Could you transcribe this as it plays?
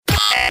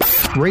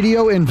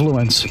Radio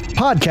Influence,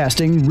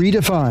 podcasting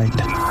redefined.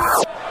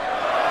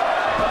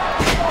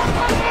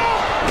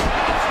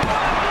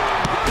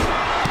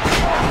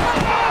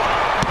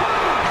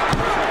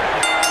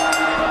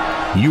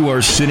 You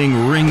are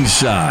sitting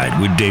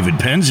ringside with David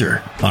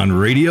Penzer on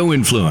Radio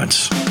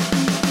Influence.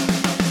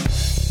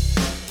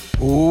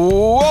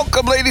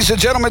 Welcome, ladies and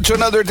gentlemen, to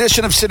another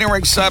edition of Sitting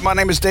Ringside. My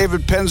name is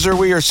David Penzer.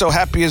 We are so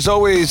happy, as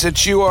always,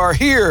 that you are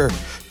here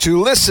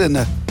to listen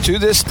to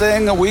this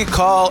thing we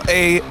call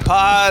a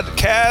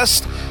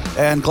podcast,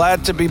 and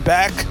glad to be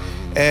back.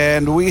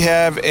 And we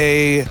have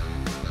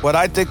what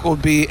I think will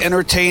be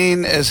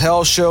entertaining as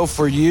hell show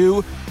for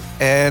you.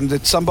 And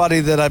it's somebody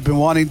that I've been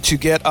wanting to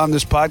get on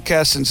this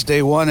podcast since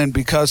day one. And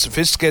because of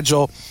his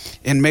schedule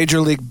in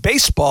Major League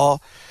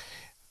Baseball,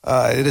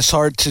 it is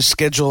hard to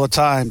schedule a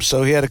time.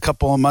 So he had a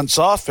couple of months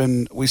off,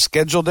 and we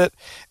scheduled it.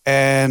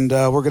 And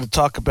we're going to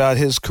talk about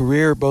his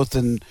career, both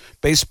in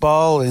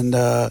baseball and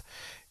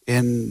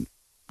in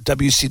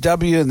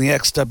WCW and the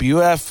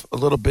XWF, a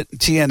little bit in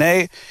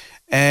TNA,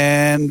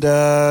 and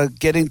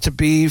getting to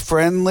be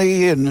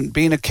friendly and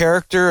being a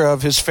character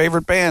of his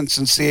favorite band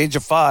since the age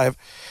of 5.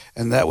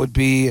 And that would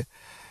be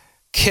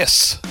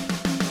Kiss.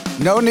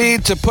 No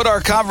need to put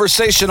our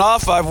conversation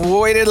off. I've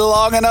waited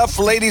long enough.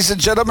 Ladies and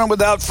gentlemen,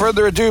 without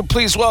further ado,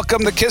 please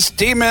welcome the Kiss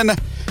Demon,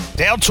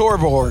 Dale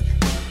Torborg.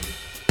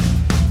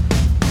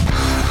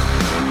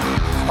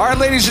 All right,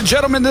 ladies and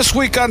gentlemen, this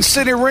week on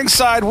Sitting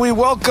Ringside, we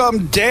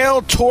welcome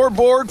Dale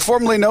Torborg,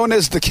 formerly known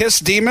as the Kiss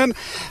Demon.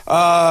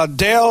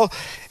 Dale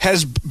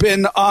has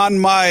been on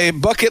my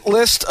bucket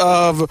list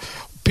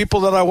of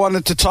people that I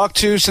wanted to talk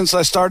to since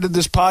I started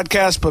this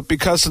podcast, but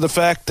because of the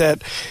fact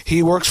that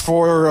he works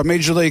for a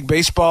Major League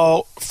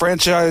Baseball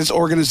franchise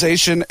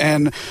organization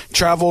and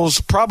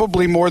travels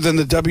probably more than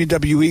the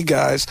WWE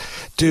guys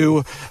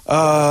do,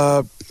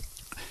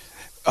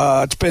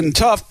 it's been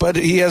tough, but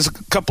he has a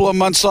couple of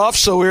months off,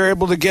 so we were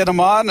able to get him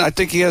on. I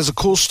think he has a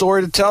cool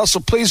story to tell, so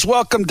please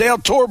welcome Dale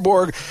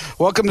Torborg.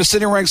 Welcome to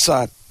Sitting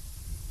Ringside.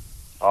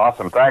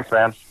 Awesome. Thanks,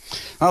 man.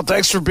 Oh,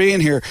 thanks for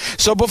being here.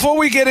 So before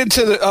we get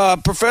into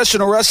the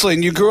professional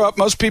wrestling, you grew up,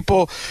 most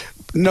people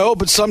know,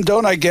 but some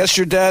don't, I guess.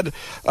 Your dad,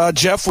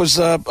 Jeff, was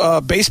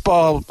a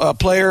baseball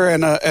player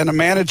and a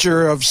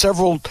manager of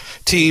several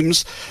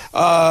teams.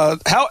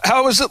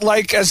 How is it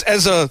like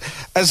as a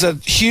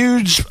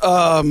huge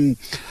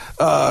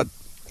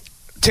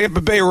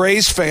Tampa Bay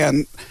Rays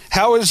fan?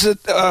 How is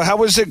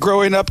it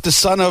growing up the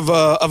son of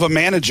a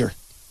manager?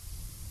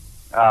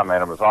 Oh,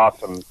 man, it was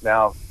awesome.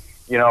 Now,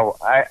 you know,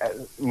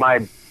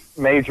 my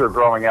major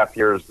growing up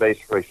years,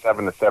 basically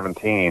 7 to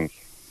 17,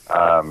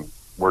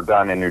 were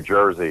done in New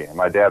Jersey.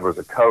 My dad was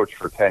a coach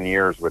for 10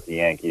 years with the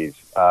Yankees.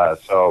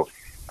 So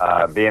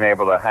being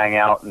able to hang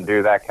out and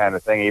do that kind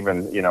of thing,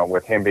 even, you know,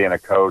 with him being a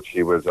coach,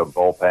 he was a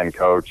bullpen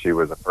coach, he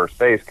was a first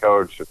base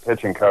coach, a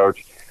pitching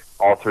coach,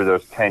 all through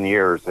those 10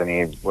 years. And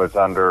he was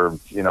under,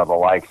 you know, the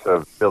likes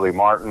of Billy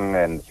Martin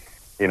and,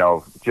 you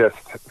know, just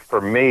for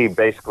me,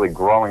 basically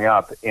growing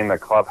up in the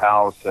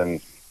clubhouse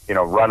and, you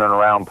know, running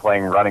around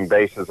playing running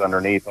bases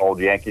underneath old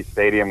Yankee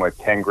Stadium with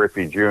Ken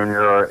Griffey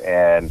Jr.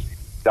 and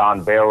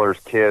Don Baylor's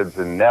kids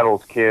and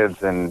Nettles'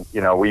 kids. And,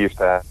 you know, we used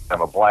to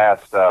have a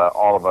blast,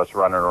 all of us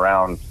running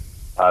around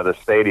the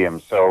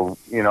stadium. So,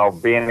 you know,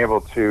 being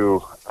able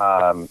to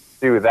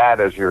do that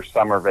as your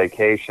summer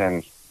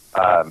vacation,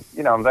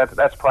 you know,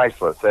 that's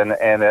priceless.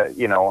 And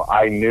you know,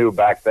 I knew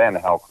back then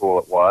how cool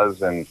it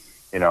was. And,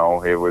 you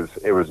know, it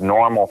was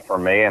normal for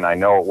me, and I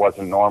know it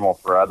wasn't normal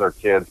for other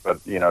kids, but,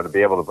 you know, to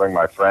be able to bring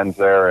my friends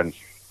there and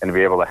to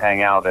be able to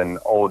hang out in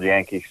old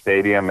Yankee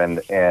Stadium and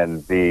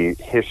the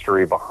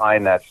history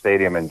behind that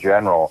stadium in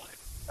general,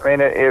 I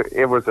mean,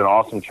 it was an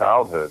awesome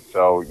childhood.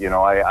 So, you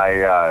know,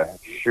 I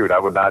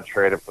would not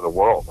trade it for the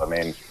world. I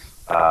mean,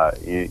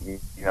 you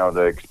know,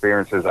 the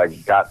experiences I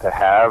got to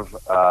have,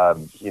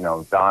 you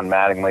know, Don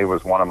Mattingly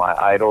was one of my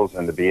idols,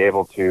 and to be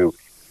able to,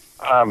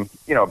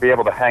 you know, be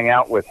able to hang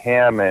out with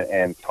him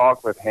and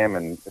talk with him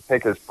and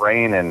pick his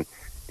brain. And,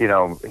 you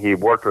know, he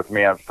worked with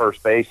me on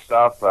first base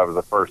stuff. I was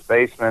a first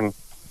baseman.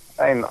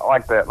 And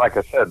like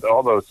I said,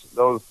 all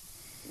those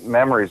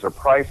memories are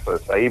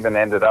priceless. I even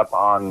ended up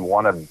on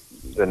one of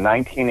the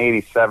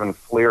 1987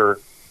 Fleer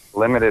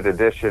limited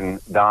edition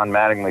Don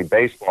Mattingly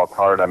baseball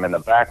card. I'm in the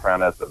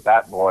background as the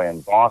bat boy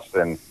in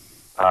Boston.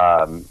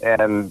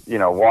 And, you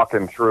know,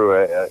 walking through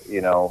a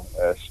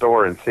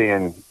store and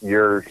seeing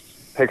your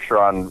picture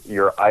on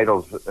your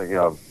idol's, you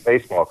know,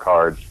 baseball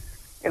cards,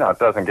 you know, it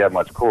doesn't get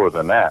much cooler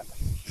than that.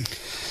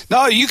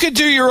 No, you could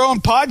do your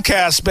own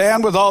podcast,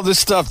 man, with all this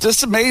stuff. This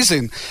is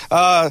amazing.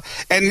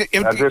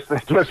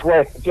 Just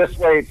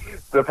wait.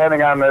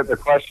 Depending on the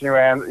question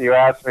you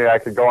asked me, I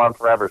could go on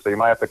forever, so you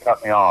might have to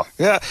cut me off.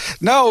 Yeah,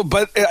 no,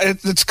 but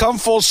it's come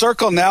full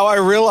circle now. I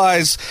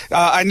realize,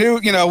 I knew,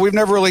 you know, we've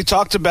never really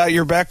talked about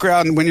your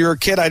background when you were a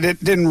kid. I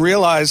didn't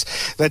realize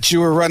that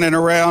you were running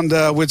around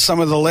with some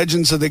of the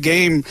legends of the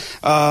game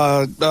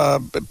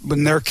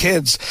when they're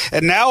kids.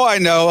 And now I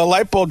know, a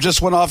light bulb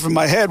just went off in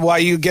my head, why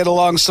you get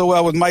along so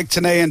well with Mike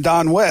Tenay and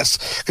Don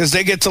West, because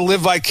they get to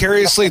live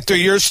vicariously through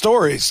your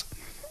stories.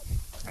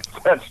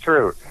 That's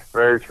true.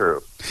 Very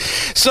true.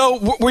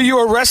 So, were you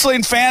a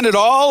wrestling fan at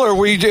all, or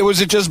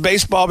was it just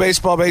baseball? No,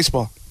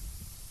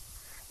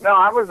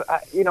 I was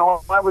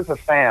a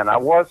fan. I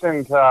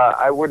wasn't.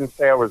 I wouldn't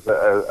say I was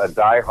a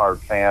diehard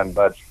fan,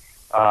 but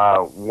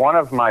one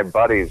of my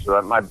buddies,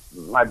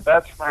 my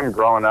best friend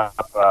growing up,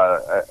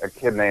 a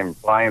kid named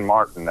Brian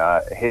Martin.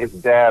 His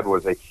dad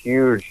was a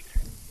huge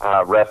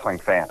wrestling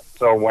fan.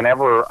 So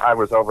whenever I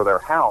was over their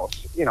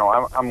house,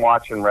 I'm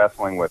watching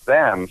wrestling with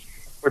them,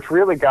 which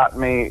really got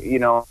me,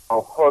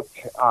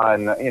 hooked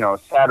on,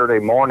 Saturday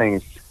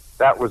mornings.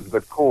 That was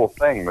the cool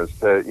thing, was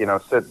to,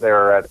 sit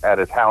there at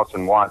his house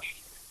and watch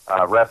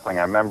wrestling.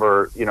 I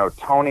remember,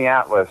 Tony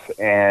Atlas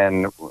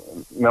and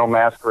Mil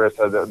Mascaris,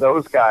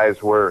 those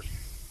guys were,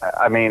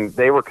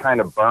 they were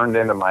kind of burned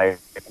into my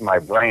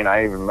brain.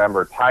 I even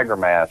remember Tiger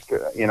Mask.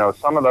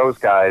 Some of those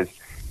guys,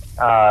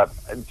 and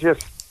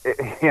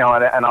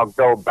I'll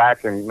go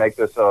back and make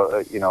this,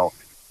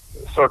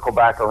 circle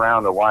back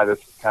around to why this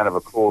is kind of a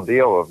cool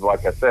deal of,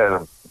 like I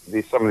said,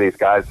 some of these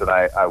guys that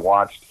I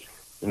watched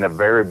in the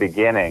very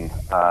beginning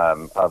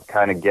of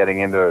kind of getting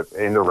into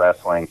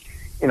wrestling.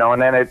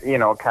 And then it,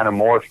 kind of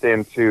morphed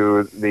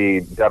into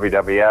the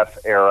WWF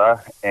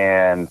era.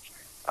 And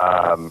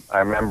I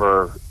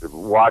remember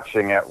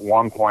watching at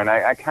one point,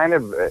 I kind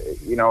of,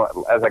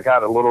 as I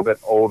got a little bit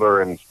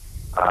older and,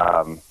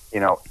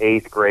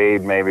 8th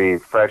grade, maybe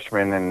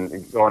freshman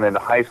and going into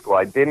high school,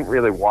 I didn't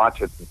really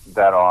watch it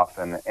that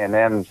often. And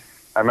then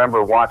I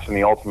remember watching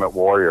The Ultimate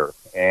Warrior.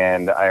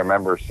 And I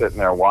remember sitting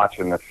there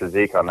watching the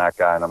physique on that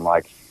guy. And I'm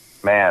like,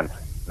 man,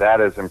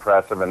 that is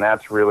impressive. And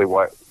that's really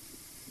what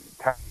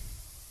got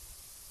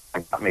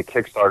me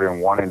kickstarted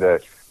and wanting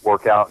to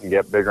work out and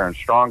get bigger and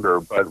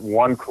stronger. But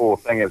one cool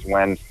thing is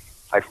when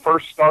I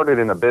first started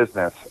in the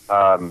business,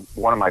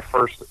 one of my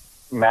first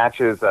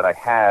matches that I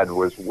had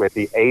was with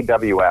the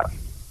AWF.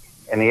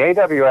 And the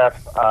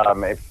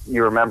AWF, if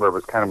you remember, it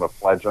was kind of a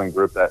fledgling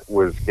group that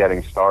was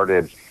getting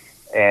started.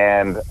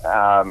 And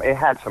it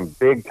had some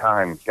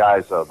big-time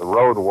guys, the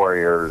Road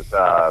Warriors,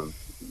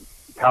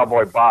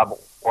 Cowboy Bob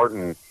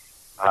Orton,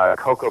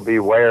 Coco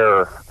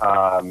Beware,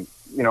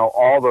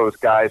 all those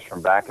guys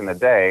from back in the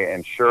day.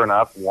 And sure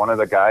enough, one of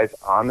the guys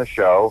on the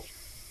show,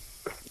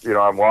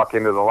 I walk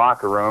into the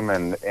locker room,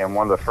 and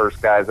one of the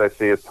first guys I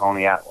see is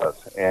Tony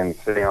Atlas. And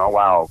sitting, oh,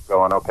 wow,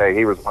 going, okay,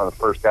 he was one of the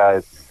first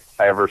guys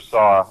I ever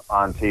saw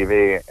on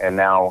TV. And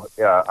now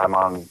I'm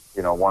on,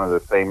 one of the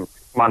same,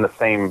 I'm on the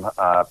same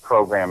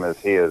program as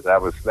he is.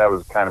 That was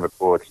kind of a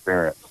cool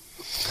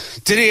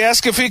experience. Did he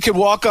ask if he could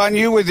walk on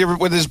you with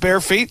his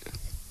bare feet?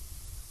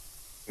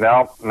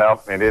 No,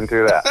 he didn't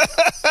do that.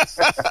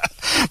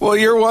 Well,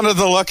 you're one of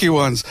the lucky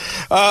ones.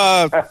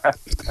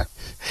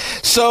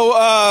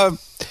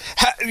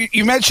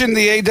 You mentioned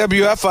the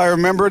AWF. I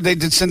remember they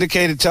did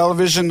syndicated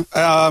television.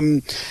 How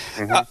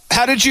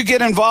did you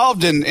get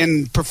involved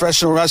in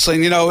professional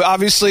wrestling?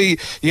 Obviously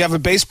you have a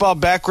baseball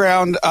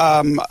background.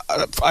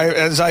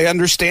 As I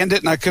understand it,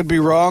 and I could be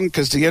wrong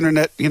because the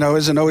internet,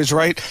 isn't always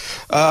right.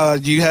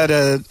 You had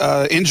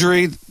a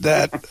injury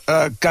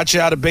that got you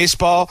out of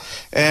baseball,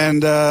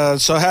 and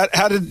so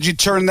how did you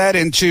turn that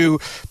into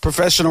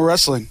professional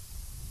wrestling?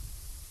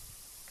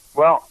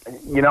 Well,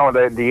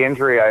 the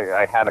injury,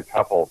 I had a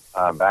couple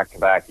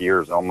back-to-back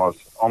years, almost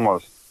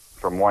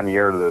from one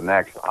year to the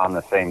next on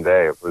the same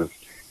day. It was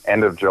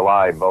end of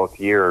July, both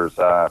years.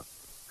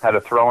 Had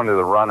a throw into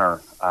the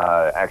runner,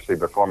 actually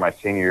before my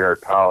senior year at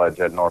college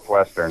at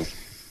Northwestern.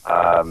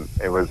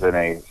 It was in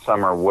a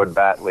summer wood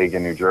bat league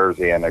in New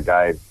Jersey, and a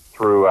guy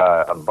threw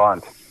a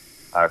bunt.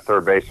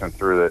 Third baseman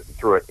threw it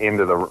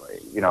into the,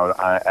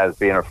 as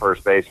being a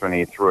first baseman,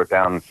 he threw it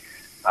down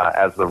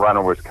as the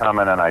runner was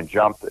coming, and I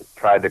jumped,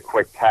 tried to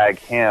quick tag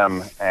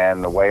him,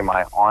 and the way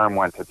my arm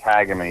went to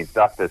tag him, and he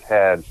ducked his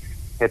head,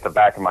 hit the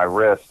back of my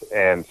wrist,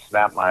 and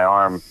snapped my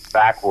arm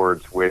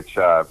backwards, which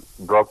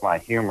broke my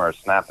humor,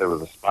 snapped. It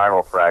was a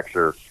spiral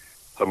fracture,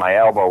 so my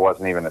elbow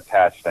wasn't even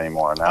attached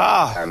anymore, and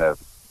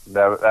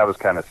that was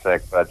kind of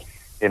sick. But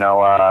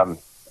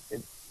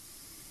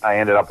I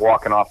ended up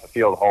walking off the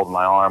field holding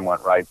my arm,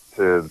 went right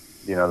to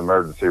the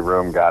emergency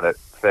room, got it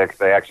fixed.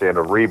 They actually had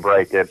to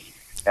re-break it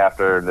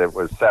after it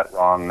was set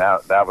wrong.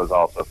 That was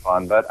also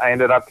fun. But I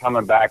ended up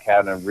coming back,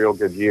 having a real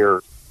good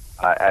year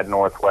at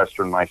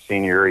Northwestern my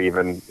senior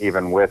year,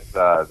 even with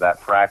that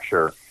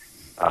fracture.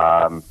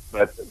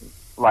 But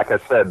like I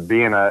said,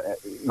 being a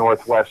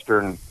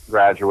Northwestern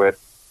graduate,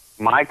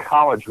 my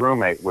college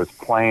roommate was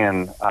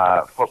playing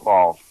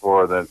football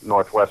for the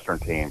Northwestern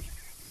team,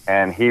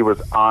 and he was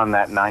on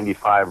that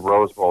 95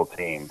 Rose Bowl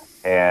team.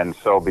 And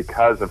so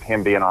because of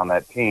him being on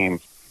that team,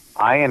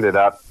 I ended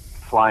up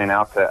flying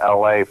out to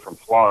L.A. from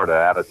Florida,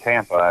 out of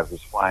Tampa. I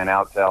was flying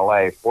out to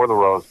L.A. for the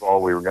Rose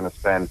Bowl. We were going to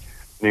spend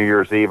New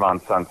Year's Eve on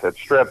Sunset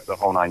Strip, the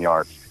whole 9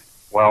 yards.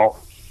 Well,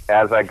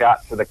 as I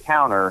got to the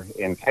counter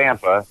in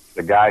Tampa,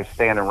 the guy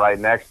standing right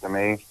next to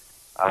me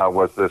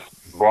was this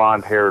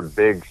blonde-haired,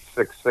 big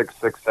 6'6",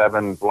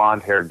 6'7",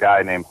 blonde-haired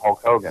guy named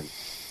Hulk Hogan.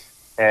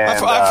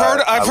 And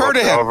I've heard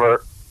of him.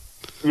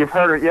 You've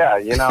heard it, yeah.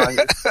 He's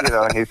the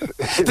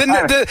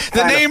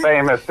name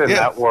famous in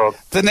that world.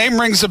 The name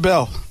rings a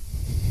bell.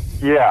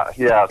 Yeah.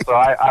 So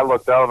I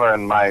looked over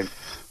and my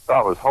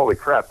thought was, holy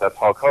crap, that's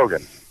Hulk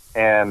Hogan.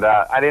 And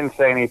I didn't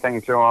say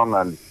anything to him,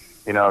 and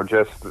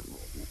just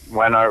we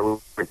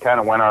kind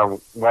of went our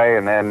way.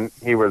 And then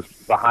he was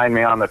behind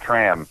me on the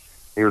tram.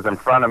 He was in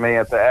front of me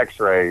at the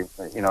X-ray,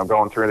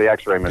 going through the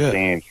X-ray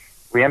machine. Good.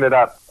 We ended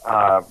up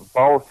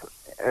both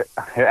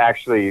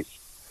actually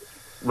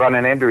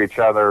running into each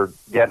other,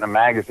 getting a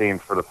magazine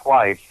for the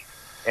flight,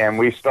 and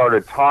we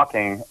started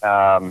talking.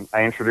 I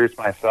introduced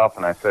myself,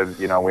 and I said,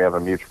 we have a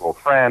mutual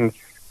friend.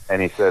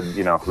 And he said,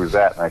 who's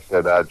that? And I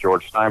said,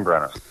 George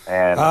Steinbrenner.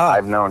 And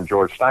I've known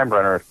George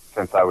Steinbrenner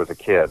since I was a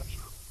kid.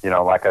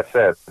 Like I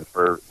said,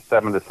 for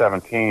 7 to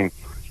 17,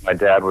 my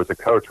dad was a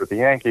coach with the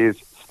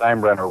Yankees.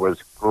 Steinbrenner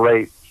was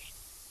great,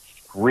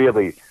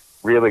 really,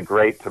 really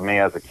great to me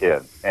as a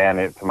kid,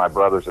 and to my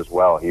brothers as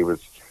well. He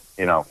was,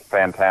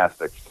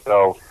 fantastic.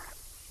 So,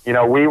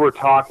 we were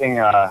talking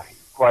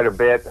quite a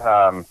bit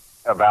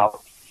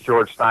about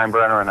George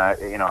Steinbrenner and,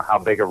 how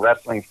big a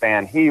wrestling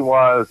fan he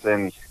was,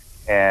 and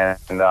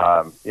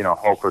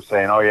Hulk was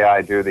saying, oh, yeah,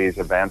 I do these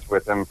events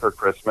with him for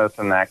Christmas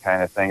and that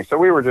kind of thing. So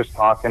we were just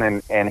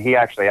talking, and he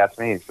actually asked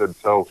me, he said,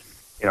 so,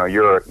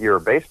 you're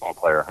a baseball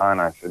player, huh? And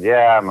I said,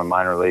 yeah, I'm a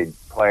minor league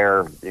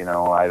player.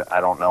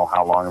 I don't know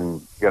how long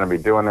I'm going to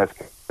be doing this,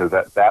 because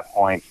at that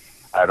point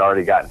I'd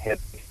already gotten hit,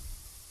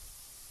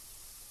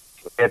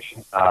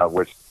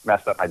 which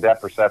messed up my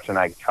depth perception.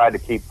 I tried to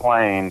keep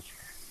playing.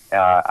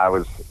 I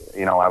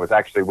was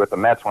actually with the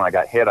Mets when I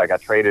got hit. I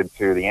got traded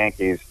to the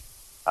Yankees.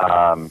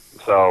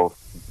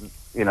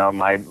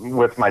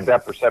 With my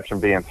depth perception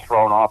being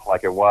thrown off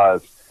like it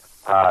was,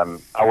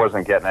 I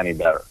wasn't getting any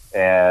better.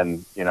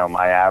 And,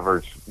 my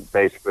average,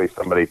 basically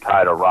somebody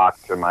tied a rock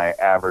to my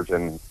average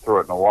and threw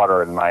it in the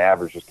water, and my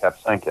average just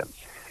kept sinking.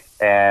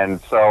 And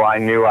so I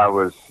knew I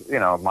was,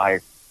 my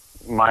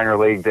minor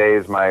league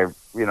days,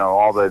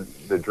 all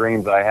the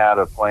dreams I had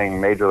of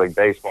playing Major League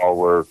Baseball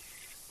were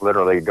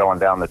literally going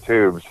down the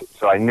tubes.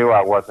 So I knew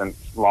I wasn't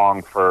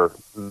long for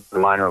the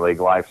minor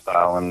league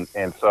lifestyle.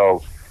 And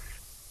so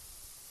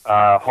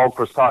Hulk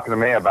was talking to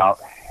me about,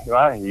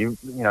 well, you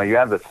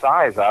have the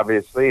size,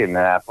 obviously, and the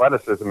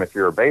athleticism if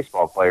you're a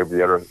baseball player, but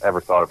you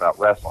ever thought about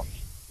wrestling?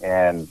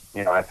 And,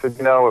 I said,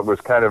 it was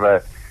kind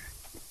of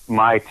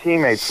my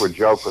teammates would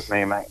joke with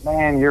me,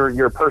 man,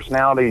 your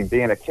personality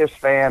being a KISS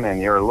fan,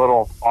 and you're a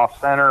little off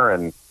center,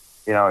 and,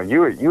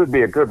 you would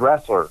be a good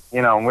wrestler,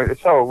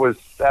 so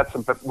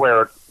that's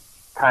where it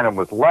kind of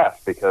was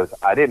left, because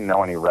I didn't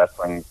know any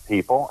wrestling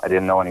people. I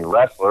didn't know any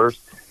wrestlers.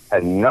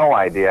 Had no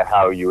idea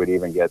how you would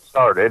even get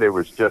started. It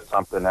was just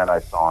something that I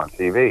saw on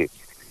TV.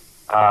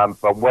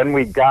 But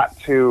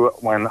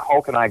when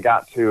Hulk and I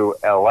got to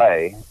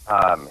L.A.,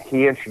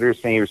 he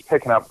introduced me. He was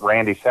picking up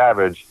Randy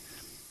Savage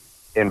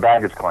in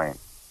baggage claim.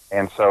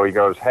 And so he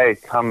goes, hey,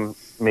 come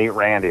meet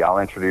Randy. I'll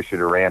introduce you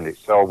to Randy.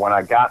 So when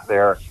I got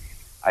there,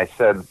 I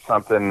said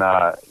something,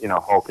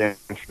 Hulk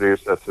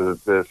introduced us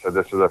as this. So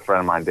this is a friend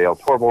of mine, Dale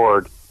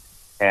Torborg.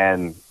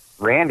 And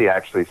Randy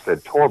actually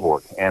said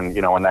Torborg. And,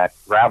 in that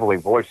gravelly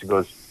voice, he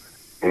goes,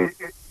 is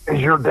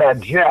your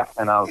dad Jeff?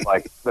 And I was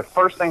like, the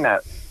first thing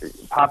that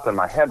popped in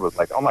my head was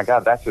like, oh, my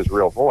God, that's his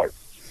real voice.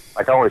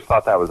 Like, I always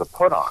thought that was a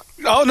put-on.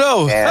 Oh,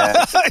 no. And,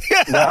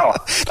 no.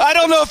 I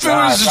don't know if it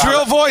was his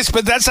real voice,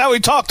 but that's how he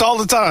talked all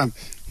the time.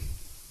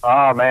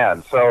 Oh,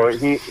 man. So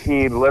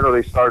he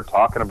literally started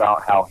talking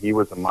about how he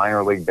was a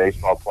minor league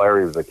baseball player.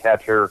 He was a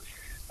catcher.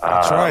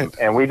 That's right.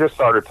 And we just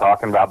started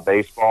talking about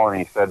baseball, and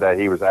he said that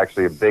he was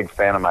actually a big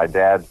fan of my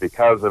dad's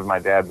because of my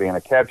dad being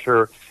a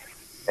catcher.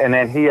 And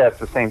then he asked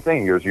the same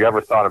thing. He goes, you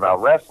ever thought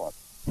about wrestling?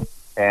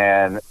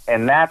 And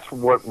that's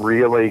what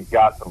really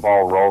got the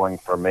ball rolling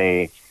for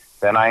me.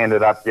 Then I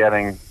ended up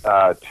getting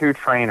 2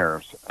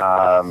 trainers.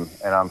 And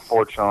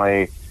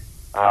unfortunately,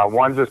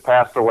 one just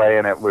passed away,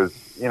 and it was,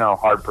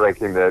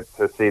 heartbreaking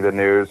to see the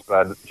news.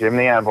 But Jim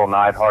the Anvil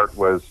Neidhart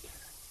was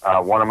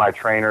one of my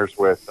trainers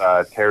with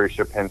Terry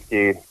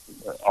Shapinski,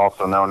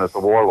 also known as the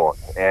Warlord.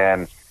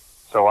 And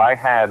so I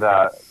had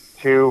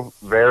 2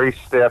 very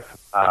stiff,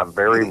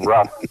 very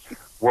rough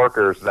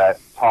workers that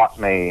taught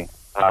me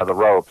the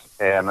ropes.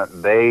 And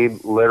they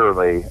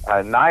literally,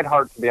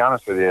 Neidhart, to be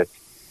honest with you,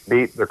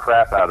 beat the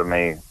crap out of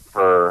me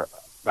for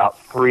about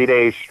 3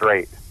 days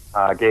straight.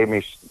 Gave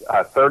me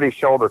 30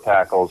 shoulder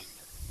tackles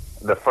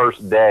the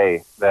first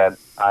day that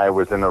I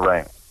was in the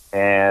ring.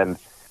 And,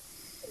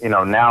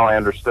 now I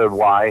understood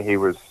why he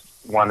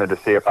wanted to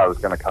see if I was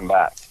going to come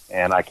back.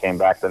 And I came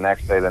back the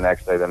next day,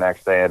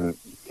 and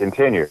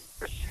continued.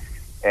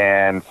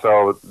 And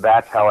so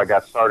that's how I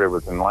got started. It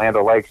was in Land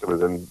O'Lakes. It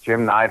was in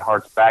Jim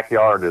Neidhart's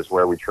backyard is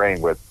where we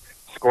trained, with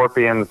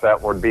scorpions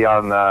that would be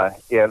on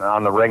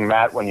the ring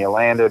mat when you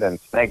landed, and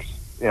snakes,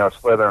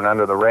 slithering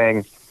under the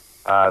ring.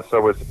 So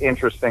it was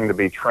interesting to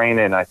be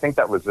training. I think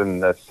that was in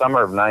the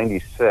summer of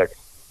 '96,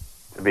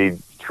 to be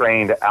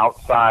trained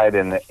outside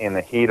in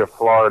the heat of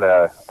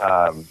Florida.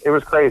 It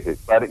was crazy,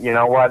 but you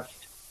know what?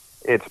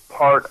 It's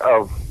part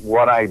of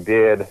what I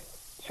did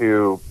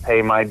to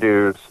pay my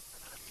dues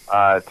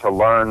to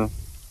learn,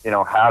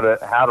 how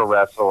to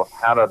wrestle,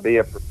 how to be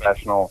a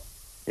professional,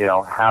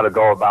 how to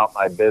go about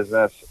my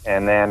business.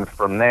 And then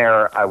from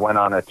there, I went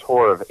on a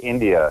tour of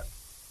India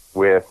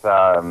with,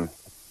 a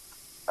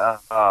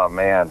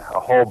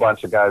whole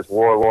bunch of guys,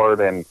 Warlord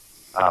and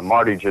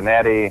Marty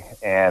Jannetty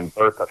and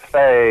Bertha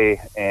Faye.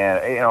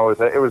 And,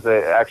 it was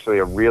actually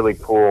a really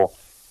cool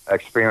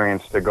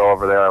experience to go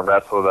over there. I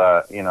wrestled,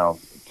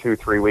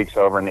 2-3 weeks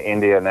over in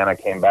India, and then I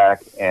came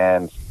back.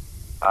 And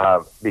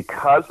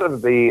because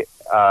of the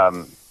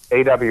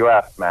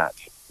AWF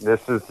match,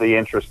 this is the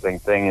interesting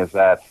thing, is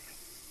that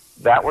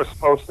was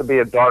supposed to be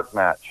a dark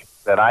match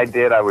that I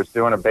did. I was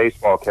doing a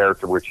baseball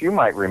character, which you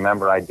might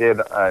remember I did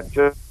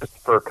just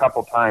for a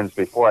couple times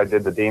before I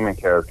did the demon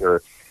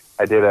character.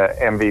 I did a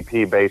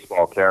MVP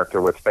baseball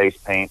character with face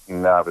paint,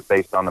 and it was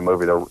based on the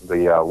movie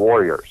The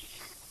Warriors.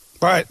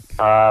 Right.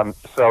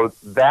 So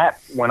that,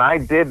 when I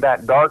did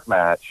that dark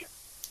match,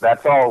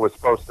 that's all it was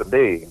supposed to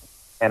be.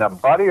 And a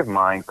buddy of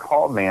mine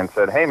called me and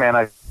said, "Hey man,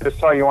 I just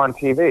saw you on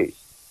TV."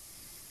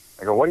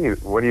 I go, what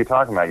are you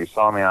talking about? You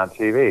saw me on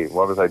TV.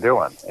 What was I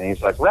doing? And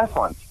he's like,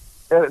 "Wrestling.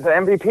 The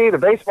MVP, the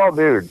baseball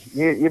dude.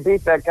 You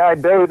beat that guy,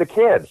 Doe, the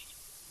kid."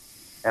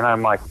 And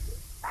I'm like,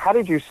 "How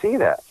did you see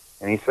that?"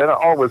 And he said,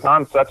 "Oh, it was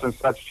on such and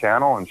such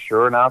channel." And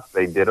sure enough,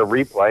 they did a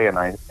replay, and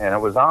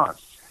it was on.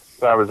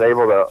 So I was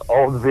able to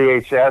old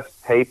VHS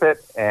tape it,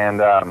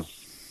 and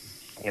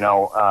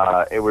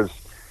it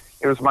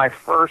was my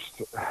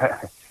first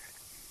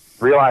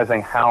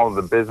realizing how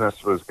the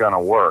business was going to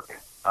work.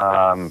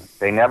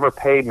 They never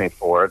paid me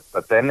for it,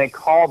 but then they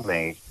called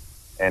me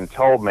and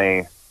told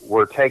me,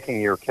 "We're taking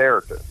your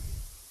character."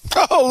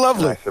 Oh,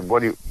 lovely. And I said,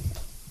 "What do you?"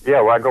 Yeah,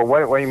 well, I go,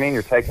 what do you mean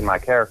you're taking my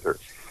character?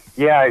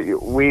 "Yeah,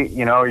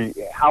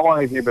 how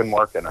long have you been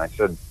working?" I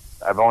said,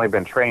 "I've only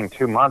been trained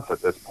 2 months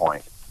at this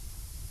point."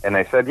 And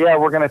they said, "Yeah,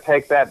 we're going to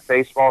take that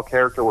baseball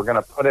character. We're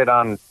going to put it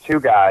on 2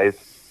 guys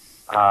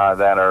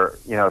that are,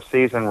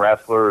 seasoned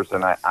wrestlers."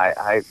 And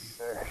I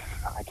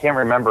can't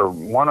remember.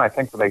 One, I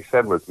think they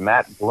said, was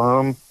Matt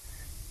Bloom,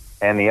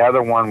 and the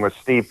other one was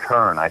Steve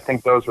Kern. I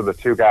think those were the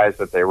 2 guys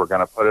that they were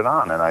going to put it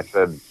on. And I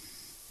said,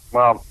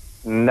 "Well,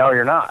 no,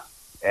 you're not."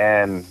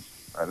 And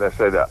they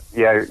said,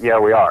 yeah,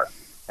 we are."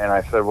 And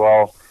I said,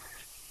 "Well,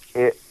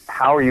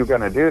 how are you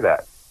going to do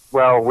that?"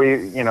 "Well,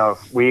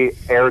 we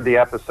aired the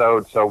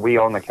episode, so we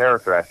own the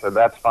character." I said,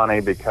 "That's funny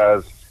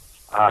because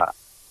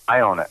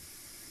I own it."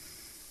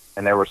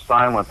 And there was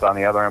silence on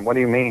the other end. "What do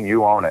you mean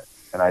you own it?"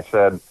 And I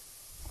said,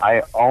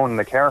 "I own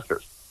the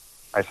character."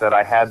 I said,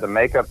 "I had the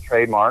makeup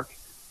trademark,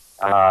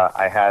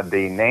 I had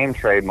the name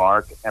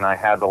trademark, and I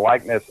had the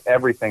likeness,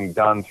 everything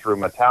done through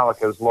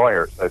Metallica's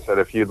lawyers." I said,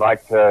 "If you'd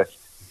like to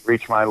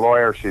reach my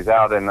lawyer, she's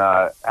out in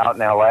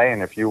LA,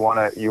 and if you want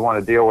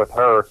to deal with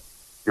her,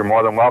 you're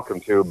more than welcome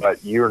to,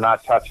 but you're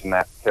not touching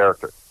that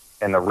character."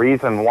 And the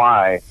reason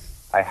why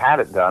I had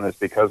it done is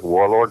because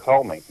Warlord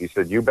told me. He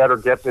said, "You better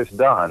get this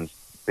done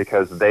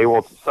because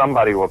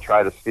somebody will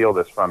try to steal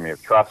this from you.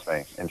 Trust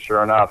me." And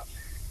sure enough,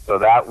 so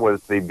that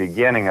was the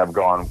beginning of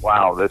going,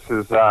 wow,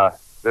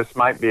 this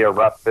might be a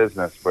rough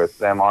business with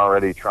them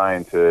already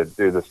trying to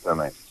do this to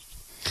me.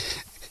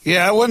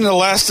 Yeah, it wouldn't have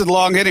lasted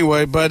long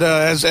anyway, but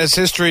as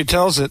history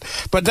tells it.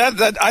 But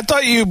that I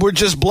thought you were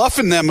just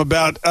bluffing them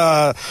about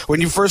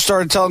when you first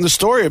started telling the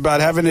story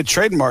about having it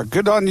trademarked.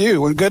 Good on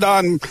you, and good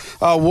on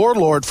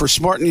Warlord for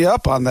smarting you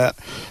up on that.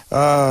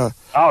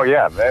 Oh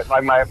yeah,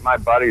 my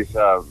buddies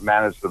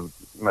managed the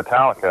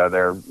Metallica.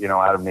 They're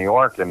out of New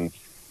York, and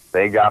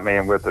they got me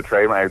with the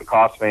trademark. It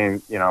cost me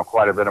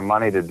quite a bit of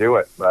money to do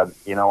it, but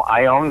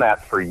I owned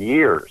that for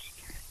years.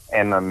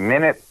 And the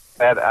minute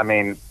that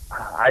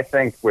I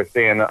think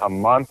within a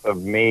month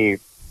of me,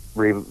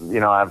 I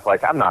was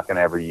like, I'm not going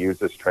to ever use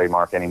this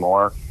trademark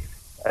anymore.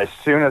 As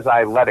soon as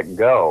I let it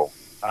go,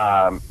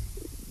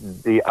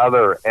 the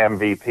other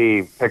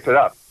MVP picked it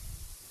up.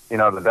 The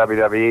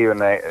WWE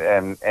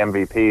and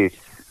MVP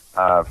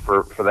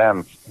for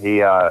them,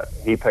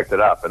 he picked it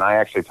up, and I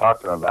actually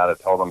talked to him about it.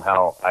 Told him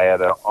how I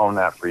had owned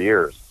that for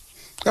years.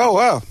 Oh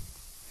wow!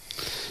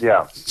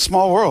 Yeah,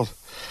 small world.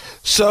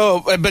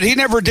 So, but he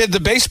never did the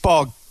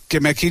baseball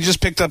gimmick. He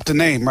just picked up the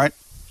name, right?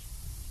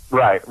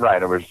 Right.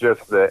 It was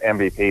just the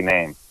MVP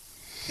name.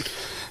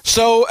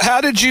 So how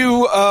did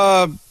you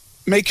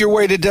make your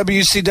way to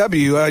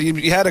WCW?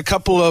 You had a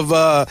couple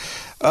of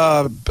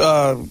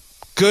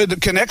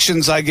good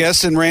connections, I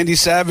guess, in Randy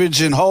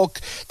Savage and Hulk.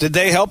 Did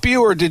they help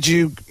you, or did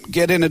you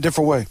get in a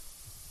different way?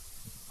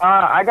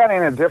 I got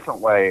in a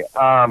different way.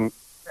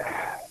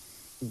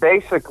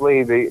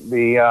 Basically,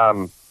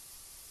 the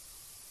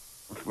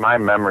if my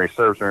memory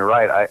serves me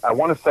right, I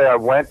want to say I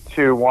went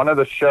to one of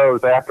the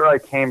shows after I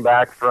came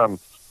back from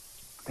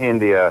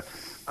India.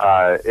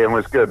 It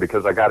was good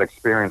because I got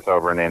experience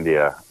over in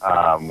India,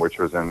 which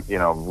was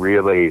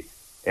really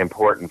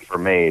important for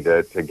me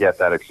to get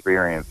that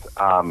experience.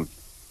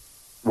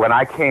 When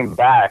I came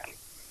back,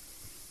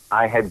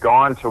 I had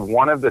gone to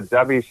one of the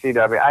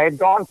WCW. I had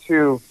gone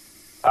to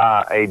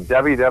a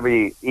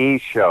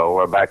WWE show,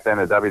 or back then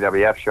a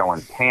WWF show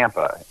in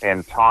Tampa,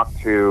 and talked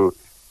to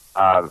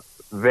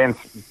Vince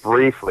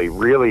briefly,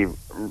 really,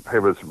 it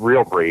was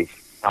real brief.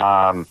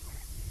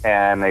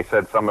 And they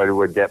said somebody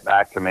would get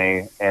back to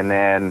me. And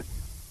then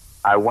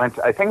I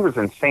think it was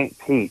in St.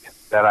 Pete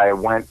that I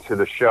went to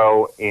the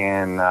show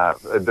in a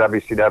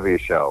WCW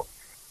show.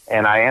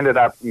 And I ended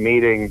up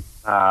meeting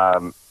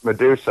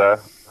Medusa,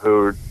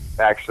 who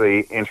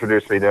actually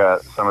introduced me to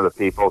some of the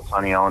people,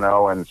 Sonny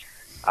Ono, and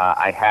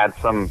I had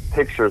some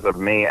pictures of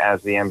me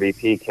as the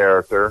MVP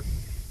character.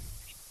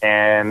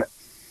 And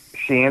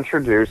she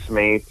introduced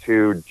me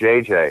to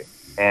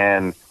JJ.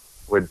 And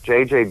with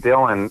JJ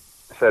Dillon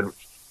said,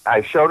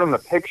 I showed him the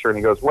picture, and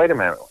he goes, wait a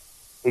minute.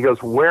 He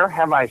goes, where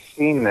have I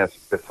seen this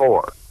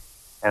before?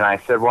 And I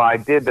said, well, I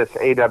did this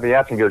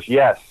AWS. And he goes,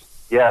 yes,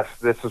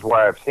 this is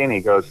where I've seen it.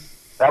 He goes,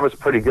 that was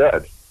pretty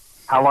good.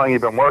 How long have you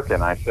been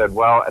working? I said,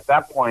 well, at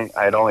that point,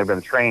 I had only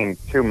been trained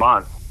 2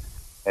 months,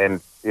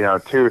 and 2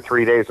 or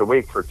 3 days a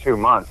week for 2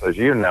 months. As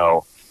you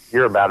know,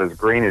 you're about as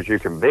green as you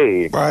can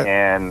be. Right.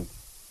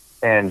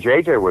 And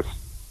JJ was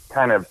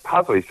kind of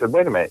puzzled. He said,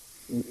 wait a minute,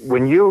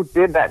 when you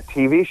did that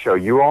TV show,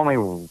 you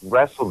only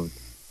wrestled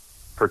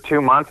for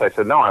 2 months? I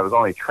said, no, I was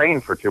only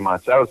trained for 2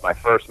 months. That was my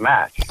first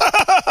match.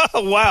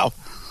 Wow.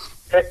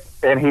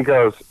 And he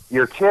goes,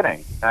 you're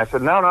kidding. And I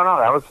said, no,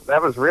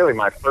 that was really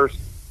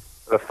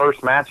the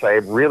first match I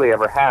really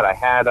ever had. I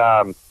had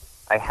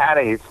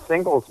a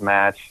singles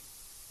match,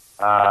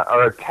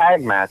 or a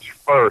tag match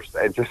first,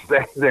 just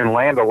in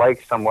Land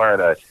O'Lakes somewhere at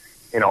a,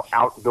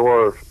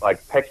 outdoor,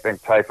 like,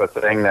 picnic type of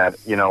thing that,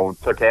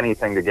 took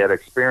anything to get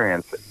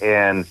experience.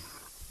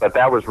 But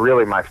that was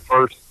really my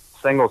first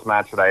singles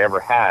match that I ever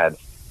had.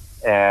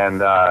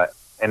 And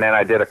then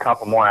I did a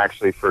couple more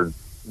actually for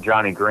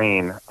Johnny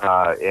Green,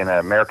 in an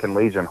American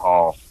Legion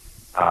Hall,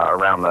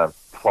 around the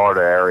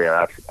Florida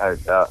area,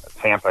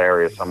 Tampa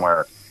area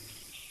somewhere.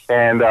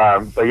 And,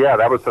 but yeah,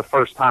 that was the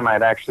first time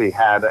I'd actually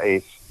had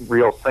a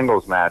real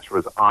singles match,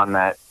 was on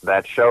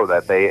that show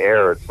that they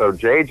aired. So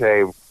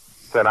JJ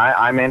said,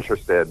 I'm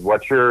interested.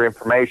 What's your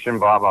information?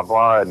 Blah, blah,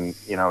 blah. And,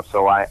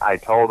 so I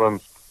told him.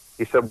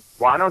 He said,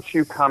 why don't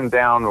you come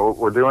down?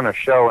 We're doing a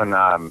show in,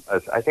 I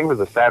think it was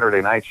a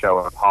Saturday night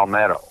show in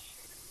Palmetto.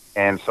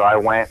 And so I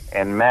went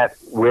and met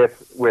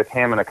with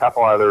him and a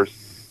couple others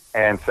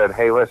and said,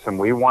 hey, listen,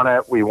 we want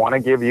to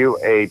give you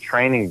a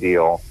training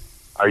deal.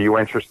 Are you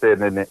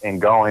interested in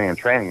going and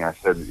training? I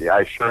said, yeah,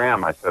 I sure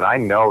am. I said, I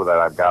know that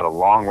I've got a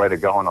long way to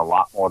go and a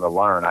lot more to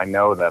learn. I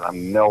know that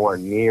I'm nowhere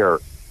near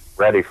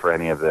ready for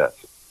any of this.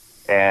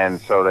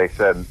 And so they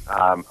said,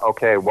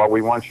 okay, what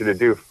we want you to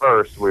do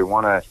first, we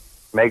want to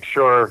make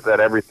sure that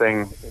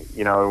everything,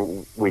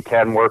 we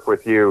can work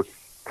with you.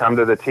 Come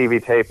to the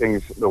TV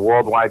tapings, the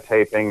worldwide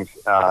tapings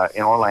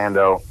in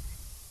Orlando.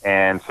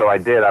 And so I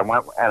did. I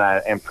went,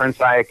 and Prince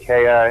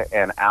Iakea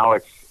and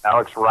Alex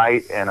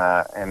Wright and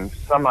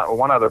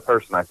one other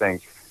person, I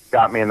think,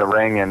 got me in the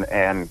ring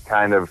and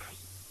kind of,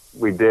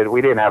 we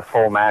didn't have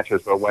full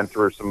matches, but went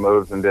through some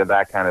moves and did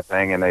that kind of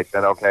thing. And they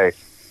said, okay,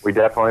 we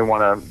definitely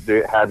want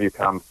to have you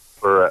come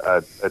for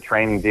a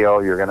training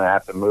deal. You're going to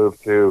have to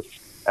move to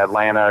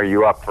Atlanta. Are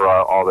you up for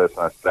all this?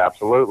 And I said,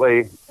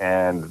 absolutely.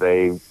 And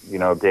they,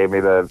 gave me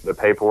the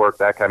paperwork,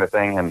 that kind of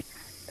thing. And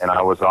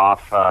I was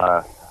off,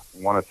 I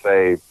want to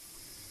say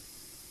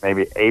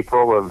maybe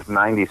April of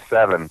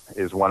 97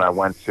 is when I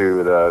went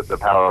to the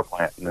power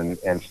plant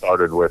and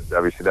started with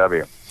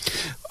WCW.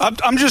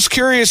 I'm just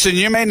curious, and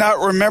you may not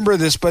remember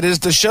this, but is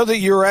the show that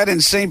you were at in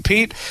St.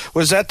 Pete,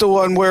 was that the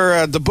one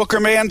where the Booker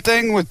Man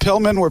thing with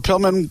Pillman, where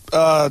Pillman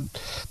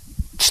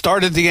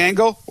started the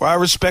angle, where I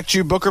Respect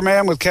You, Booker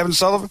Man, with Kevin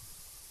Sullivan?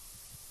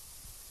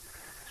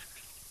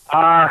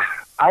 I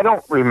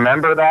don't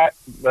remember that,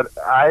 but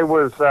I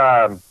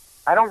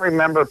don't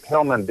remember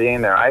Pillman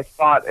being there. I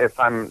thought, if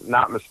I'm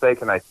not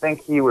mistaken, I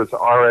think he was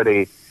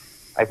already,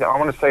 I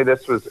want to say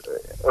this was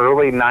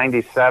early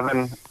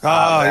 97.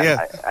 Oh,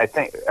 yeah. I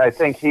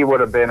think he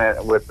would have been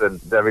with the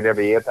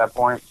WWE at that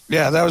point.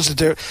 Yeah, that was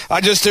the.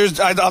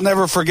 I'll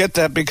never forget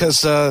that,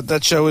 because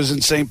that show was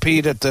in St.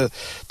 Pete at the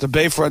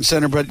Bayfront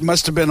Center, but it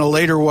must have been a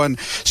later one.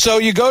 So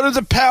you go to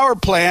the power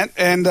plant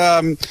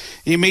and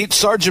you meet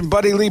Sergeant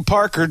Buddy Lee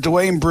Parker,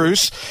 Dwayne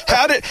Bruce.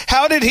 How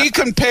did he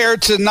compare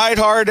to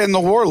Neidhart and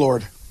the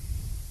Warlord?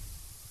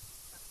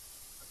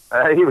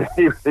 He was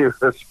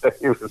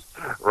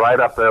right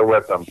up there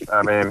with them.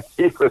 I mean,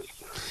 he was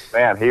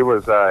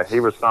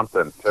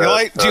something.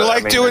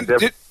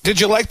 Did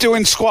you like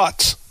doing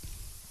squats?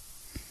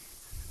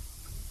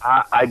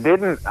 I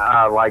didn't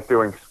like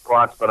doing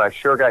squats, but I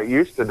sure got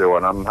used to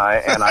doing them.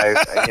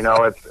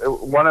 It's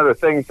one of the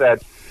things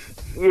that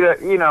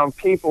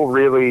people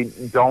really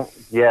don't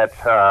get.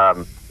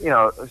 I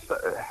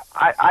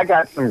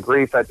got some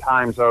grief at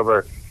times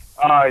over.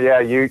 Oh yeah,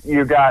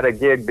 you got a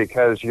gig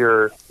because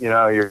your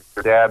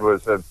dad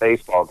was a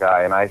baseball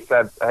guy, and I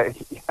said, I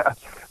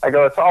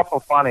go, it's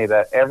awful funny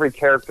that every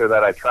character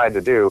that I tried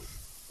to do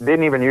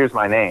didn't even use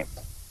my name,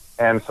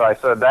 and so I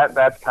said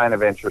that's kind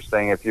of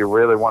interesting if you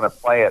really want to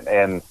play it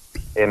in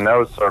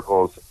those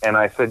circles. And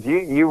I said,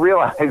 you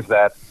realize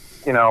that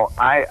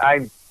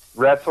I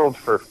wrestled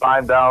for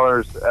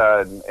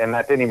 $5, and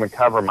that didn't even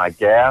cover my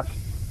gas.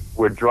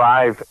 would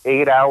drive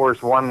 8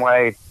 hours one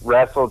way,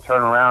 wrestle,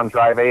 turn around,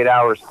 drive 8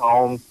 hours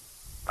home.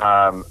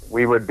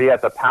 We would be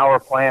at the power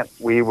plant.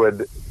 We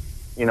would,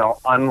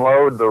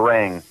 unload the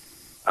ring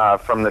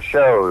from the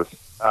shows,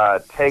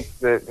 take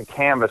the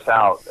canvas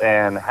out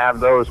and have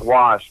those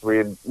washed. We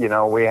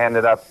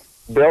ended up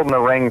building the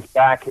rings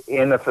back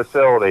in the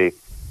facility,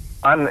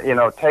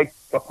 take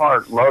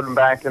apart, load them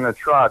back in the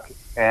truck.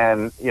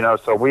 And,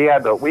 so we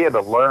had to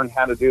learn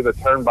how to do the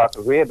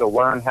turnbuckles. We had to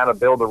learn how to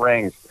build the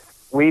rings.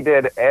 We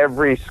did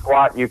every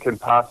squat you can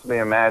possibly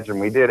imagine.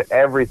 We did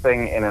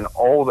everything in an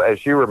old,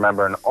 as you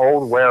remember, an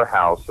old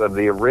warehouse. Of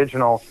the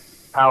original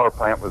power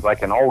plant was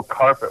like an old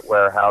carpet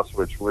warehouse,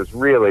 which was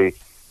really,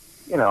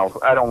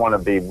 I don't want to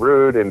be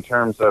rude in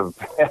terms of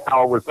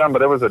how it was done,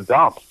 but it was a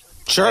dump.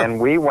 Sure. And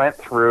we went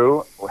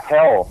through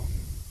hell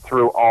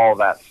through all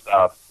that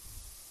stuff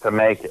to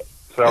make it.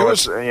 So,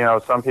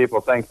 some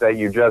people think that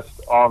you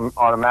just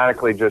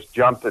automatically just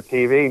jump to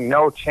TV.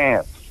 No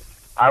chance.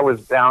 I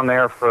was down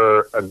there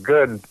for a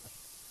good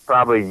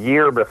probably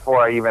year before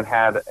I even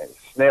had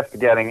sniffed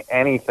getting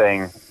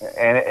anything.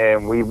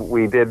 And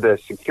we did the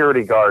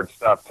security guard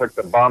stuff, took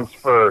the bumps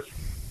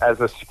as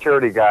a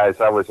security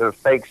guys. I was a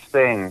fake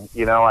sting.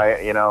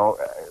 I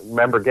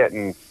remember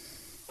getting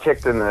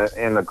kicked in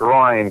the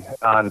groin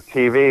on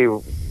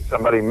TV.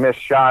 Somebody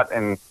missed shot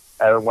and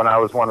when I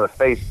was one of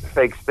the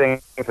fake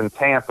stings in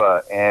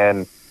Tampa,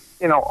 and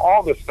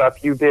all the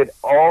stuff you did,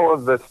 all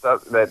of the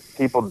stuff that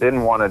people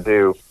didn't want to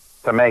do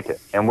to make it,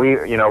 and we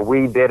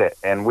did it,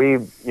 and we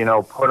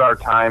put our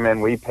time in,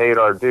 we paid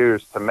our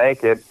dues to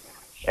make it,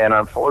 and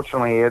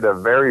unfortunately, the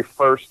very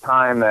first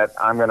time that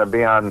I'm going to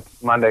be on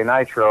Monday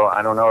Nitro,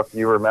 I don't know if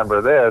you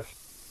remember this,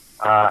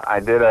 I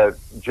did a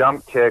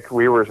jump kick.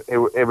 It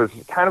was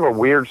kind of a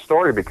weird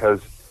story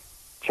because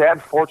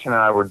Chad Fortune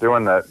and I were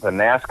doing the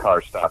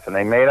NASCAR stuff, and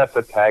they made us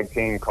a tag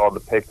team called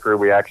the Pit Crew.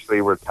 We actually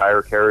were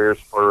tire carriers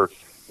for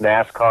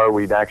NASCAR.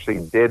 We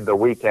actually did the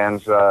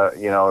weekends,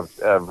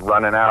 of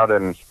running out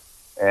and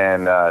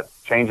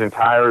changing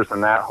tires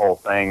and that whole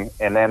thing.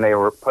 And then they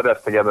put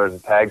us together as a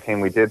tag team.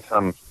 We did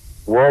some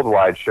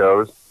worldwide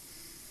shows,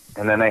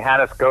 and then they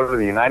had us go to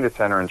the United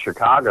Center in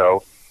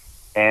Chicago,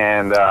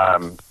 and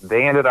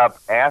they ended up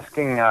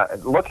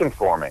looking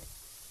for me.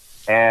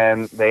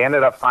 And they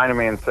ended up finding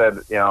me and said,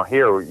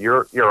 here,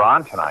 you're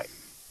on tonight.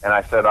 And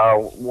I said,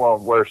 oh, well,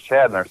 where's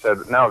Chad? And they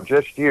said, no,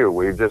 just you.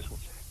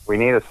 We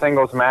need a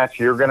singles match.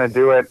 You're going to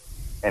do it.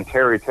 And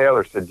Terry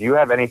Taylor said, do you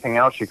have anything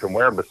else you can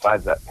wear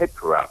besides that Pit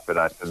Crew outfit?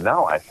 I said,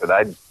 no. I said,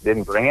 I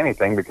didn't bring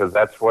anything because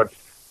that's what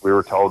we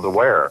were told to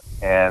wear.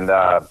 And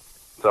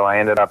so I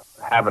ended up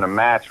having a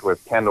match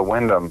with Kendall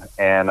Windham,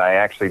 and I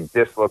actually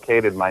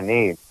dislocated my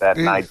knee that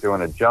night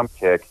doing a jump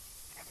kick.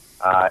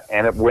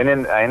 And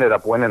I ended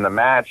up winning the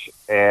match,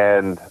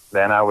 and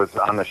then I was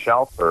on the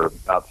shelf for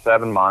about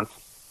 7 months.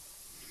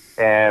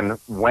 And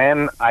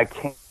when I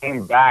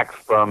came back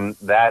from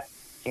that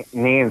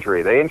knee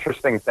injury, the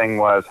interesting thing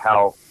was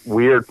how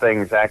weird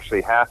things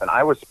actually happen.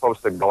 I was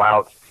supposed to go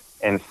out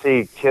and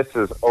see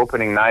Kiss's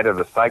opening night of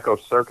the Psycho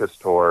Circus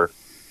tour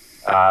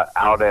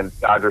out in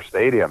Dodger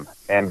Stadium.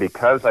 And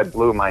because I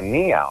blew my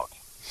knee out,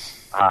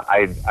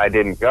 I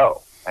didn't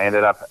go. I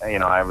ended up,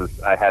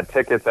 I had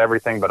tickets,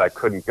 everything, but I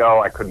couldn't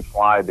go. I couldn't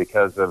fly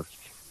because of,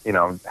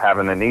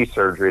 having the knee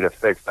surgery to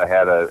fix. I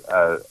had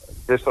a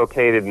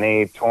dislocated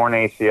knee, torn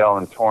ACL,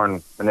 and torn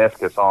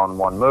meniscus all in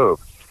one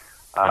move.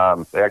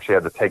 They actually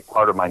had to take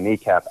part of my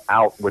kneecap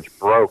out, which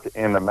broke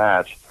in the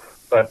match,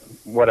 but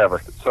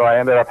whatever. So I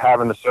ended up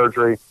having the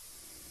surgery,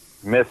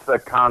 missed the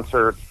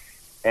concert,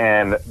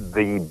 and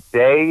the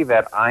day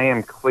that I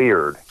am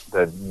cleared,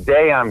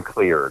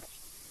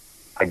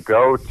 I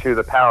go to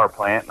the power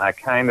plant, and I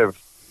kind of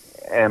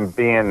am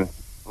being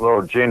a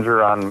little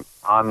ginger on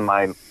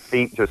my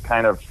feet, just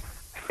kind of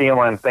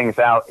feeling things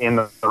out in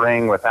the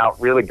ring without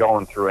really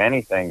going through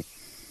anything.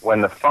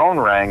 When the phone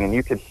rang, and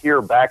you could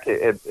hear back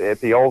at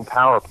the old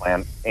power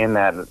plant in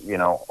that,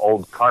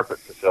 old carpet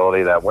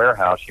facility, that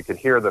warehouse, you could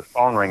hear the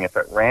phone ring. If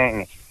it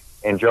rang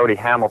in Jody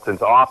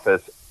Hamilton's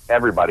office,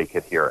 everybody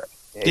could hear it.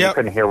 Yep. You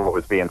couldn't hear what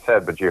was being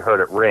said, but you heard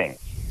it ring.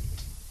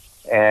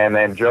 And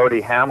then Jody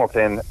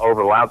Hamilton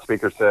over the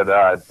loudspeaker said,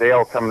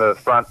 Dale, come to the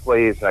front,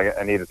 please.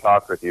 I need to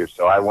talk with you.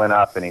 So I went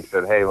up, and he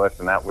said, hey,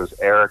 listen, that was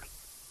Eric.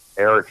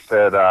 Eric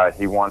said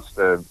he wants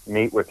to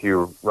meet with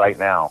you right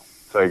now.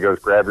 So he goes,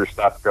 grab your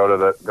stuff, go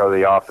to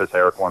the office.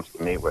 Eric wants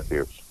to meet with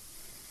you.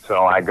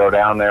 So I go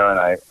down there,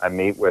 and I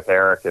meet with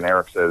Eric, and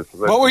Eric says,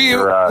 what were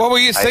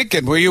you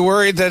thinking? Were you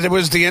worried that it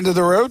was the end of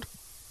the road?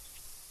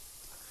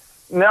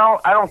 No,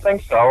 I don't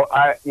think so.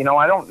 I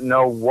don't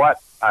know what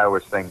I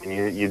was thinking.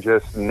 You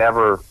just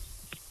never.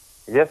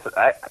 Yes,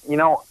 I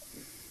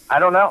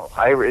don't know.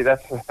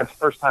 That's the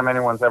first time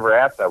anyone's ever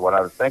asked that. What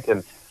I was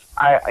thinking.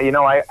 I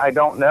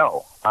don't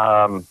know.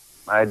 I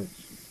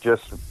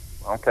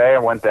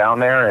went down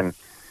there, and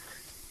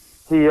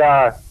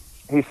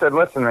he said,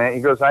 listen, man. He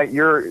goes, I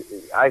hear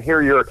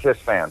you're a Kiss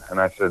fan, and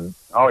I said,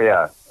 oh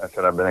yeah. I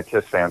said, I've been a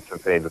Kiss fan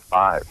since the age of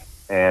 5,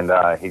 and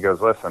he goes,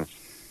 listen,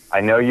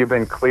 I know you've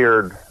been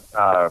cleared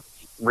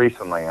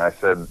recently. I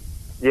said,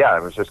 yeah,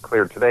 it was just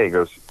cleared today. He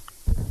goes,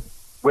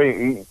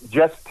 wait,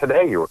 just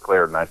today you were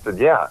cleared? And I said,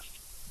 yeah.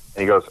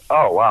 And he goes,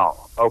 oh,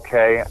 wow,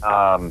 okay.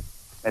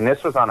 And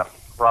this was on a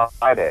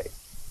Friday.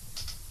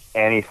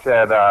 And he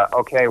said,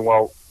 okay,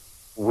 well,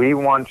 we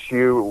want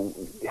you,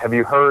 have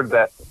you heard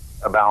that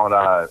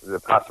about the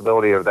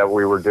possibility of that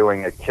we were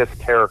doing a Kiss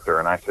character?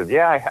 And I said,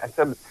 yeah. I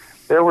said,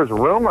 there was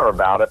rumor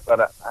about it,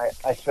 but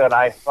I said,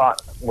 I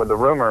thought the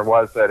rumor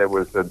was that it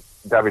was the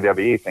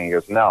WWE thing. He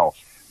goes, no,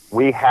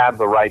 we have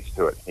the rights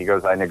to it. He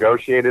goes, I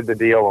negotiated the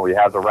deal and we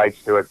have the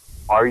rights to it.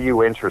 Are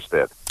you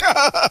interested?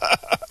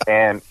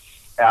 And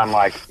I'm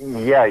like,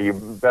 yeah, you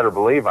better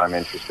believe I'm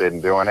interested in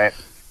doing it.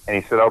 And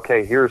he said,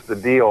 okay, here's the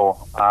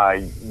deal.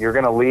 You're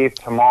going to leave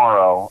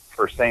tomorrow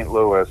for St.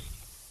 Louis.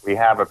 We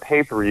have a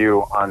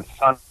pay-per-view on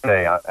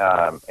Sunday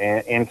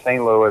in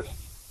St. Louis,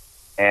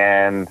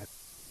 and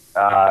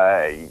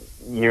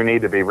you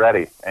need to be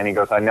ready. And he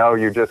goes, I know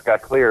you just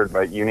got cleared,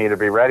 but you need to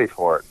be ready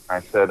for it. I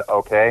said,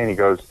 okay. And he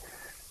goes,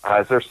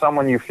 is there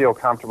someone you feel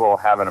comfortable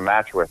having a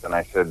match with? And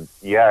I said,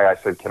 yeah.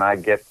 I said, can I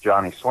get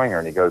Johnny Swinger?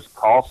 And he goes,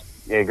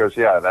 he goes,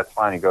 yeah, that's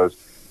fine. He goes,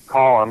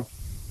 call him,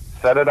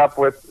 set it up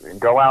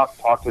go out,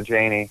 talk to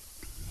Janie,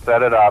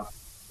 set it up,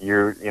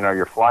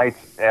 your flights,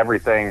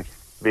 everything,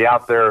 be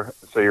out there.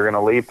 So you're going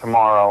to leave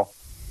tomorrow,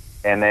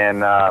 and then,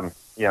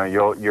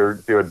 you'll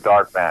do a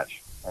dark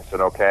match. I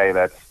said, okay,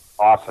 that's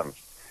awesome.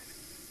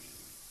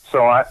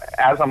 So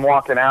as I'm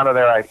walking out of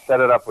there, I set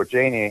it up with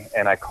Janie,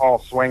 and I call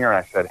Swinger, and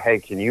I said, hey,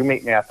 can you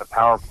meet me at the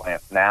power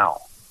plant now?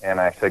 And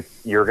I said,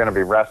 you're going to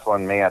be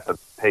wrestling me at the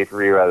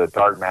pay-per-view at a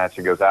dark match.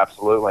 He goes,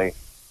 absolutely.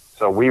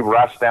 So we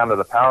rushed down to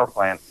the power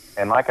plant,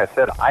 and like I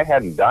said, I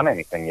hadn't done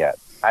anything yet.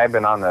 I had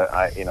been on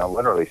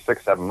literally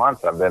 6-7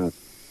 months. I've been,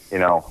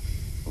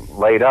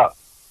 laid up.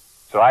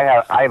 So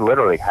I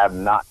literally have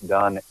not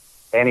done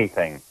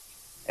anything.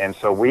 And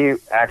so we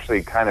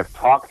actually kind of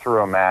talked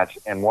through a match,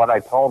 and what I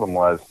told him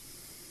was,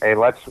 hey,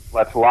 let's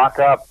lock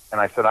up.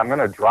 And I said, I'm going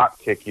to drop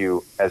kick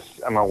you.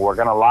 We're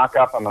going to lock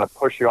up. I'm going to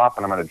push you off,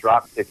 and I'm going to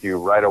drop kick you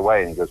right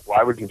away. And he goes,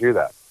 why would you do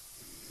that?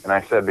 And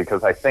I said,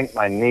 because I think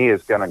my knee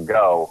is going to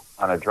go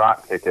on a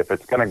drop kick, if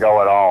it's going to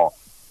go at all.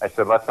 I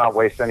said, let's not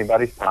waste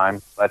anybody's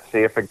time. Let's see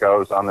if it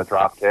goes on the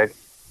drop kick.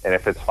 And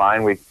if it's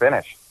fine, we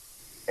finish.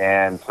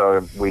 And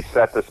so we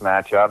set this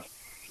match up.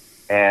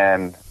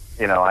 And,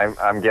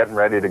 I'm getting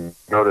ready to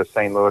go to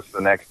St. Louis the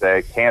next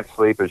day. Can't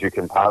sleep, as you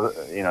can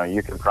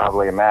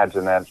probably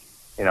imagine that,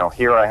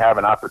 here I have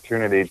an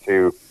opportunity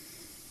to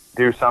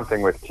do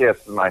something with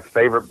Kiss, my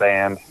favorite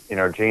band.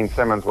 Gene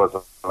Simmons was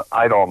an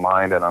idol of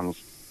mine, and I'm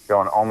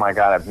going, oh my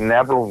God, I've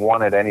never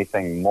wanted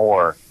anything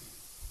more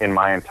in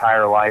my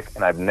entire life,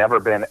 and I've never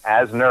been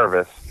as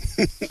nervous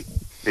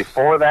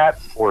before that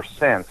or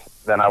since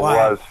than I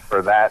was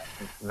for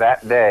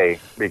that day,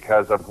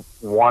 because of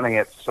wanting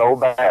it so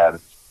bad.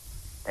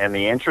 And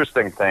the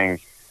interesting thing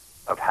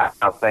of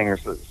how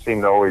things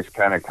seem to always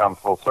kind of come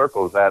full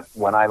circle is that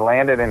when I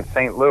landed in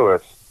St.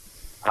 Louis,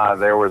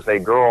 there was a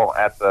girl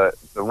at the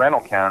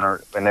rental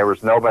counter, and there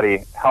was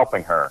nobody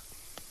helping her.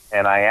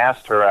 And I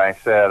asked her, I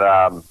said,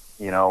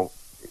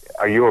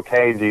 are you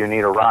okay? Do you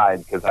need a ride?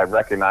 Because I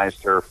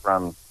recognized her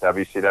from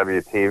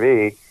WCW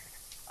TV.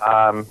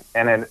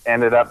 And it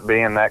ended up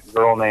being that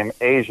girl named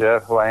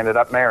Asia, who I ended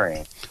up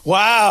marrying.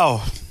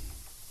 Wow.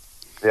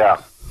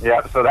 Yeah.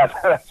 So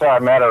that's how I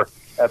met her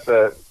at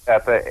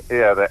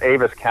the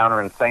Avis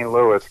counter in St.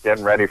 Louis,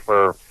 getting ready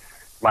for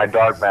my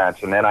dark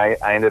match. And then I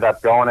ended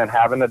up going and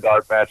having the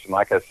dark match. And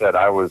like I said,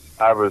 I was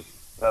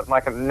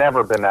like, I've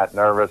never been that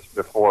nervous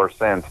before or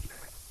since.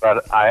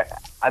 But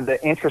the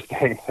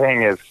interesting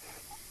thing is,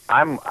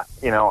 I'm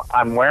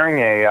wearing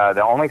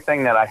the only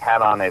thing that I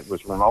had on it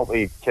was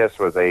remotely Kiss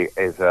was a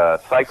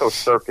Psycho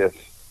Circus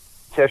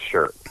Kiss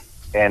shirt,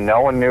 and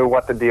no one knew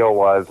what the deal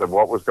was of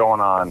what was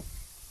going on.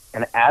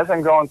 And as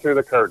I'm going through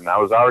the curtain, I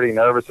was already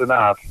nervous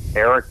enough.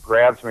 Eric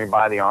grabs me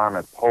by the arm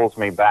and pulls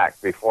me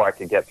back before I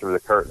could get through the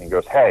curtain. He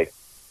goes, hey,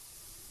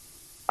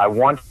 I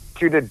want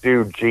you to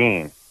do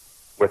Gene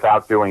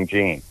without doing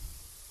Gene,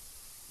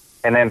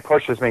 and then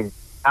pushes me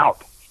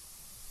out.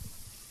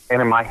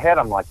 And in my head,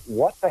 I'm like,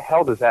 what the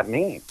hell does that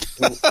mean?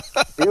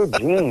 Do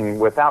Gene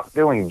without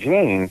doing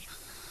Gene?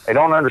 I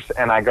don't understand.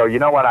 And I go, you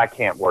know what? I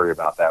can't worry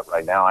about that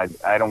right now.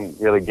 I don't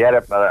really get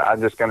it, but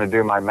I'm just going to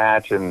do my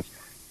match. And,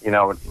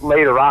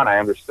 later on, I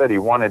understood he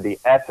wanted the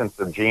essence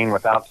of Gene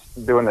without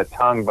doing the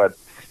tongue, but,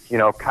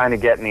 kind of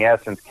getting the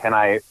essence.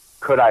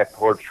 Could I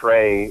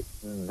portray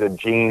the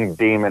Gene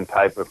Demon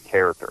type of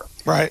character?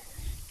 Right.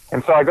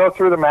 And so I go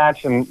through the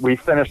match, and we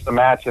finished the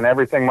match, and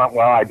everything went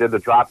well. I did the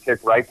drop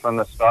kick right from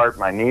the start.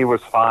 My knee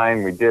was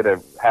fine. We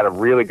had a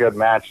really good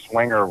match.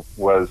 Swinger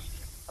was,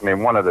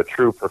 one of the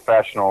true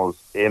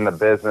professionals in the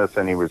business,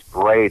 and he was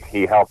great.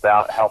 He helped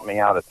me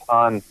out a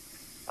ton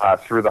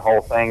through the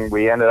whole thing.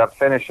 We ended up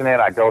finishing it.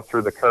 I go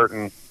through the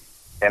curtain,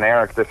 and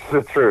Eric, this is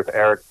the truth.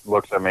 Eric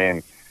looks at me,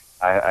 and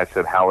I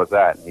said, how was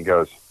that? And he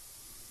goes,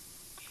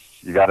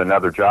 you got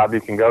another job you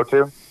can go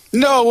to?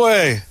 No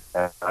way.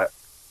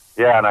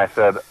 Yeah, and I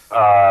said,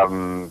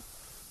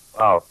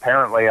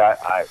 apparently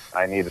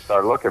I need to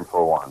start looking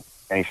for one.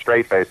 And he's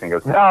straight-faced and he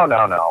goes,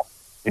 no.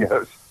 He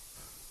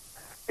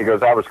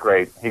goes, that was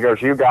great. He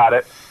goes, you got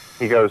it.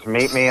 He goes,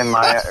 meet me in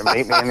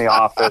the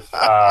office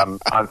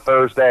on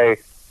Thursday.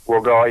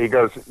 We'll go. He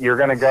goes, you're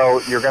gonna go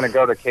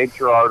to Cape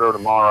Girardeau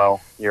tomorrow.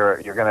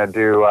 You're gonna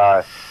do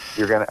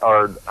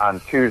or on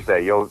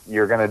Tuesday.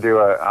 You're gonna do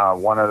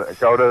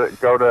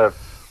go to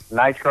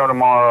Nitro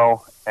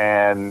tomorrow,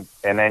 and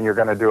then you're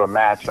gonna do a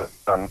match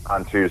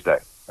on Tuesday.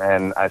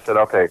 And I said,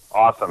 okay,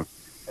 awesome.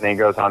 And he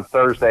goes, on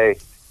Thursday,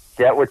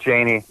 get with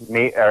Janie,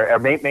 meet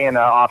me in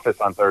the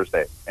office on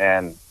Thursday.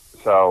 And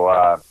so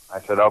I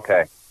said,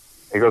 okay.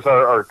 He goes,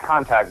 or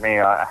contact me.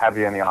 Have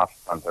you in the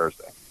office on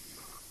Thursday?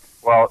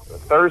 Well,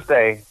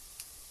 Thursday,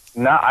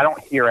 no, I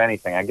don't hear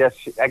anything. I guess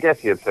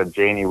he had said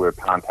Janie would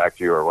contact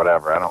you or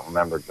whatever. I don't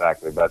remember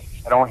exactly, but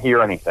I don't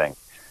hear anything.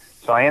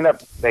 So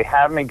they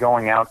have me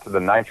going out to the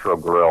Nitro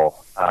Grill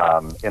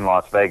in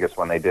Las Vegas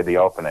when they did the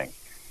opening.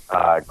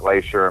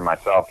 Glacier and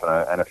myself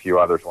and a few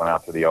others went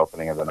out to the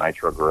opening of the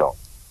Nitro Grill.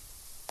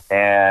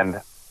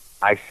 And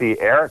I see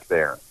Eric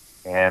there.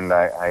 And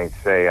I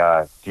say,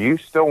 do you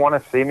still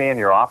want to see me in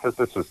your office?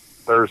 This was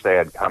Thursday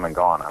had come and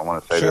gone. I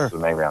want to say Sure. This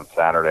was maybe on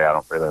Saturday. I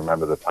don't really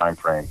remember the time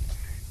frame.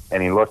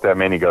 And he looked at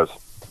me and he goes,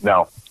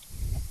 no.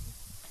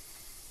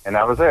 And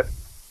that was it.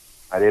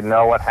 I didn't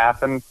know what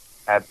happened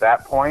at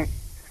that point.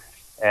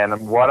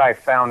 And what I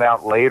found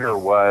out later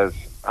was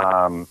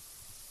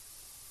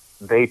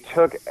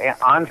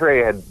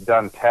Andre had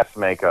done test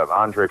makeup.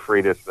 Andre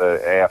Freitas, the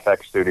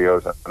AFX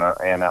Studios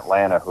in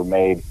Atlanta, who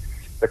made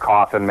the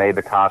coffin, made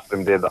the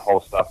costume, did the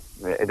whole stuff,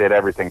 did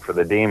everything for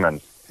the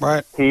Demons.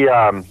 Right.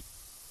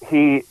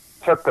 He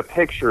took the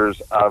pictures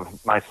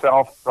of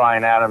myself,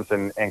 Brian Adams,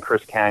 and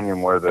Chris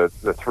Canyon, where the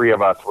three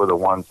of us were the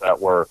ones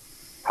that were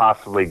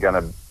possibly going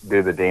to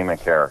do the Demon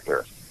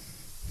character.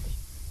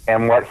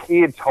 And what he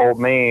had told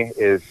me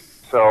is,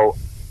 so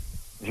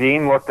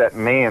Gene looked at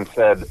me and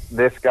said,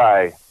 this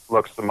guy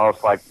looks the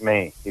most like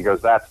me. He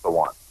goes, that's the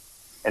one.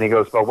 And he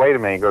goes, but wait a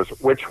minute. He goes,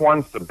 which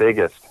one's the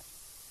biggest?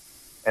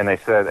 And they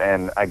said,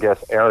 and I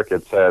guess Eric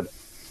had said,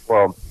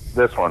 well,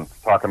 this one,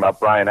 talking about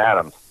Brian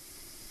Adams.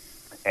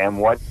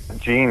 And what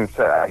Gene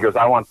said, he goes,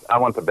 I want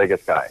the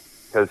biggest guy,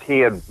 because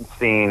he had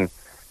seen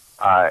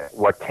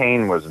what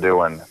Kane was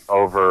doing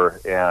over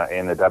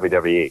in the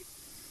WWE.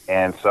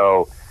 And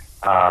so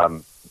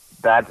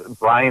that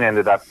Brian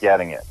ended up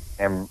getting it.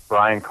 And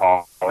Brian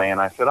called me, and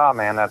I said, oh,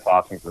 man, that's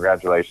awesome.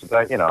 Congratulations.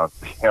 It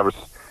was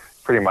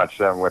pretty much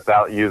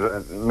without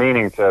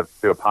meaning to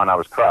do a pun, I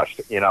was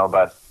crushed,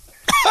 but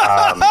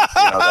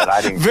that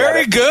I didn't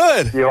Very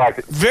good. You liked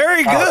it.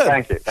 Very good. Oh,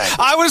 thank you.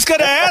 I was going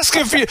to ask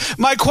if you.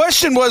 My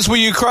question was, were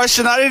you crushed?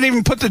 And I didn't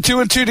even put the two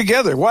and two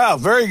together. Wow,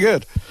 very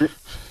good.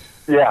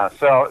 Yeah.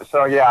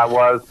 So yeah, I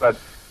was. But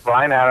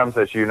Brian Adams,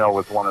 as you know,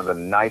 was one of the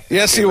nicest.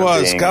 Yes, he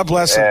was. Beings, God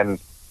bless him. And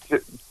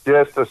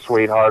just a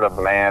sweetheart of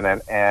a man.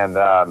 And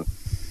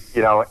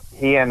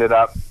he ended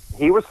up.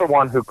 He was the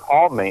one who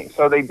called me.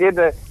 So he did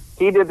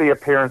the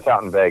appearance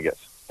out in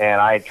Vegas. And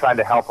I tried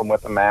to help him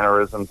with the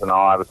mannerisms and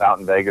all. I was out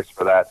in Vegas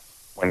for that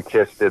when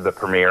Kiss did the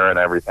premiere and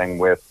everything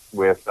with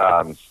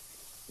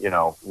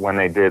when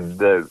they did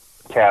the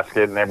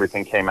casket and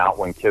everything came out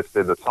when Kiss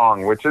did the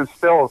song, which is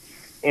still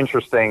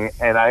interesting.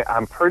 And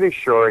I'm pretty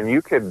sure, and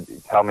you could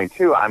tell me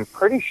too, I'm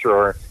pretty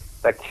sure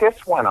that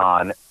Kiss went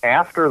on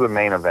after the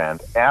main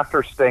event,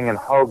 after Sting and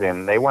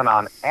Hogan. They went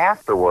on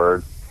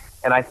afterwards.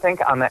 And I think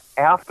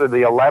after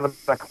the 11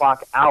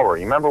 o'clock hour,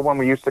 you remember when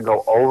we used to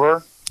go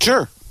over?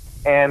 Sure.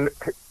 And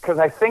because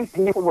I think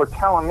people were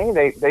telling me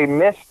they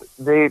missed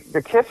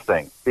the Kiss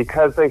thing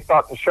because they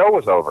thought the show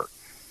was over.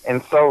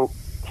 And so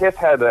Kiss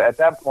had, at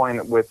that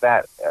point, with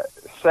that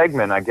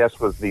segment, I guess,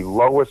 was the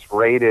lowest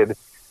rated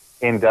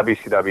in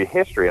WCW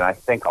history. And I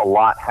think a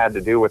lot had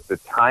to do with the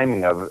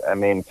timing of,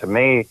 to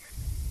me,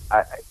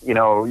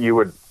 you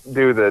would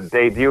do the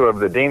debut of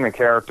the Demon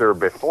character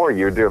before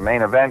you do a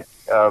main event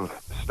of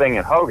Sting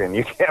and Hogan.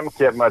 You can't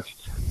get much.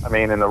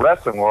 In the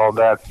wrestling world,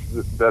 that's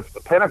the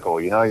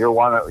pinnacle. You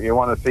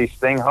want to see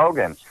Sting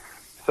Hogan.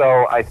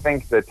 So I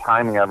think the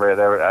timing of it,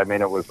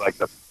 it was like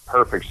the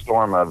perfect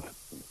storm of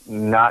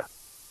not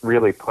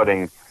really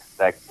putting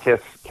that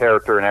Kiss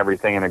character and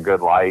everything in a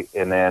good light,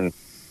 and then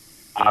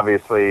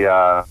obviously,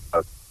 that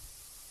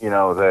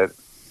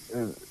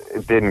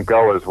it didn't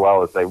go as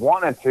well as they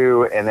wanted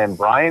to. And then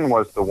Brian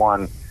was the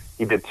one.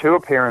 He did 2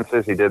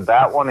 appearances. He did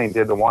that one. He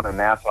did the one in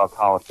Nassau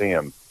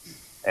Coliseum.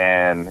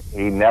 And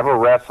he never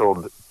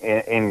wrestled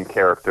in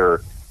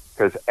character,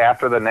 because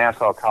after the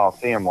Nassau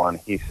Coliseum one,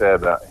 he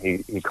said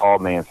he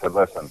called me and said,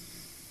 listen,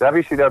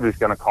 WCW is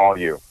going to call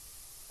you.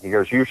 He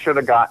goes, you should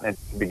have gotten it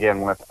to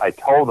begin with. I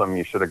told them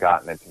you should have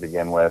gotten it to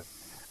begin with.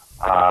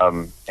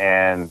 And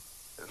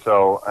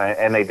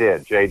they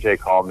did. JJ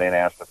called me and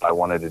asked if I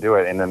wanted to do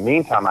it. In the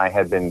meantime, I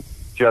had been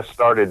just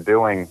started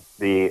doing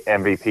the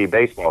MVP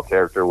baseball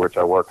character, which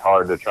I worked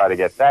hard to try to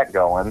get that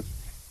going.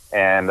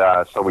 And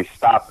so we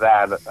stopped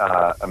that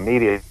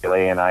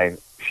immediately, and I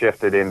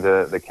shifted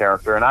into the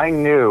character. And I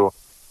knew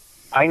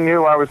I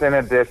knew I was in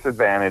a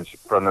disadvantage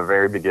from the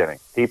very beginning.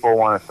 People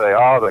want to say,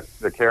 oh,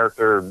 the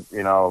character,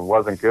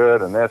 wasn't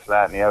good and this,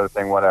 that, and the other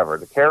thing, whatever.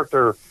 The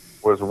character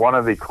was one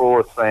of the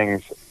coolest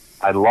things.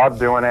 I love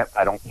doing it.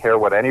 I don't care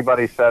what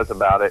anybody says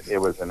about it. It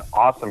was an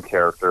awesome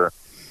character.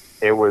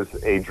 It was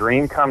a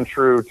dream come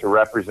true to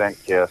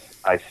represent Kiss.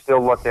 I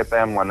still look at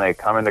them when they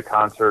come into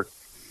concert,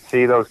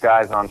 see those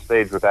guys on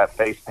stage with that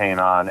face paint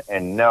on,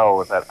 and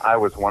know that I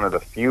was one of the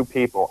few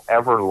people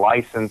ever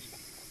licensed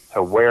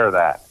to wear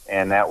that.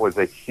 And that was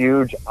a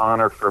huge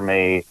honor for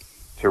me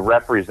to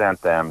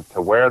represent them,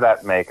 to wear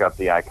that makeup,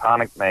 the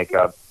iconic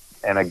makeup.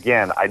 And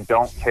again, I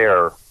don't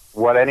care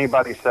what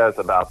anybody says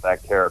about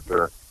that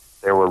character.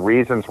 There were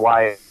reasons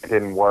why it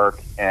didn't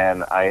work,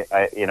 and I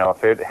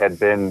if it had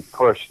been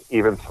pushed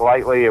even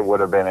slightly, it would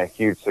have been a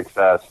huge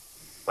success.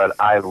 But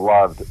I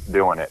loved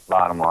doing it,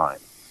 bottom line.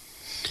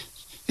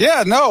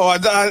 Yeah, no,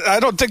 I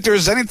don't think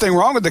there's anything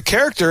wrong with the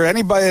character.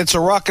 Anybody that's a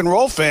rock and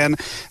roll fan,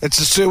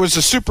 it was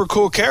a super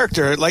cool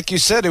character. Like you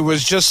said, it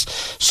was just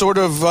sort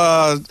of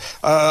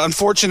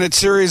unfortunate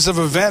series of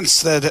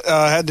events that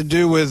had to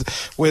do with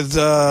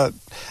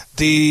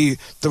the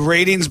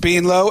ratings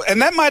being low,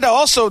 and that might have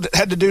also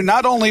had to do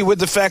not only with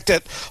the fact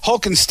that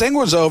Hulk and Sting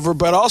was over,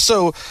 but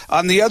also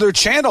on the other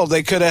channel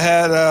they could have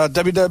had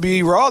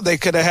WWE Raw. They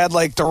could have had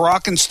like The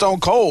Rock and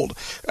Stone Cold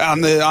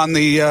on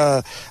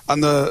the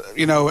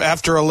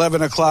after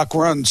 11 o'clock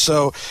run.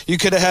 So you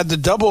could have had the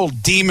double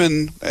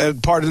demon,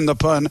 pardon the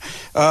pun,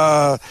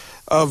 of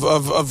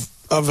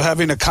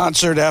having a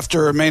concert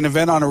after a main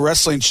event on a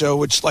wrestling show,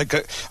 which,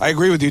 I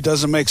agree with you,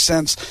 doesn't make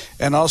sense,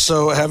 and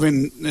also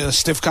having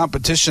stiff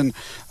competition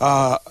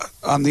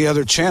on the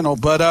other channel.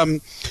 But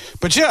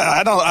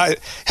yeah,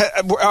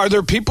 are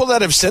there people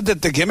that have said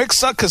that the gimmick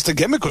sucked? Because the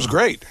gimmick was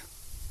great.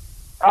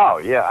 Oh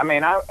yeah, I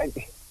mean,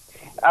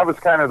 I was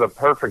kind of the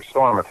perfect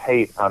storm of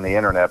hate on the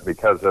internet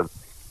because of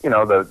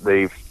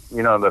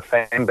the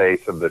fan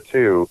base of the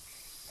two.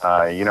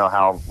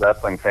 How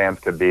wrestling fans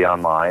could be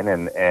online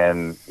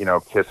and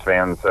Kiss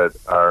fans that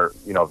are,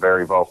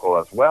 very vocal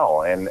as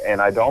well.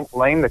 And I don't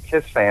blame the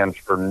Kiss fans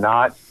for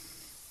not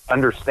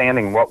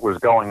understanding what was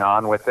going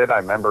on with it. I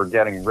remember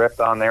getting ripped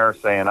on there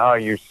saying, oh,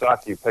 you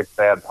suck, you picked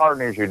bad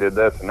partners, you did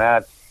this and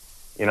that,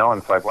 and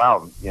it's like,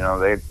 wow,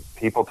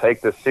 people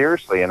take this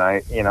seriously. And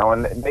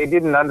and they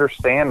didn't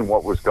understand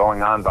what was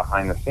going on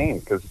behind the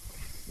scenes, because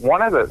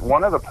one of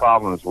the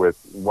problems with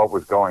what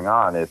was going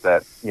on is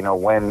that,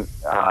 when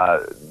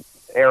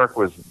Eric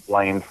was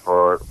blamed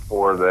for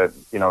the,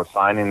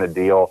 signing the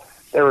deal,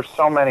 there were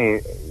so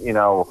many,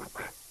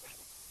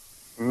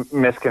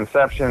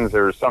 misconceptions.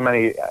 There were so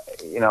many,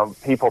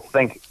 people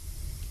think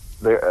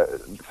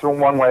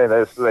one way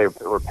they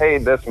were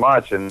paid this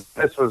much and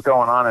this was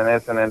going on and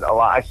this, and then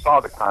I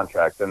saw the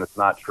contract and it's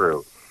not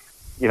true.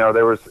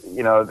 There was,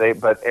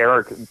 but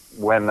Eric,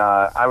 when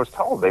I was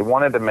told they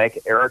wanted to make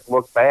Eric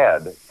look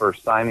bad for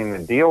signing the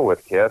deal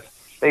with Kiss,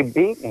 they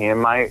beat me in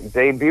my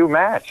debut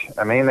match.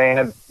 I mean, they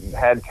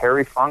had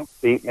Terry Funk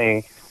beat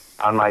me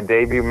on my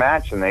debut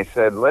match, and they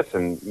said,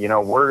 listen, you're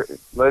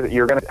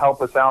going to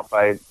help us out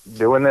by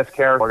doing this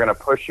character. We're going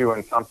to push you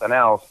in something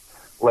else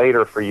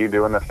later for you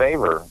doing the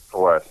favor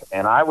for us.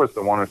 And I was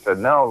the one who said,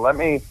 no, let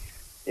me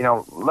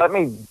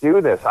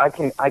do this. I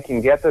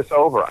can get this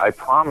over. I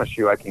promise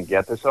you I can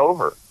get this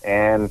over.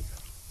 And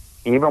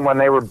even when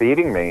they were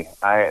beating me,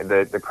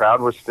 the crowd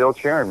was still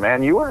cheering.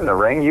 Man, you were in the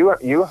ring.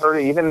 You heard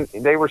it. Even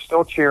they were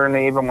still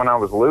cheering even when I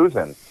was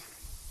losing.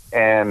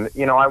 And,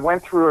 I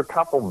went through a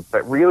couple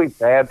really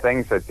bad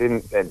things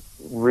that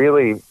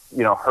really,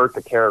 hurt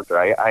the character.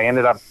 I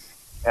ended up,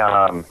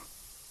 I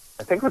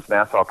think it was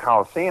Nassau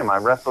Coliseum. I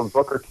wrestled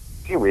Booker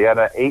T. We had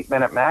an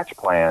 8-minute match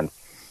planned.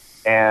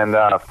 And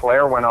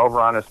Flair went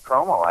over on his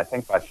promo, I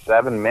think, by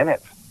 7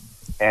 minutes.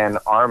 And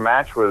our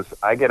match was,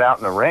 I get out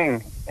in the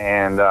ring,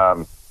 and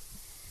the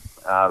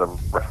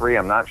referee,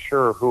 I'm not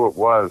sure who it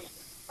was,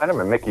 might have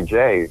been Mickey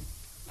J,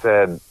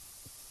 said,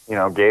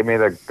 gave me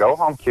the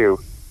go-home cue.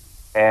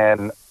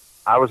 And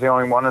I was the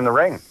only one in the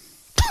ring.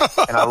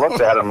 And I looked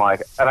at him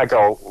and I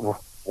go,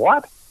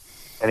 what?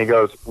 And he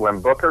goes,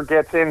 when Booker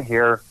gets in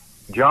here,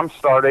 jump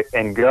start it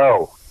and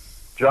go.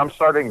 Jump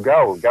start it and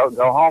go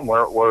home.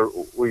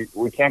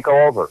 We can't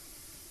go over.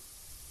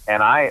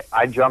 And I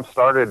jump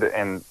started,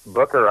 and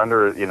Booker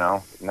under,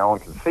 no one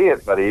can see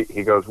it, but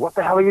he goes, what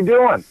the hell are you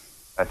doing?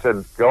 I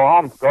said,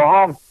 go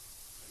home.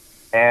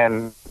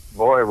 And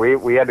boy,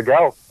 we had to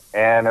go.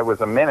 And it was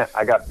a minute.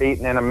 I got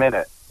beaten in a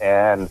minute.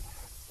 And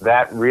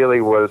that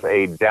really was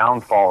a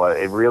downfall.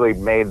 It really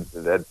made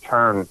the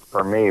turn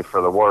for me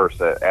for the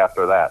worse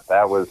after that.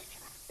 That was,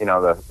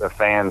 the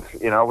fans,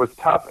 it was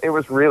tough. It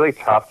was really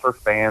tough for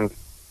fans.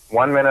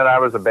 1 minute I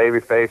was a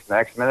babyface,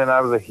 next minute I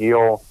was a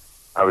heel.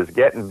 I was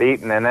getting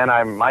beaten, and then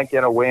I might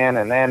get a win.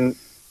 And then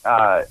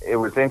it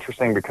was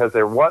interesting because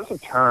there was a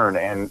turn,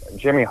 and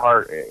Jimmy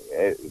Hart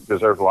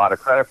deserves a lot of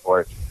credit for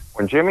it.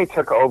 When Jimmy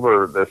took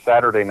over the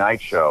Saturday night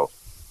show,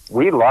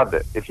 we loved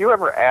it. If you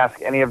ever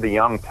ask any of the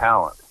young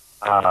talent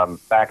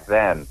back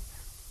then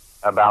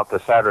about the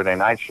Saturday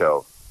night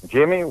show,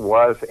 Jimmy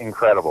was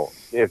incredible.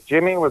 if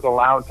Jimmy was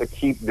allowed to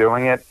keep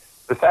doing it,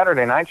 the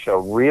Saturday Night Show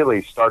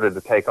really started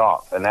to take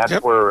off, and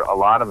that's where a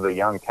lot of the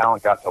young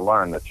talent got to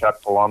learn. The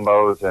Chuck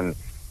Palombos and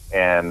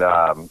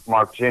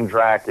Mark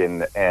Jindrak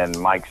and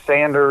Mike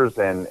Sanders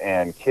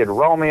and Kid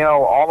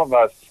Romeo, all of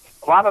us.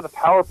 A lot of the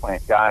power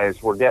plant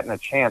guys were getting a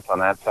chance on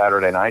that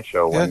Saturday Night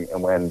Show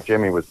when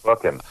Jimmy was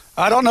booking.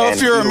 I don't know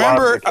if you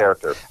remember. The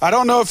character. I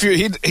don't know if you.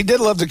 He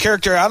did love the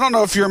character. I don't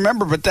know if you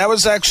remember, but that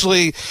was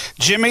actually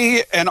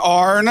Jimmy and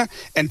Arn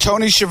and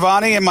Tony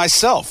Schiavone and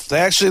myself. They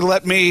actually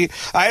let me.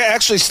 I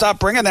actually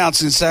stopped ring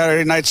announcing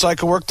Saturday night so I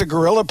could work the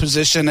gorilla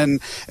position and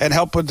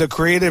help with the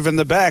creative in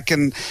the back.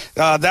 And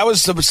that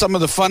was some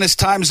of the funnest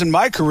times in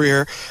my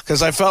career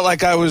because I felt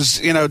like I was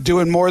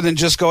doing more than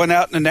just going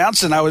out and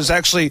announcing. I was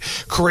actually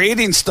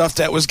creating stuff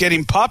that was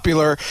getting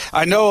popular.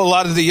 I know a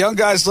lot of the young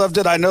guys loved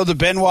it. I know the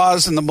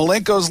Benoits and the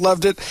Malenkos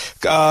loved it,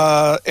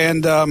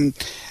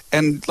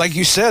 and like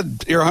you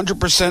said, you're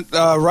 100%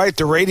 right.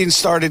 The ratings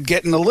started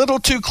getting a little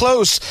too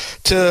close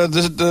to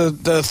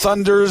the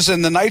Thunders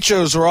and the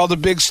Nitros where all the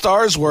big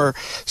stars were.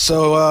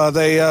 So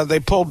they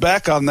pulled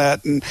back on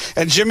that. And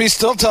Jimmy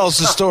still tells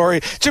the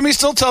story. Jimmy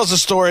still tells the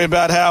story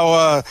about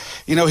how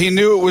he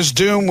knew it was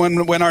doom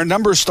when our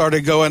numbers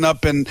started going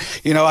up. And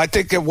I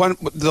think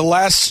the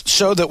last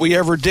show that we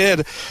ever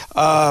did,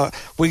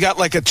 we got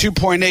like a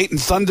 2.8,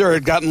 and Thunder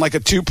had gotten like a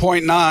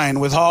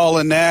 2.9 with Hall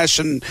and Nash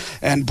and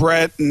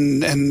Brett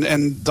and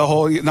the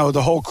whole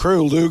the whole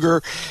crew,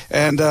 Luger,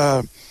 and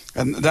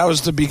that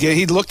was the beginning.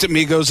 He looked at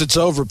me, goes, "It's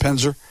over,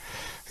 Penzer."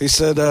 He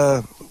said,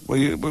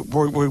 "We're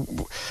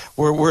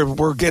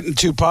getting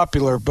too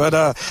popular."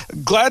 But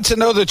glad to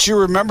know that you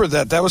remember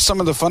that. That was some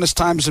of the funnest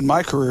times in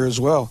my career as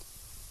well.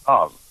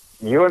 Oh,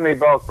 you and me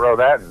both, bro.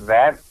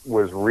 That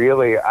was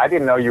really. I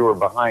didn't know you were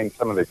behind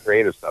some of the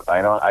creative stuff.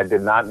 I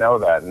did not know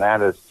that, and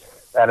that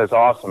is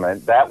awesome.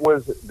 And that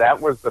was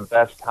the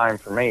best time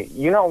for me.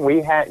 You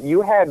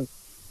had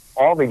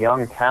all the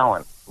young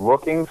talent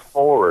looking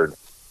forward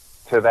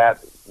to that,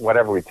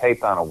 whatever we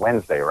taped on a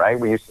Wednesday, right?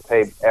 We used to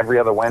tape every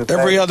other Wednesday.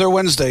 Every other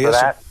Wednesday,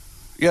 yes.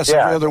 Yes,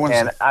 yeah, every other Wednesday.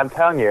 And I'm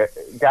telling you,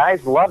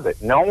 guys loved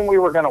it. Knowing we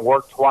were going to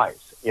work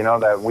twice,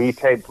 that we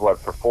taped, for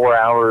 4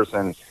 hours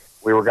and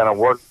we were going to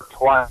work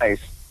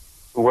twice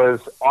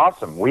was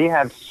awesome. We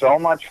had so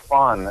much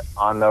fun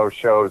on those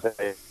shows,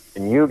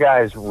 and you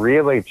guys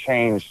really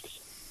changed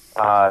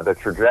the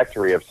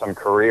trajectory of some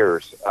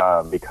careers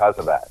because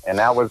of that, and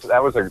that was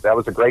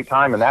a great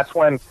time. And that's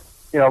when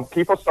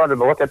people started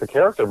to look at the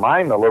character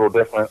mine a little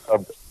different,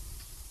 of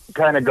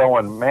kind of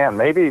going, man,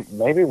 maybe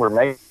we're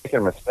making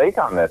a mistake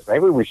on this.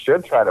 Maybe we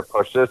should try to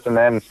push this. And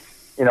then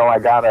I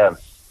got a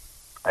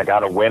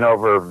win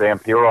over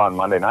Vampiro on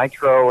Monday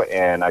Nitro,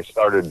 and I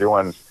started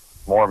doing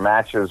more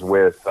matches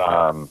with.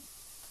 Oh,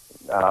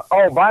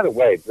 by the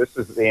way, this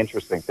is the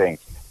interesting thing.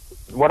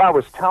 What I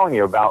was telling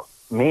you about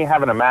me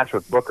having a match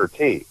with Booker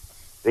T.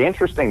 The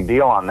interesting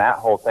deal on that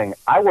whole thing,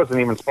 I wasn't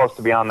even supposed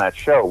to be on that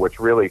show,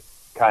 which really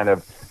kind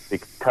of,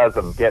 because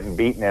of getting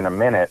beaten in a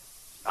minute,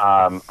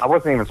 I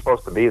wasn't even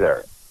supposed to be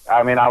there.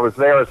 I mean, I was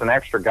there as an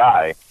extra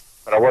guy,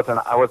 but I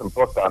wasn't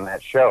booked on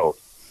that show.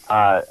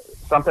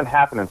 Something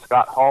happened and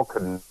Scott Hall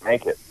couldn't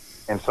make it,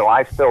 and so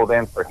I filled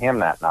in for him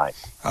that night.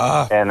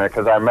 And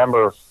because I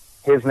remember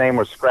his name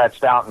was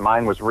scratched out and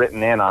mine was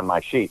written in on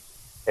my sheet,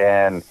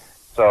 and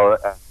so,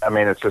 I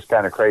mean, it's just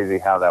kind of crazy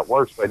how that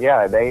works. But,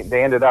 yeah,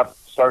 they ended up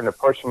starting to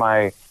push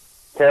my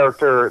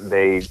character.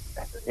 They,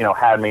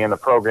 had me in the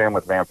program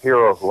with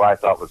Vampiro, who I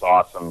thought was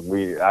awesome.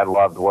 I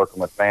loved working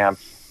with Vamp.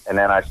 And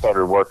then I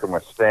started working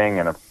with Sting.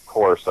 And, of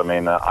course, I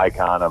mean, the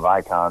icon of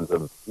icons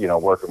of,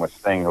 working with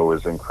Sting, who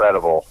was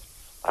incredible.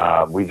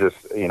 We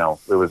just, it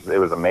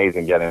was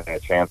amazing getting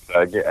a chance.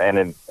 And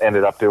it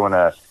ended up doing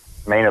a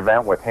main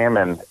event with him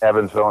in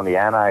Evansville,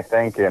 Indiana, I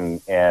think, and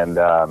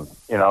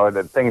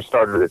the things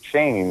started to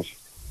change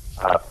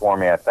for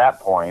me at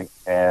that point,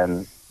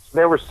 and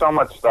there was so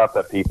much stuff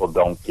that people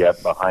don't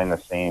get behind the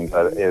scenes.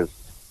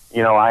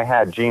 I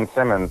had Gene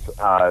Simmons.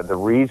 Part of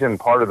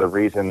the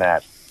reason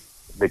that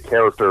the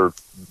character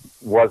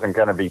wasn't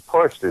going to be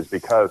pushed is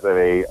because of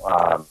a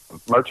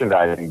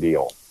merchandising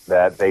deal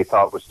that they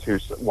thought was too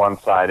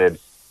one-sided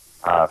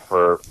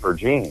for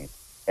Gene.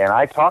 And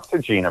I talked to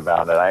Gene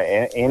about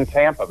it in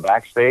Tampa,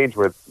 backstage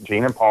with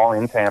Gene and Paul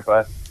in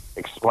Tampa,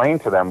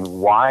 explained to them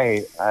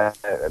why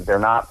they're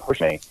not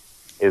pushing me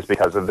is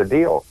because of the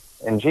deal.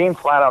 And Gene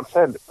flat out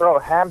said, "Bro,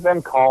 have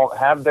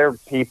their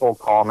people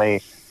call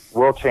me.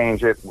 We'll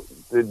change it.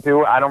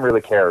 I don't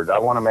really care. I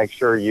want to make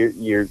sure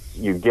you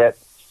get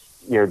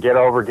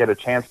a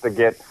chance to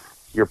get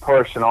your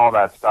push and all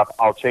that stuff.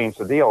 I'll change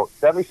the deal."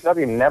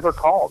 WCW never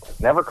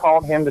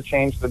called him to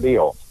change the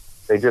deal.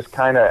 They just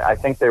I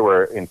think they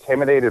were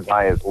intimidated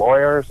by his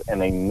lawyers, and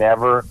they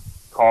never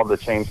called to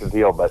change the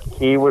deal. But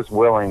he was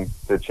willing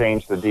to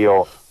change the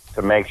deal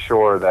to make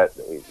sure that,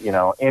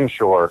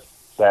 ensure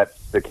that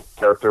the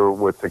character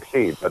would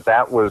succeed. But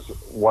that was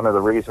one of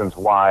the reasons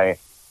why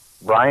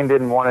Brian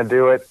didn't want to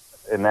do it,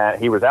 and that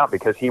he was out,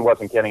 because he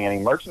wasn't getting any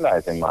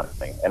merchandising money.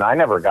 And I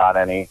never got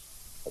any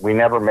we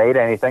never made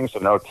anything, so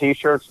no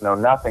T-shirts, no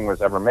nothing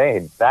was ever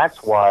made.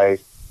 That's why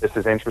this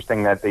is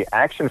interesting that the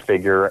action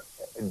figure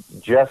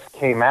just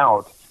came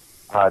out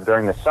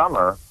during the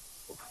summer,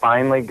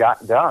 finally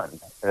got done.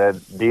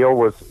 The deal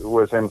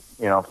was in,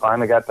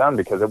 finally got done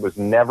because it was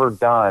never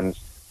done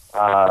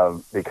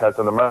because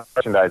of the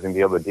merchandising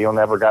deal. The deal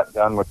never got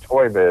done with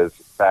Toy Biz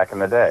back in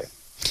the day.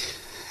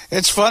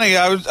 It's funny.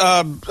 I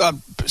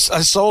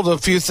sold a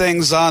few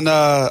things on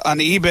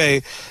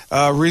eBay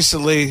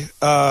recently.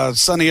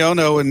 Sonny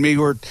Ono and me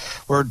were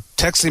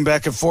texting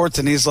back and forth,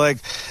 and he's like,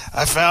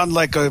 I found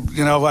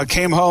I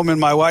came home and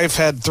my wife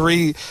had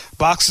 3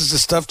 boxes of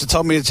stuff to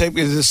tell me to take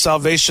me to the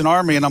Salvation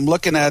Army, and I'm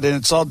looking at it, and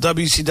it's all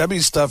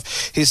WCW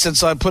stuff. He said,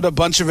 so I put a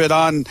bunch of it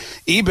on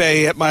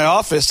eBay at my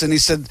office, and he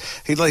said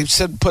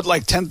put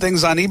like 10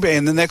 things on eBay,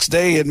 and the next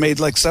day it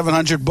made like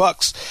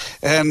 $700.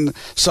 And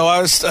so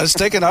I was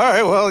thinking, all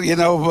right, well,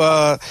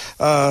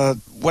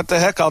 what the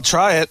heck, I'll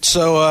try it.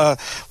 So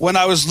when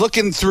I was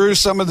looking through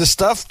some of the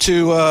stuff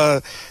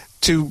to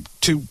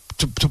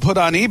put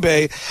on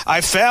eBay,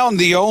 I found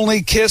the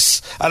only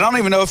Kiss. I don't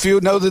even know if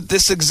you know that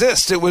this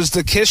exists. It was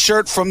the Kiss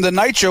shirt from the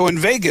Nitro in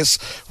Vegas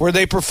where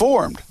they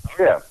performed.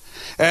 Yeah,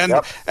 and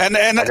yep. and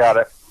I got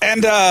it.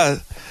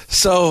 And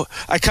so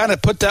I kind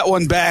of put that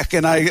one back,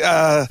 and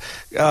I'm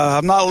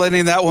not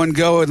letting that one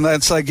go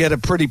unless I get a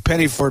pretty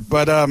penny for it.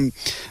 But going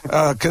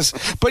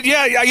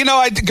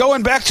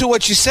back to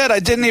what you said, I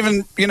didn't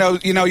even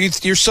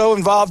you're so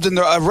involved in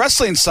the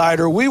wrestling side,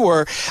 or we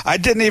were. I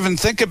didn't even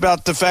think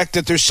about the fact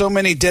that there's so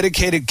many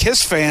dedicated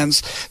Kiss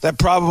fans that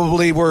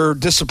probably were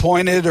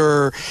disappointed,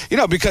 or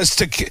because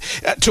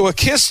to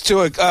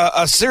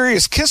a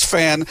serious Kiss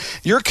fan,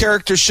 your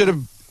character should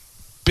have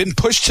been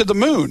pushed to the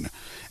moon.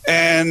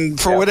 And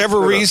for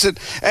whatever reason,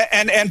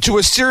 and to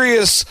a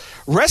serious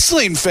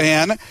wrestling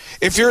fan,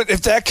 if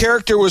that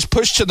character was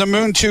pushed to the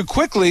moon too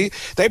quickly,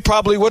 they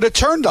probably would have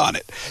turned on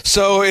it.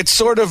 So it's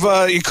sort of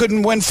you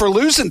couldn't win for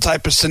losing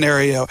type of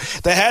scenario.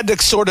 They had to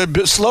sort of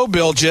slow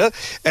build you,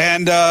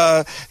 and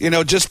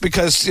just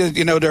because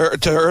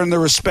to earn the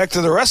respect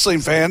of the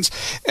wrestling fans.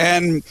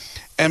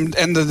 And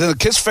the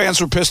Kiss fans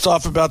were pissed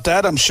off about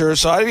that, I'm sure.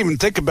 So I didn't even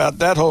think about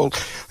that whole.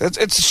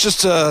 It's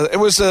just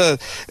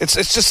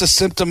a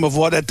symptom of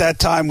what at that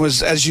time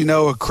was, as you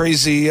know, a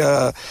crazy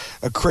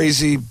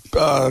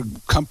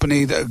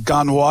company that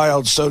gone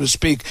wild, so to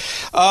speak.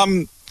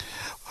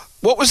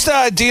 What was the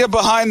idea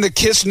behind the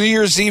Kiss New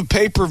Year's Eve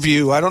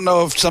pay-per-view? I don't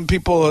know if some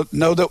people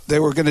know that they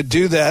were going to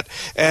do that,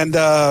 and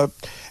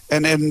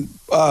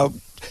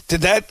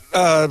did that.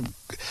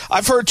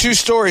 I've heard 2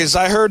 stories.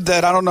 I heard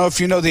that, I don't know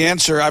if you know the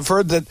answer, I've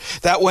heard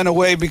that went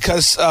away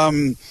because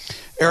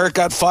Eric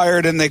got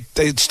fired and they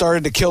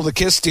started to kill the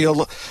Kiss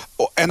deal.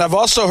 And I've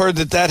also heard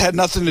that had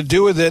nothing to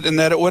do with it, and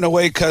that it went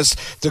away because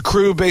the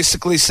crew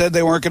basically said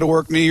they weren't going to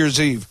work New Year's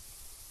Eve.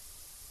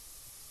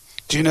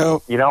 Do you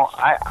know?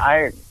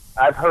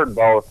 I've heard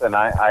both, and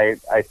I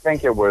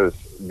think it was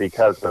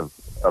because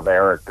of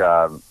Eric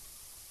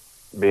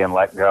being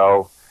let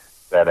go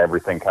that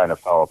everything kind of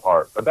fell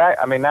apart. But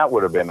that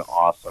would have been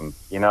awesome,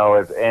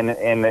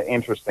 and the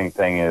interesting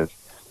thing is,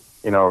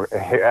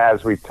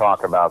 as we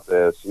talk about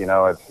this,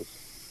 it's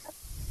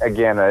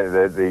again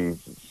the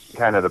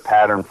kind of the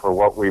pattern for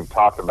what we've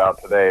talked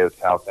about today is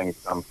how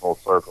things come full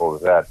circle.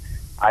 Is that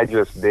I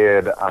just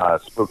did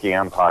Spooky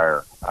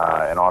Empire,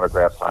 an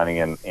autograph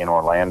signing in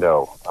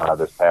Orlando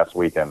this past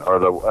weekend, or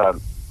the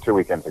 2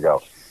 weekends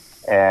ago,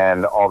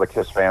 and all the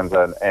Kiss fans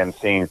and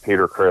seeing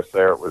Peter Criss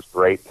there, it was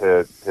great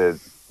to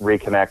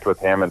reconnect with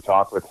him and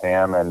talk with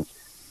him. And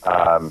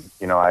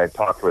I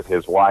talked with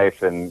his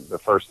wife, and the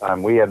first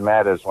time we had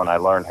met is when I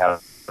learned how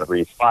to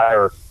breathe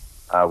fire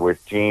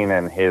with Gene,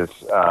 and his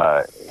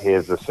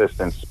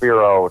assistant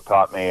Spiro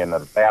taught me in the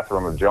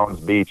bathroom of Jones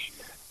Beach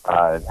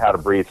how to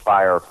breathe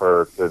fire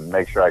to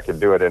make sure I could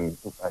do it in,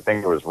 I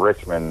think it was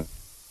Richmond.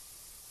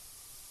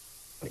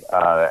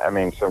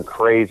 Some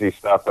crazy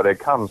stuff, but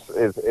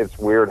it's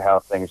weird how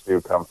things do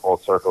come full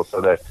circle.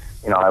 So that,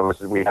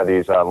 we had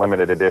these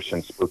limited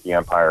edition Spooky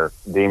Empire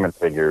demon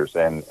figures,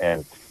 and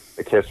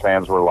the Kiss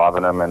fans were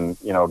loving them, and,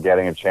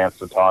 getting a chance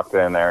to talk to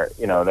them. They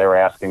were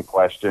asking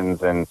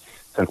questions, and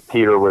since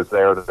Peter was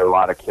there were a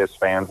lot of Kiss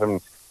fans,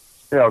 and,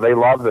 they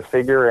love the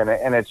figure,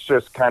 and it's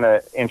just kind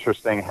of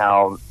interesting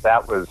how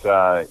that was,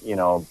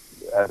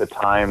 at the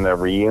time the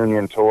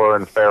reunion tour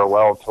and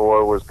farewell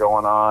tour was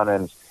going on,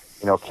 and,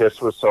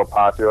 Kiss was so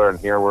popular, and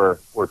here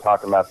we're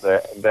talking about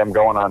them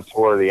going on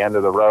tour, the end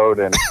of the road,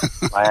 and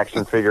my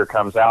action figure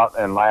comes out,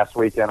 and last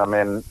weekend I'm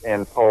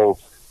in full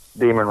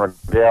demon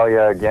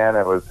regalia again.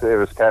 It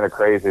was kind of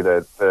crazy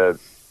to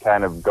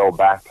kind of go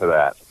back to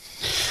that.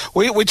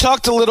 We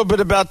talked a little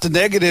bit about the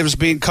negatives,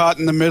 being caught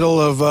in the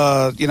middle of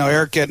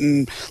Eric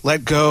getting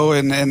let go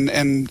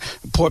and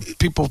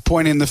people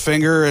pointing the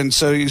finger, and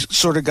so you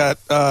sort of got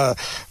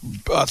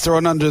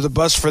thrown under the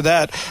bus for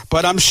that.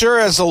 But I'm sure,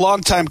 as a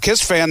longtime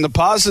Kiss fan, the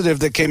positive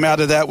that came out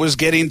of that was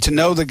getting to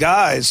know the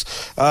guys.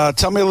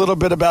 Tell me a little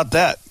bit about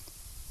that.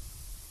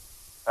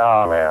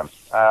 Oh man,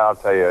 I'll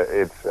tell you,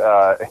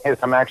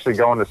 it's I'm actually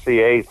going to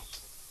see Ace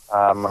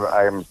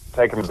I'm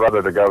taking my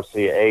brother to go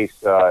see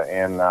Ace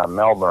in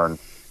Melbourne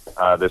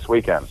this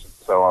weekend.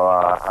 So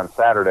on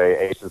Saturday,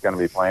 Ace is going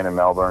to be playing in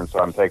Melbourne, so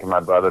I'm taking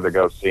my brother to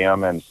go see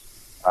him. And,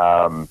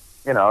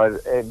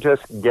 it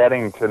just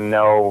getting to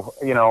know,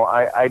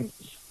 I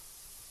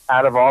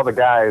out of all the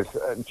guys,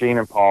 Gene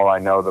and Paul, I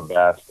know the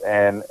best.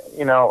 And,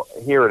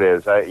 here it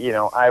is.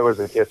 I was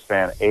a Kiss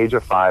fan, age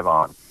of 5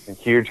 on, a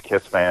huge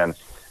Kiss fan.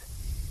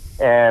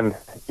 And,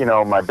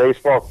 my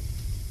baseball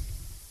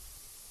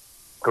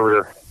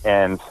career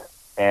and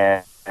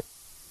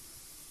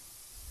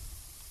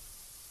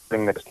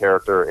this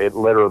character, it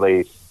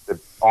literally,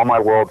 all my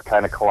worlds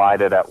kind of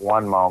collided at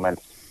one moment.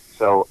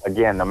 So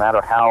again, no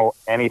matter how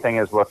anything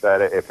is looked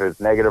at it, if it's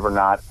negative or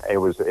not, it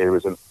was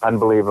an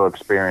unbelievable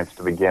experience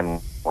to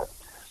begin with.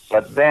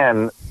 But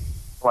then,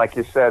 like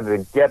you said,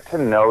 to get to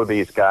know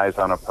these guys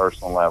on a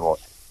personal level,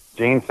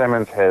 Gene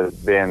Simmons has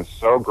been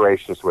so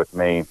gracious with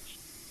me.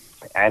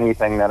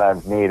 Anything that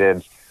I've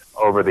needed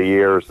over the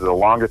years, the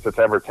longest it's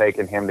ever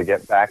taken him to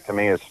get back to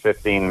me is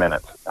 15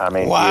 minutes. I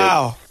mean,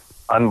 wow. He is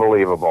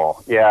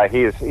unbelievable. Yeah,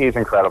 he's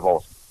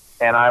incredible.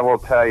 And I will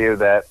tell you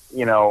that,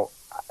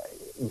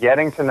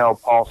 getting to know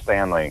Paul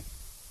Stanley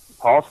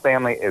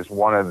is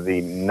one of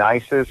the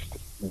nicest,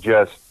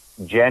 just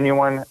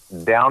genuine,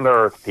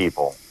 down-to-earth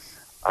people.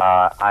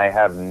 I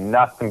have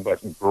nothing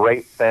but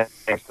great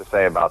things to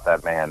say about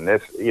that man.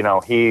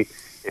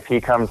 If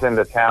he comes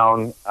into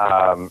town,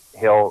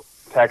 he'll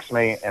text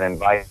me and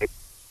invite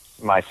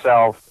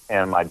myself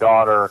and my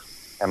daughter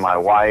and my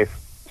wife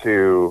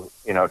to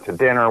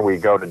dinner. We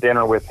go to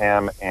dinner with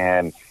him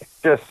and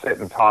just sit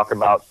and talk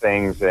about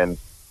things. And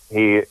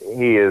he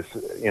is,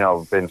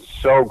 been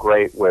so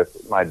great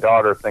with my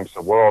daughter, thinks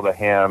the world of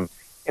him.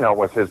 It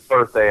was his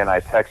birthday, and I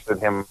texted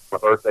him a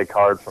birthday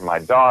card from my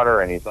daughter,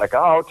 and he's like,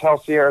 "Oh, tell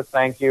Sierra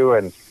thank you."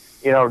 And,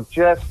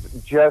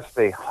 just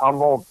a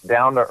humble,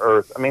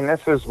 down-to-earth. I mean,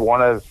 this is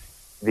one of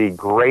the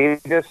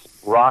greatest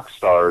rock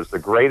stars, the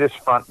greatest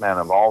frontman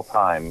of all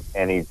time,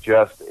 and he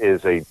just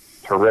is a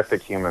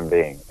terrific human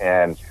being.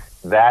 And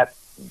that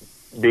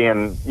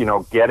being,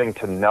 getting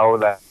to know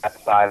that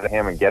side of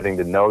him and getting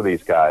to know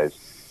these guys,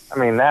 I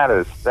mean, that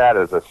is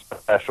a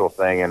special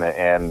thing.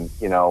 And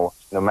no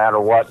matter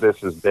what, this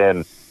has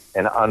been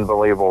an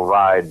unbelievable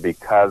ride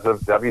because of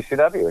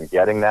WCW and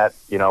getting that,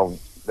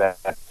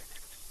 that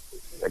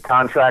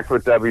contract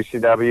with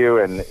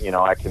WCW. And,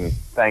 I can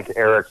thank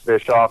Eric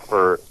Bischoff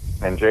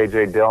and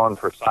J.J. Dillon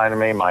for signing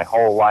me. My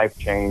whole life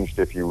changed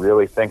if you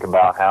really think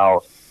about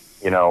how,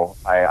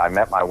 I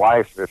met my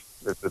wife. If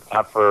it's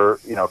not for,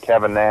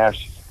 Kevin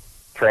Nash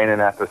training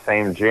at the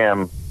same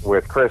gym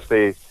with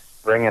Christy,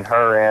 bringing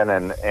her in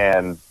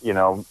and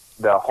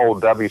the whole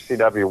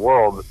WCW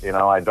world,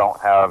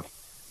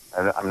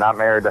 I'm not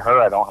married to her.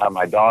 I don't have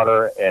my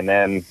daughter. And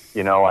then,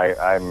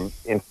 I'm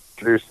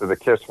introduced to the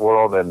Kiss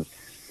world, and,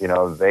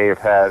 they've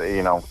had,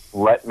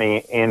 let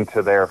me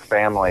into their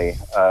family,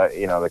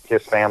 the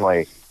Kiss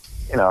family.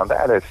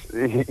 That is,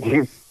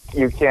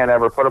 you can't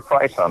ever put a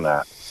price on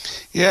that.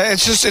 Yeah,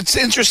 it's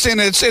interesting.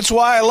 It's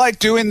why I like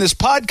doing this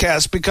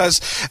podcast,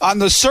 because on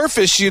the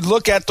surface you'd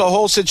look at the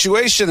whole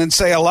situation and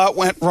say a lot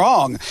went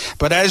wrong.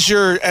 But as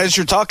you're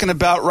talking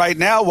about right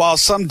now, while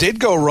some did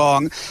go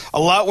wrong, a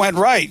lot went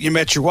right. You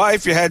met your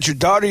wife, you had your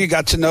daughter, you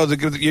got to know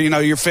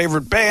your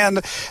favorite band.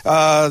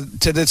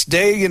 To this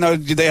day,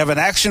 they have an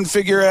action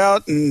figure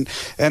out, and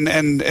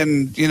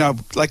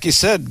like you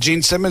said,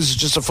 Gene Simmons is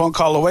just a phone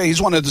call away.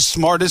 He's one of the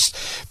smartest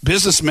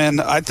businessmen,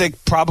 I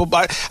think,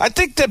 probably. I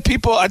think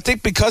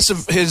because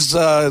of his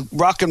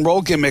rock and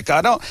roll gimmick,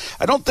 I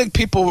don't think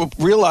people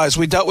realize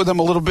we dealt with him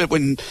a little bit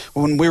when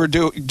we were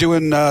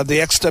doing the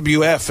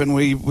XWF, and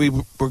we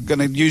were going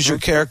to use your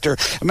character.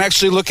 I'm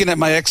actually looking at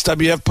my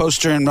XWF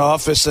poster in the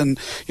office, and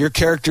your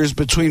character is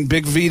between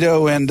Big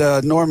Vito and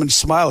Norman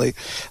Smiley.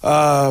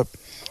 That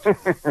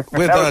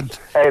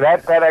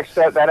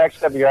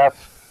XWF,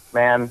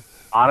 man,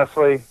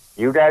 honestly,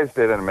 you guys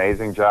did an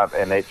amazing job,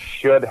 and it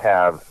should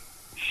have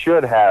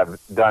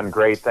done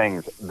great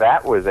things.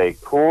 That was a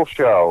cool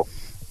show,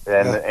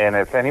 and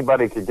if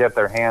anybody could get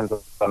their hands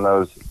on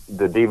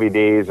the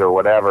DVDs or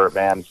whatever,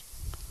 man,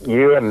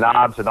 you and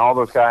Knobs and all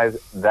those guys,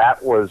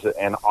 that was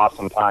an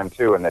awesome time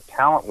too, and the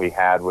talent we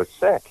had was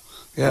sick.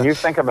 Yeah. And you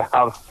think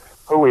about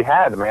who we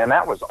had, man,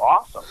 that was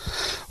awesome.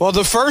 Well,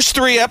 the first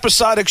 3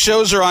 episodic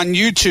shows are on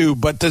YouTube,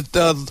 but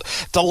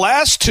the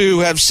last 2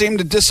 have seemed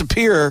to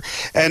disappear,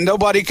 and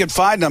nobody could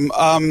find them.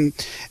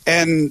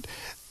 And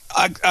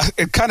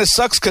it kind of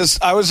sucks because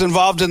I was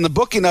involved in the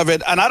booking of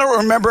it, and I don't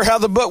remember how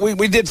the book.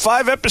 We did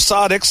 5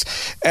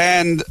 episodics,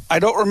 and I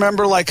don't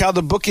remember how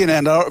the booking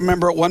ended. I don't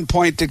remember at one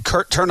point did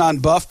Kurt turn on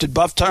Buff? Did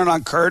Buff turn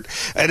on Kurt?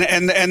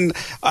 And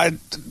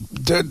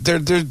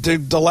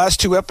the last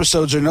 2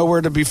 episodes are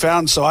nowhere to be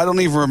found, so I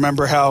don't even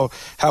remember how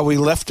we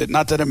left it.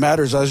 Not that it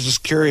matters. I was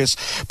just curious.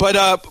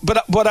 But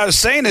what I was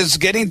saying is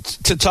getting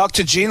to talk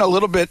to Gene a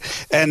little bit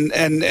and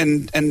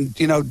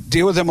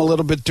deal with him a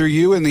little bit through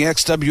you and the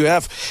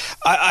XWF.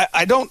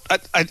 I don't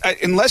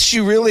unless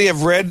you really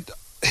have read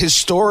his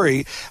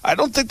story, I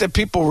don't think that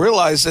people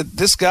realize that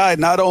this guy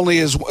not only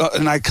is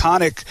an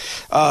iconic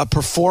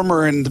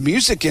performer in the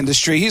music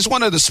industry, he's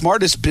one of the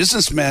smartest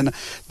businessmen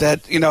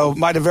that,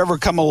 might have ever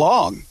come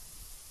along.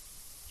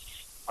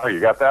 Oh, you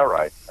got that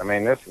right. I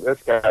mean,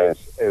 this guy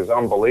is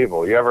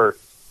unbelievable. You ever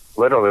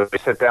literally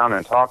sit down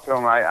and talk to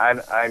him?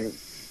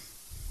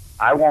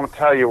 I won't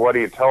tell you what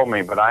he told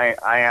me, but I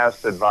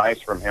asked advice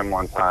from him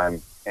one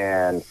time,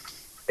 and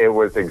it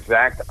was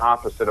exact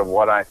opposite of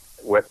what I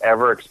would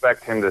ever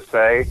expect him to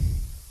say,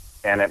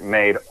 and it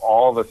made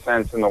all the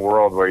sense in the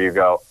world where you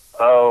go,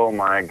 oh,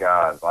 my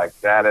God, like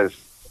that is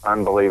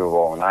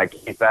unbelievable. And I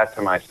keep that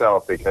to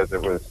myself because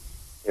it was,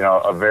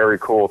 a very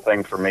cool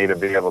thing for me to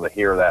be able to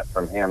hear that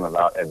from him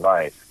about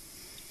advice.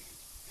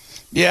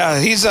 Yeah,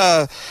 he's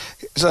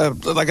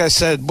like I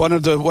said, one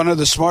of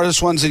the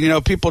smartest ones.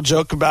 And people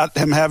joke about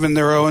him having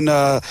their own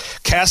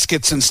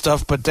caskets and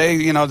stuff, but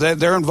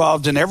they're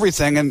involved in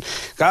everything. And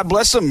God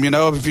bless them.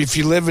 If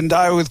you live and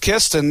die with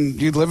Kiss, then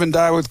you live and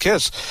die with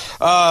Kiss.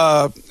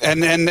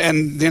 And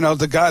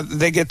the guy,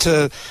 they get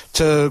to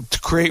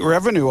create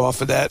revenue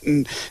off of that.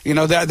 And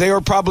that they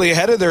were probably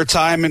ahead of their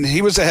time, and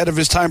he was ahead of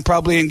his time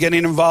probably in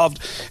getting involved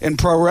in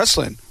pro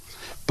wrestling.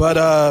 But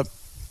oh,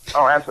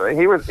 absolutely,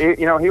 he was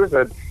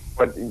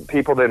what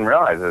people didn't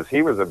realize is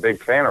he was a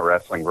big fan of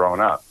wrestling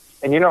growing up.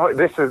 And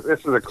this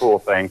is a cool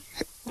thing.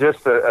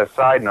 Just a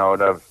side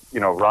note of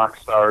rock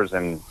stars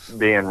and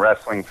being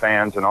wrestling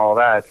fans and all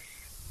that.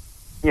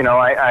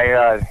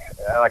 I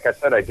like I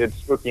said, I did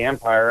Spooky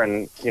Empire,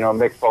 and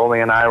Mick Foley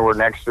and I were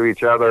next to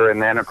each other,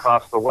 and then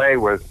across the way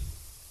was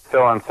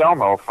Phil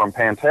Anselmo from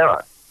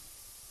Pantera.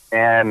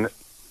 And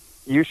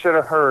you should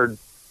have heard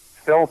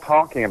Phil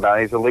talking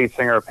about, he's the lead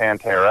singer of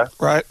Pantera,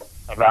 right?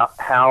 About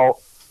how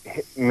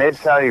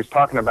Mid-South, he was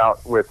talking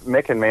about with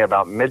Mick and me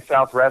about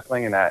Mid-South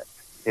wrestling and that,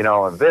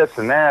 this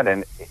and that,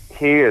 and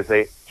he is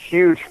a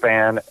huge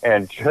fan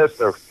and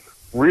just a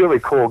really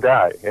cool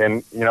guy.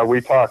 And,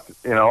 we talked,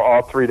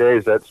 all 3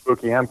 days at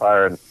Spooky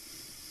Empire, and,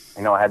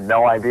 I had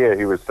no idea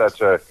he was such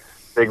a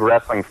big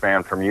wrestling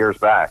fan from years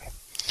back.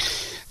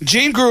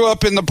 Gene grew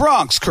up in the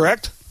Bronx,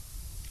 correct?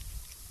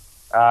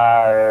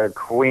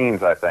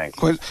 Queens, I think.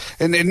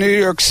 In New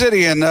York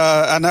City, and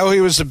I know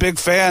he was a big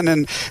fan.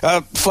 And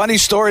funny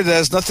story that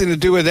has nothing to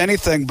do with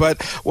anything,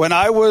 but when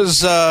I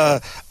was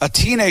a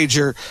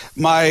teenager,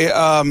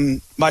 my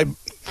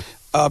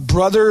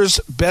brother's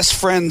best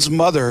friend's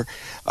mother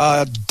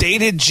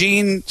dated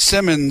Gene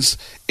Simmons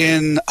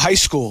in high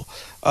school,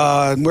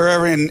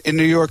 wherever in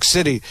New York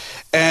City,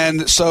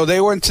 and so they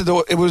went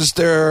to it was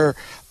their.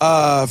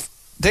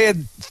 They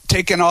had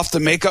taken off the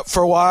makeup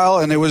for a while,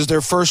 and it was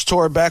their first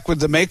tour back with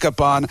the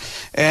makeup on.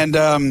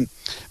 And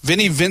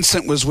Vinnie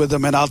Vincent was with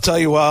them, and I'll tell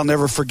you why I'll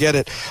never forget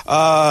it,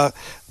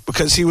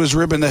 because he was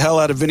ribbing the hell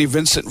out of Vinnie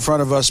Vincent in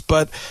front of us.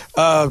 But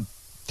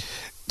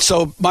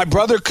so my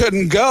brother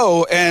couldn't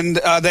go, and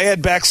they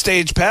had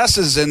backstage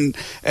passes, and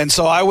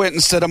so I went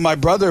instead of my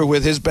brother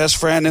with his best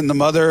friend and the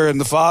mother and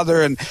the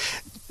father. And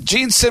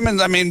Gene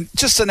Simmons, I mean,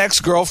 just an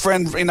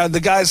ex-girlfriend.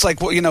 The guy's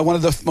like, one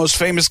of the most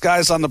famous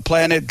guys on the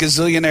planet,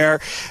 gazillionaire,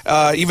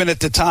 even at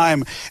the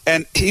time.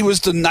 And he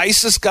was the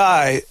nicest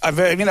guy.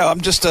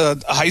 I'm just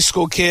a high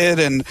school kid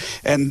and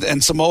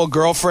some old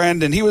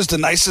girlfriend, and he was the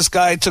nicest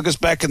guy. He took us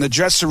back in the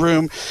dressing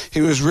room.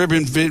 He was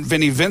ribbing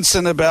Vinnie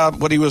Vincent about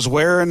what he was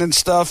wearing and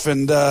stuff.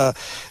 And he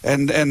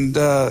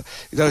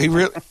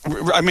really,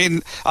 I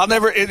mean, I'll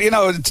never,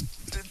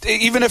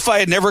 even if I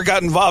had never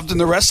got involved in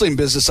the wrestling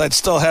business, I'd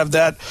still have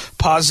that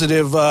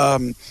positive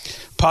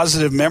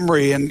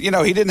memory. And, he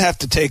didn't have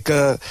to take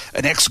an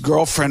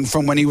ex-girlfriend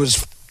from when he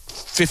was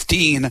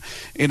 15,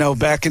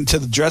 back into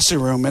the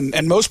dressing room.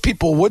 And most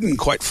people wouldn't,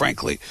 quite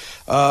frankly.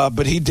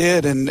 But he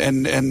did,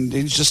 and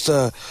he's just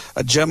a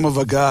gem of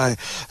a guy.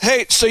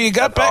 Hey, so you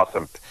got back.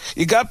 Awesome.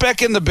 You got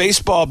back in the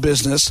baseball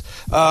business.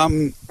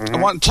 I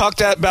want to talk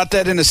about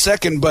that in a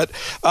second, but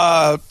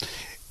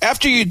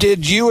after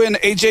you and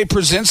AJ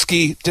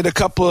Przinsky did a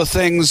couple of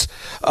things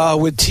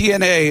with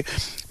TNA.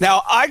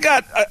 Now,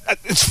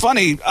 it's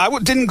funny,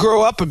 didn't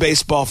grow up a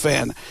baseball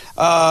fan.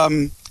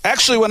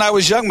 Actually, when I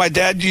was young, my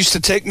dad used to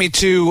take me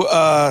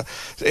to,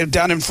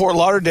 down in Fort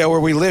Lauderdale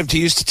where we lived, he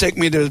used to take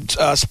me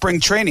to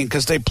spring training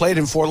because they played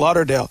in Fort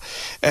Lauderdale.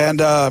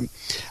 And I'll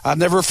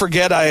never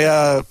forget,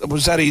 I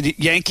was at a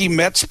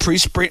Yankee-Mets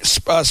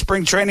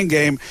spring training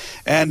game,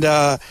 and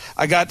I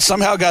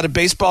somehow got a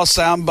baseball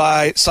signed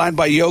by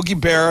Yogi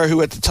Berra,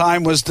 who at the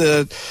time was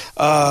the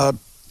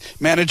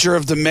manager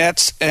of the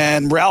Mets,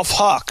 and Ralph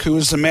Hawk, who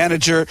was the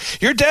manager.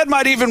 Your dad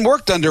might even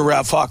worked under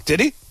Ralph Hawk, did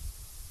he?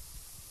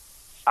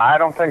 I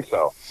don't think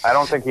so. I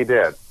don't think he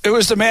did. It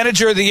was the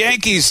manager of the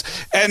Yankees,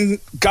 and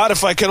God,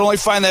 if I could only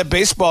find that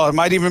baseball, it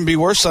might even be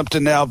worth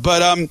something now.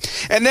 But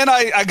and then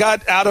I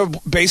got out of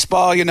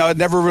baseball. You know, I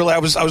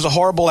was a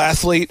horrible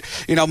athlete.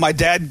 You know, my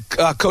dad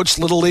coached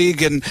Little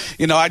League, and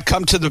you know, I'd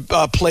come to the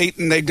plate,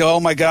 and they'd go, "Oh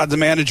my God, the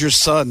manager's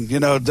son.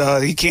 You know,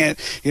 he can't.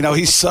 You know,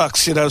 he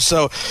sucks. You know."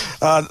 So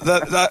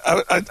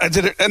I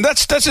did it, and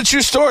that's a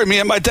true story. Me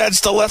and my dad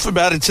still laugh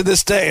about it to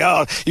this day.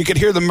 Oh, you could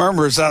hear the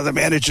murmurs out of the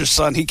manager's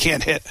son. He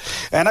can't hit,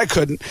 and I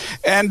couldn't,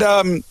 and.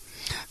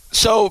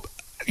 So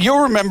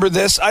you'll remember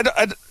this. I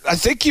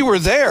think you were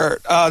there.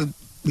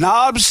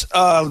 Knobs,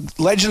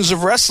 Legends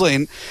of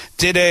Wrestling,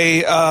 did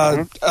a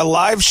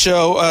live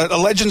show, a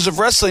Legends of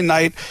Wrestling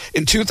night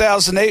in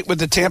 2008 with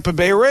the Tampa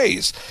Bay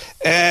Rays.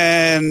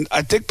 And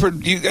I think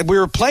we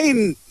were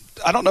playing,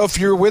 I don't know if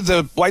you were with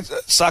the White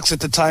Sox at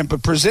the time,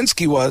 but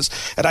Brzezinski was.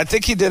 And I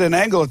think he did an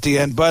angle at the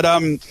end. But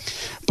yeah,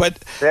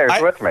 he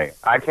was with me.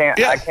 I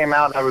came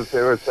out,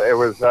 it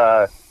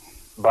was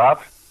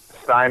Buff,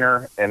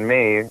 Steiner, and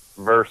me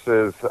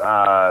versus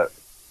the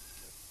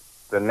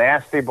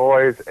Nasty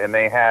Boys, and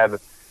they had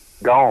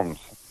Gomes.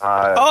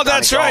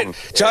 That's right.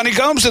 Johnny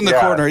Gomes in the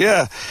corner,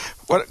 yeah.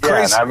 What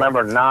crazy. And I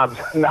remember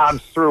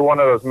Knobs threw one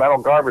of those metal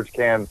garbage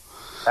cans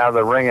out of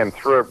the ring and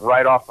threw it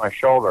right off my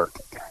shoulder.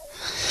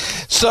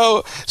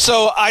 So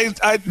I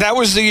that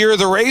was the year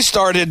the Rays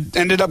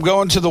ended up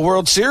going to the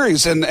World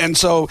Series, and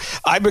so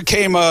I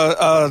became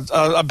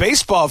a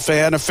baseball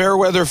fan, a fair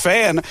weather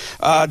fan,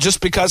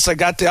 just because I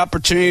got the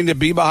opportunity to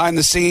be behind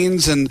the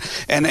scenes, and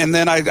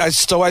then I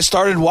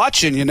started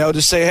watching, you know,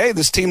 to say, hey,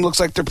 this team looks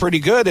like they're pretty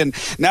good, and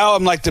now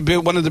I'm like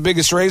one of the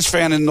biggest Rays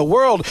fan in the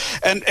world,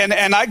 and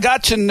I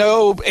got to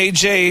know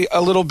AJ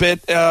a little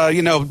bit,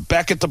 you know,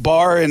 back at the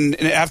bar and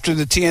after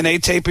the TNA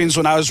tapings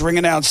when I was ring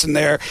announcing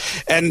there,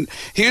 and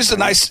he was a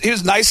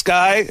nice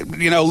guy,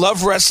 you know,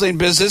 loved wrestling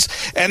business.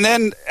 And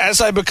then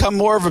as I become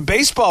more of a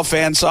baseball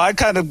fan, so I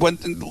kind of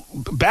went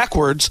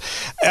backwards.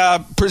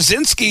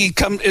 Brzezinski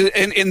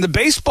in the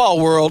baseball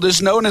world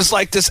is known as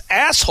like this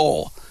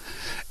asshole.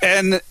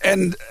 And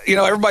you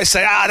know, everybody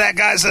say, that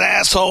guy's an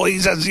asshole. He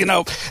says, you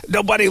know,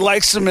 nobody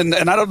likes him, and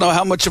I don't know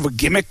how much of a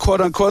gimmick,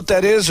 quote unquote,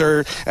 that is,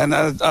 and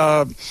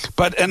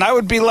I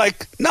would be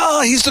like,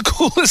 no, he's the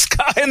coolest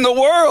guy in the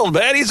world,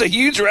 man. He's a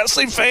huge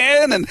wrestling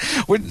fan, and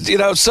you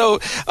know, so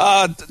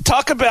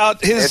talk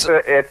about his.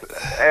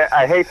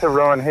 I hate to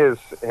ruin his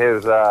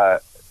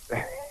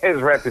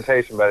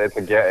reputation, but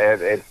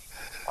it's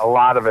a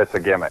lot of it's a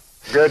gimmick.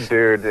 Good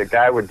dude. The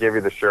guy would give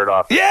you the shirt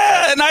off.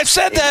 Yeah, and I've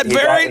said that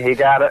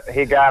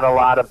he got a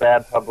lot of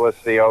bad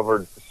publicity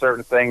over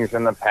certain things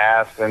in the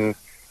past, and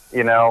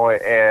you know,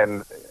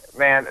 and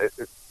man,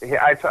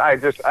 I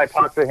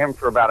talked to him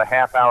for about a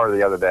half hour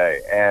the other day,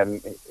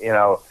 and you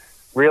know,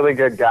 really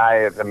good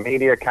guy. The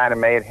media kind of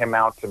made him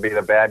out to be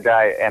the bad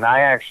guy, and I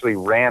actually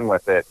ran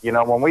with it. You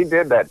know, when we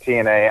did that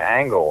TNA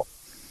angle,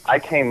 I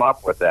came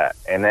up with that,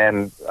 and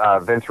then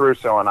Vince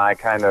Russo and I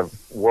kind of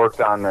worked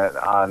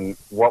on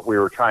what we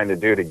were trying to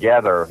do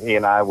together. He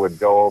and I would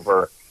go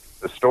over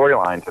the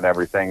storylines and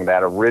everything.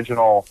 That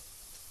original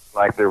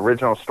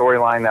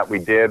storyline that we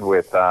did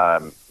with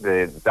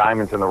the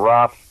Diamonds in the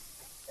Rough,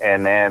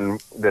 and then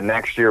the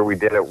next year we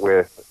did it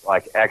with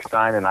like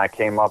Eckstein, and I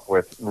came up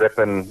with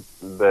ripping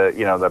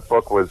the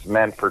book was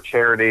meant for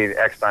charity.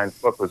 Eckstein's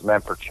book was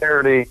meant for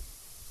charity,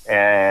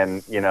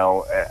 and you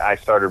know, I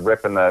started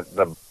ripping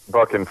the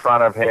book in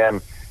front of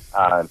him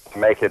to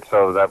make it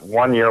so that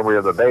one year we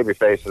were the baby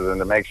faces, and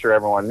to make sure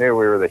everyone knew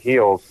we were the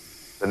heels,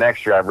 the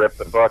next year I ripped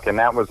the book, and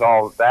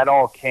that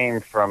all came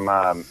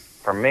from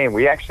me.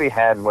 We actually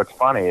had, what's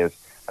funny is,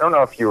 I don't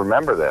know if you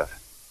remember this,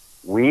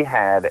 we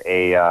had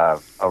a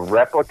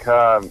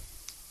replica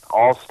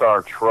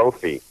All-Star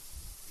trophy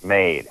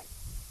made,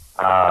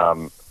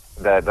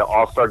 the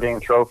All-Star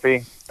Game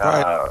trophy.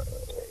 Right.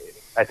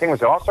 I think it was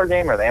the All-Star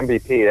Game or the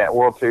MVP, that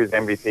World Series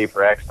MVP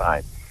for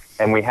Eckstein.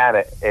 And we had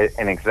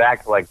an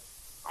exact, like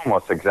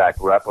almost exact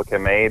replica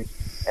made,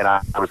 and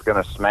I was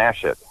going to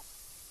smash it.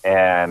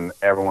 And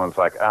everyone's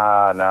like,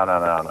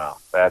 no,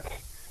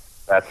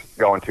 that's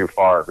going too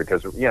far,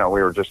 because, you know,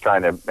 we were just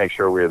trying to make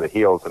sure we were the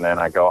heels. And then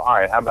I go, all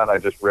right, how about I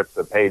just rip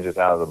the pages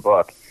out of the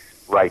book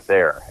right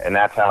there? And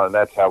that's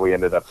how we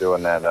ended up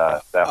doing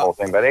that whole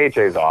thing. But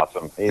AJ's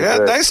awesome. He's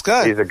nice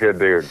guy. He's a good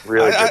dude,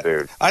 really good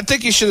dude. I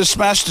think you should have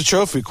smashed the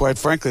trophy, quite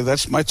frankly.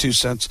 That's my 2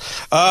 cents.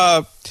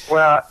 Well,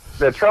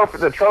 the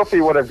trophy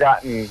would have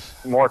gotten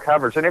more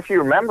coverage. And if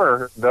you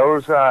remember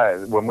those,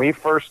 when we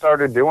first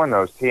started doing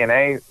those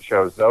TNA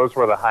shows, those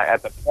were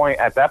at that point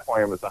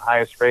it was the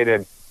highest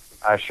rated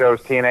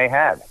shows TNA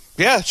had.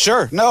 Yeah,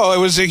 sure. No, it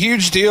was a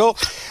huge deal.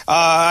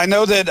 I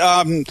know that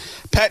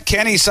Pat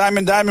Kenny,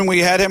 Simon Diamond, we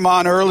had him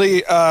on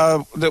early.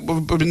 That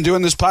we've been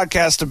doing this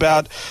podcast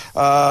about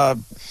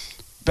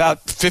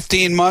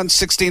 15 months,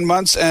 16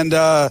 months, and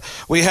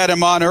we had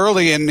him on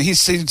early, and he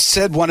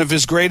said one of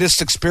his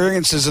greatest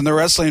experiences in the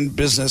wrestling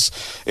business,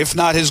 if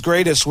not his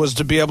greatest, was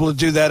to be able to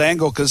do that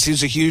angle, because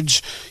he's a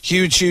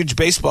huge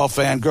baseball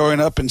fan growing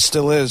up and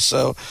still is.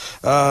 So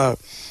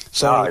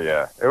oh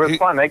yeah, it was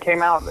fun. They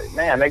came out,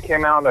 and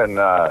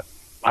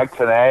Mike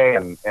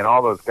Tenay and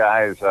all those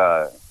guys,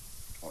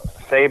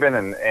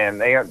 Saban,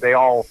 and they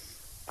all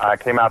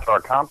came out to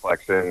our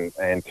complex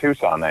in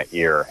Tucson that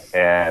year.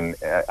 And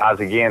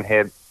Ozzie Guillen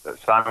hit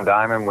Simon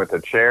Diamond with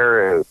a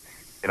chair. It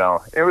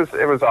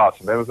was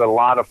awesome. It was a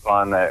lot of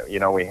fun. That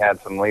we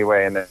had some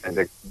leeway, and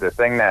the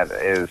thing that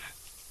is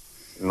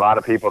a lot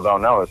of people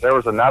don't know is there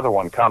was another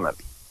one coming.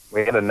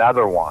 We had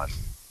another one,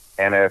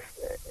 and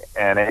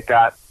it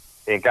got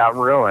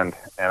ruined.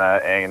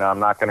 And I'm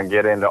not going to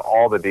get into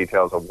all the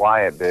details of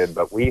why it did,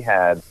 but we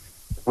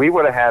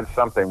would have had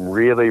something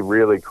really,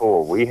 really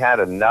cool. We had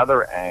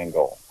another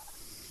angle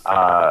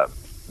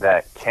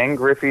that Ken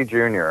Griffey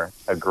Jr.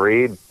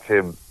 agreed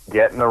to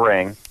get in the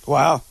ring.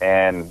 Wow.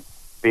 And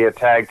be a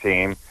tag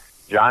team.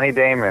 Johnny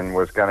Damon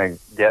was going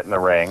to get in the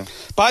ring.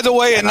 By the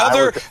way,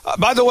 another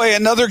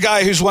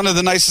guy who's one of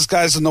the nicest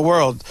guys in the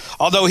world.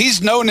 Although he's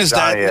known as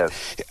that.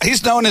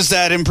 He's known as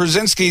that in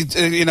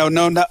Brzezinski,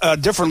 known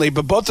differently.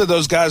 But both of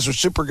those guys were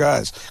super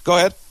guys. Go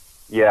ahead.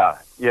 Yeah,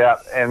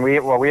 and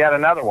we had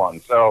another one.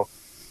 So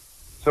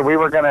we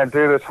were going to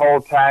do this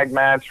whole tag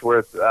match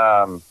with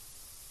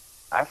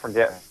I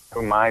forget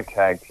who my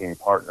tag team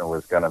partner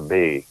was going to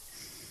be,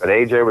 but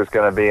AJ was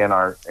going to be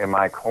in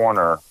my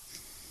corner.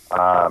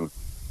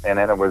 And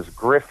then it was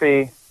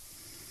Griffey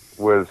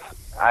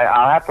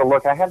I'll have to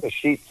look. I had the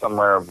sheet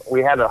somewhere.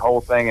 We had a whole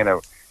thing, and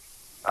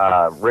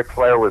Ric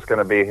Flair was going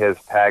to be his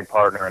tag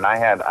partner, and I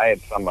had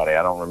somebody.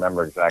 I don't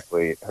remember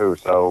exactly who.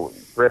 So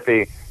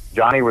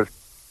Johnny was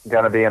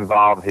going to be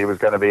involved. He was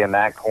going to be in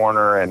that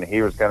corner, and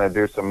he was going to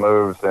do some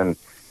moves, and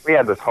we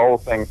had this whole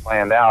thing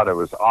planned out. It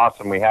was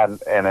awesome. We had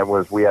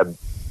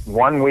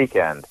one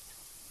weekend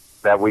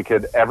that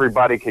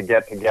everybody could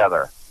get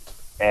together,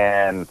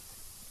 and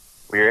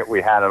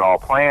we had it all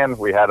planned.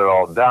 We had it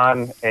all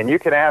done. And you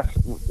can ask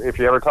if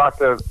you ever talk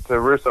to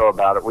Russo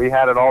about it. We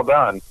had it all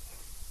done.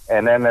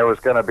 And then there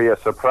was going to be a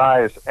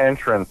surprise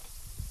entrance.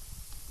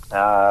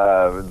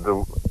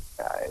 The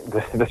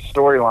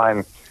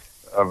storyline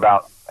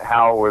about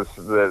how it was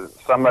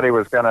somebody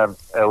was going to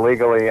I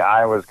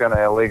was going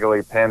to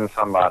illegally pin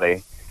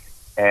somebody.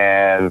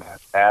 And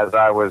as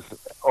I was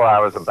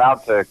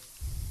about to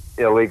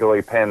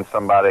illegally pin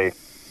somebody,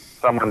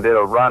 someone did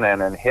a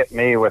run-in and hit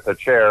me with a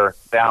chair.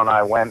 Down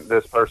I went.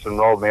 This person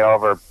rolled me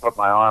over, put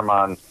my arm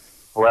on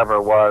whoever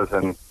it was,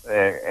 or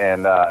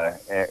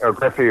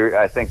Griffey.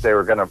 I think they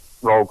were going to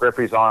roll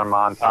Griffey's arm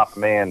on top of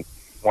me, and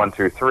 1,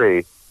 2,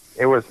 3.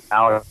 It was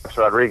Alex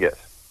Rodriguez.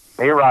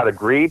 A-Rod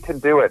agreed to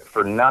do it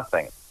for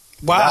nothing.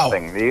 Wow.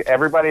 Nothing.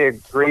 Everybody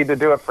agreed to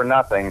do it for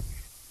nothing.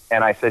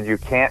 And I said, you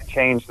can't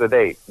change the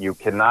date. You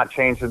cannot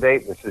change the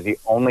date. This is the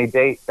only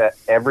date that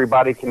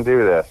everybody can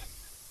do this.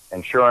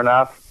 And sure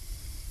enough,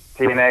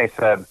 TNA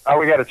said,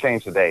 we got to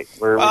change the date.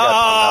 We got something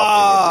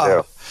else we need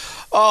to do.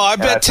 Oh, I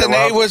bet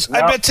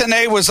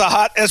Tenay was a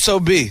hot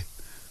SOB.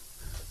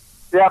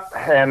 Yep.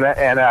 And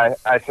I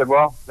said,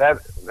 well,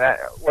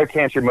 what,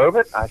 can't you move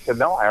it? I said,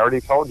 no, I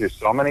already told you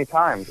so many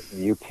times,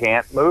 you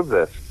can't move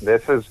this.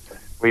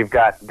 We've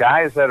got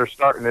guys that are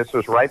starting. This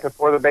was right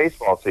before the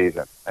baseball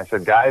season. I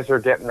said, guys are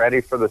getting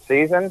ready for the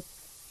season.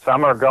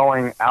 Some are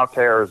going out to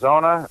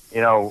Arizona.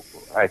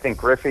 I think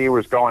Griffey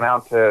was going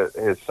out to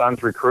his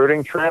son's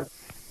recruiting trip.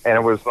 And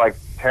it was like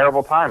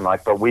terrible time.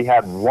 But we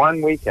had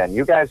one weekend.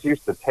 You guys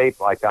used to tape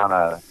like on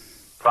a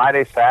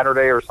Friday,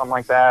 Saturday, or something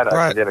like that.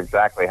 Right. I forget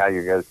exactly how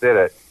you guys did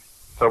it.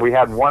 So we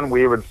had one.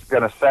 We were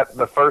going to set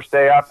the first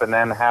day up and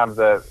then have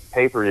the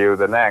pay-per-view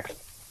the next.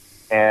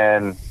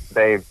 And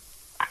they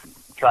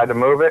tried to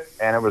move it,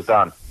 and it was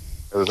done.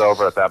 It was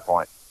over at that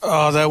point.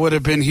 Oh, that would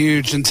have been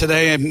huge. And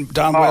today,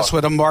 Don West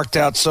would have marked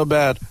out so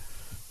bad.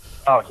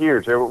 Oh,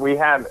 huge. We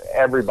had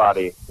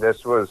everybody.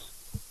 This was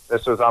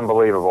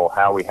unbelievable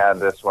how we had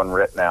this one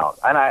written out.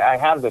 And I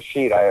have the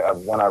sheet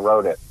when I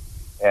wrote it,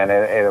 and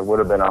it would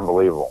have been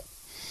unbelievable.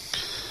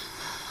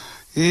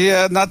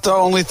 Yeah, not the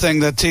only thing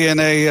that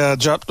TNA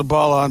dropped the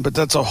ball on, but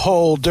that's a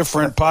whole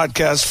different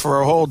podcast for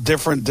a whole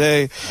different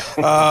day.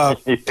 Yeah.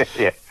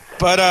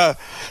 But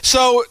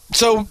so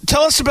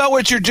tell us about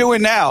what you're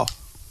doing now.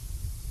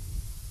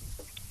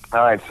 All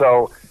right,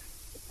 so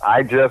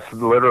I just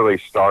literally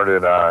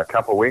started a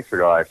couple weeks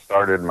ago. I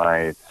started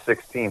my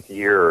 16th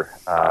year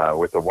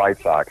with the White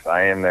Sox.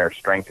 I am their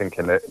strength and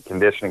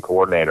conditioning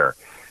coordinator,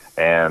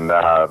 and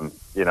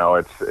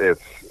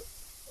it's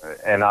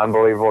an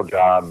unbelievable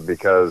job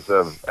because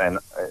of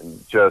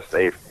just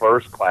a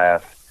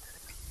first-class,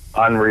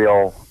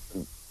 unreal,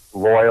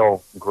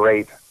 loyal,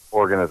 great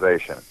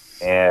organization.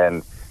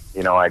 And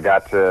I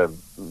got to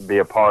be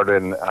a part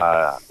in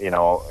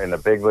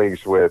the big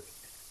leagues with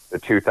the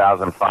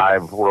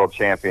 2005 World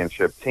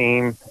Championship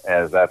team,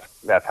 as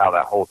that's how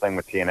that whole thing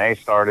with TNA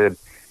started.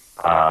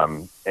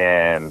 I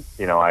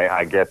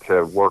get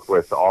to work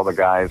with all the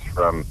guys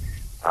from,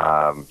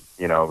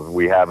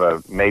 we have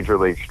a major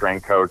league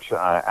strength coach,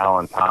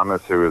 Alan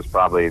Thomas, who is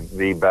probably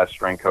the best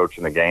strength coach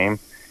in the game.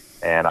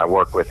 And I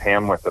work with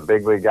him with the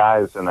big league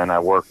guys, and then I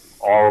work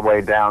all the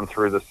way down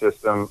through the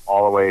system,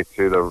 all the way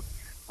to the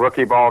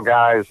rookie ball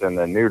guys and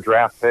the new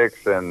draft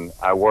picks, and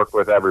I work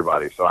with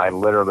everybody. So I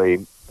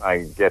literally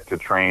I get to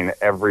train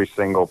every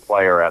single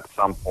player at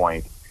some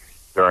point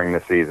during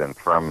the season,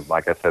 from,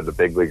 like I said, the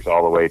big leagues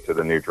all the way to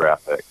the new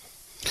draft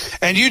picks.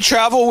 And you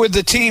travel with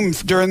the team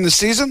during the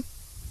season?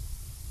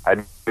 I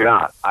do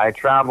not. I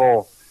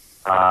travel.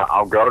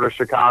 I'll go to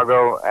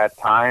Chicago at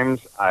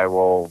times. I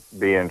will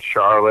be in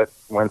Charlotte,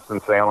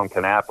 Winston-Salem,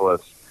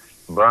 Kannapolis,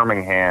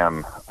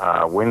 Birmingham,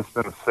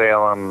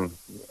 Winston-Salem,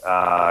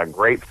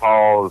 Great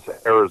Falls,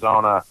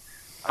 Arizona.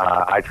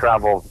 I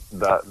travel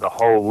the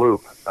whole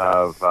loop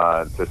of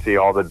to see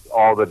all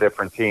the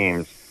different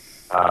teams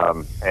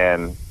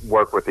and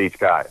work with each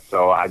guy.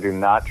 So I do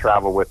not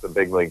travel with the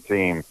big league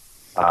team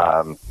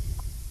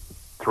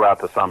throughout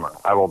the summer.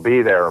 I will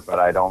be there, but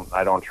I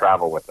don't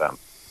travel with them.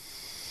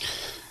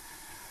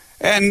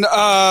 And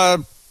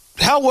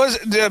how was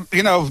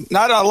it?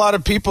 Not a lot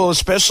of people,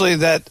 especially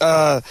that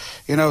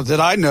that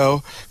I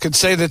know, could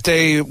say that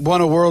they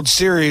won a World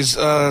Series.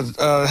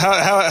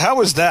 How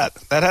was that?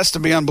 That has to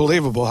be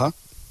unbelievable, huh?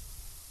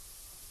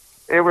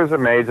 It was an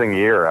amazing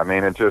year. I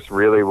mean, it just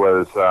really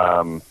was.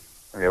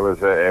 It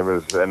was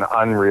an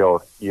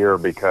unreal year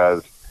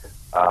because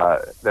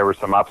there were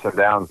some ups and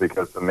downs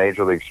because the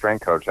Major League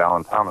strength coach,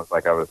 Alan Thomas,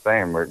 like I was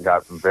saying,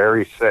 got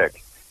very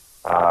sick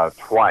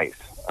twice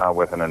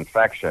with an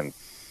infection.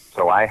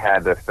 So I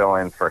had to fill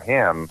in for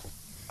him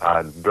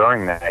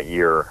during that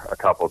year a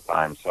couple of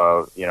times.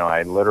 So,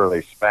 I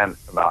literally spent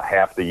about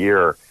half the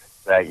year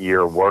that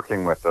year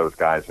working with those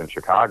guys in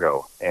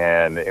Chicago.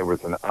 And it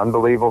was an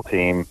unbelievable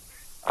team,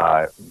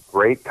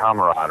 great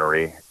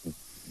camaraderie,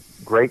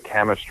 great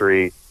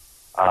chemistry.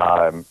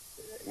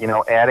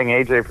 Adding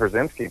A.J.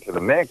 Przinsky to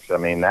the mix, I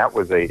mean, that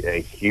was a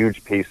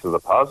huge piece of the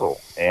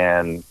puzzle.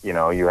 And,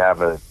 you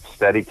have a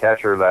steady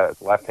catcher, that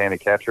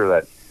left-handed catcher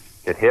that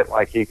could hit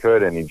like he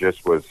could, and he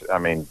just was,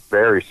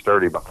 very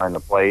sturdy behind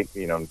the plate,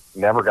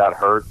 never got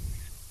hurt.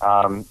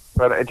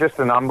 But just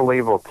an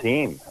unbelievable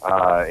team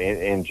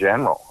in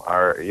general.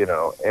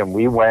 And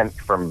we went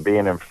from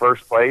being in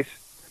first place,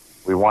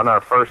 we won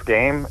our first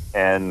game,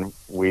 and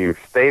we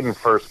stayed in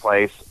first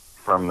place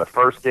from the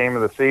first game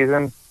of the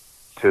season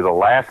to the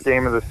last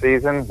game of the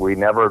season. We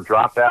never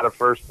dropped out of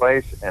first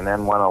place, and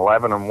then went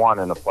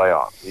 11-1 in the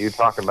playoffs. You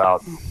talk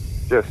about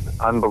just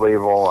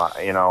unbelievable.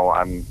 I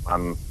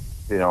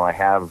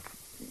have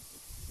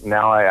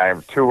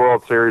 2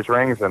 World Series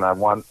rings, and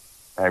I'm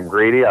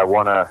greedy. I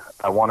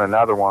won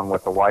another one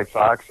with the White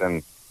Sox,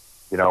 and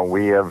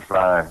we have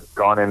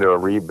gone into a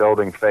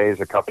rebuilding phase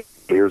a couple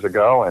of years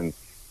ago, and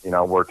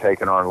we're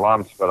taking our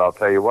lumps. But I'll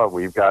tell you what,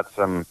 we've got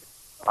some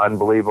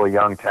unbelievable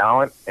young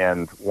talent,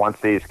 and once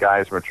these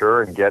guys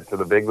mature and get to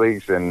the big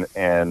leagues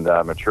and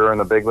mature in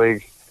the big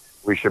leagues,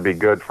 we should be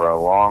good for a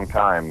long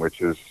time,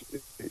 which is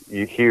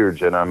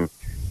huge. And I'm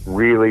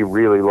really,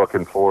 really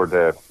looking forward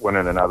to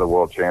winning another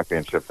world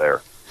championship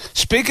there.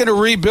 Speaking of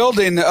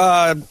rebuilding,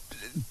 I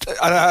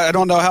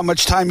don't know how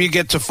much time you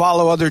get to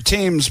follow other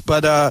teams,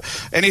 but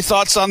any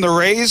thoughts on the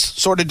Rays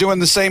sort of doing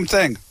the same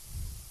thing?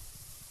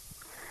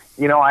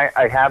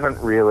 I haven't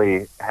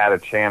really had a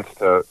chance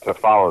to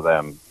follow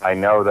them. I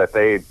know that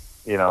they're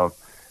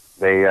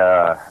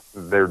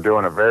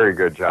doing a very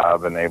good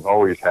job, and they've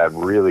always had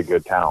really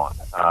good talent.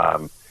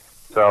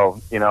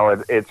 So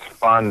it's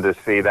fun to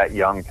see that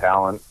young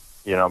talent,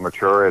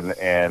 mature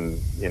and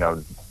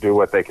do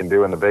what they can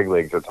do in the big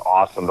leagues. It's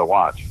awesome to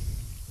watch.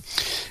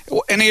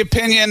 Any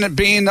opinion,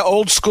 being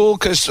old school,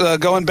 because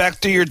going back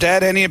to your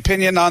dad, any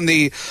opinion on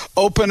the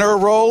opener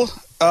role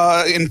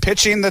in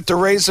pitching that the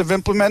Rays have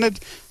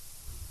implemented?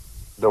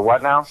 The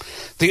what now?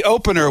 The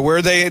opener,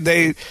 where they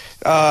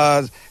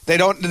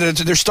don't,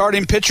 their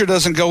starting pitcher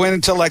doesn't go in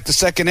until like the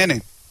second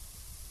inning.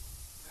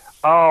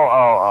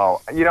 Oh.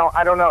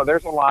 I don't know.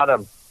 There's a lot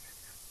of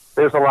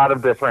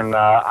different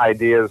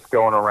ideas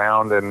going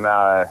around, and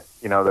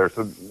there's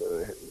a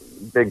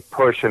big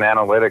push in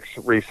analytics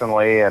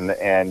recently,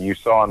 and you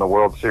saw in the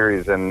World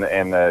Series and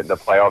the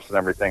playoffs and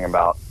everything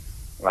about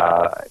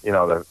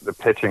the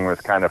pitching was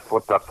kind of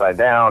flipped upside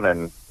down,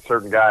 and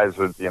certain guys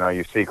would,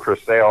 you see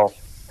Chris Sale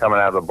coming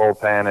out of the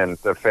bullpen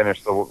and to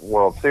finish the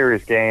World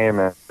Series game,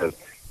 and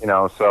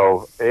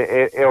so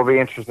it'll be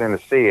interesting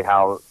to see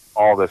how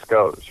all this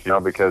goes,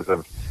 because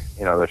of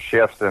the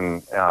shifts,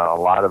 and a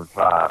lot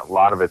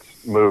of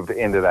it's moved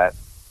into that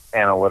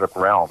analytic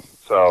realm.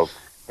 So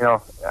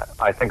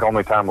I think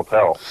only time will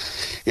tell.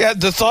 Yeah,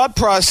 the thought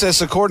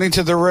process, according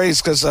to the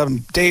Rays, because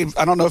Dave,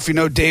 I don't know if you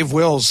know Dave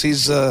Wills.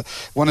 He's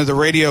one of the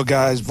radio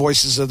guys,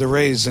 voices of the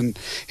Rays, and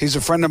he's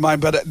a friend of mine.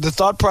 But the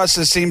thought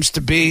process seems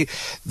to be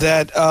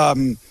that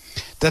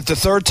that the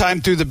third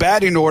time through the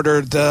batting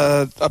order,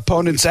 the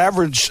opponent's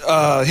average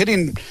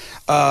batting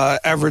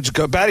average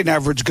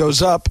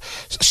goes up,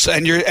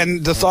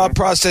 and the thought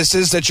process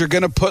is that you're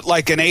going to put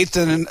like an eighth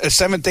and a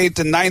seventh, eighth,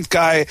 and ninth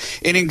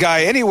inning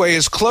guy anyway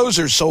as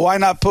closers. So why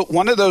not put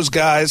one of those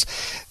guys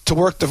to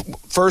work the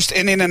first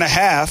inning and a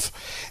half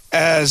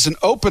as an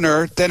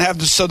opener, then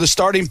so the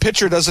starting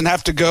pitcher doesn't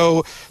have to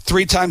go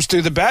 3 times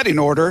through the batting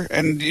order,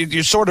 and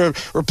you're sort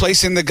of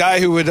replacing the guy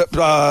who would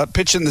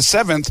pitch in the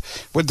seventh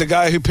with the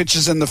guy who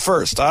pitches in the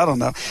first. I don't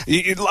know.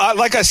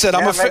 Like I said,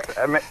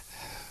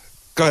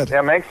 Go Go ahead. Yeah,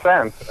 it makes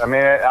sense. I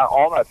mean,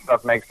 all that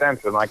stuff makes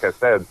sense. And like I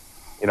said,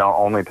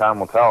 only time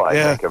will tell, I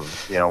think,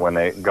 of, when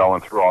they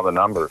going through all the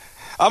numbers.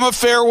 I'm a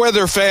fair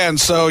weather fan,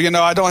 so,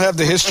 I don't have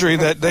the history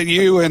that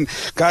you and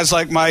guys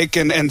like Mike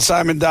and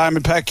Simon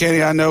Diamond, Pat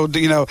Kenny, I know,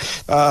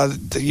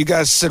 you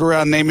guys sit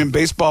around naming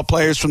baseball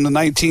players from the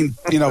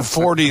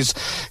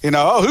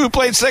 40s, who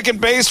played second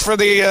base for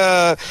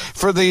the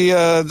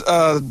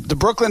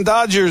Brooklyn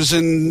Dodgers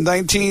in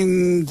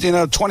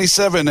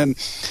 1927 and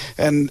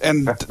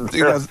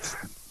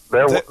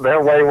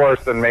They're way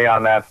worse than me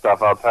on that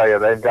stuff. I'll tell you,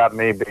 they've got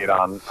me beat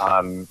on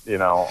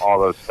all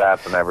those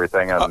stats and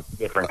everything on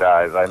different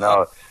guys. I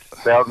know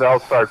they'll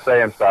start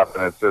saying stuff,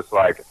 and it's just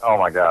like, oh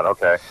my God,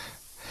 okay.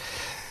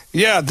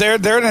 Yeah,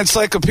 they're an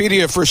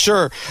encyclopedia for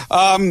sure.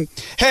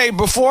 Hey,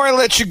 before I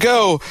let you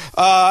go,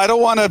 I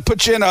don't want to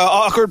put you in an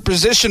awkward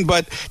position,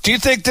 but do you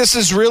think this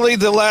is really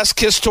the last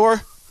Kiss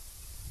tour?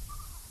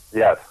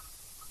 Yes,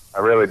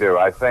 I really do.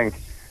 I think.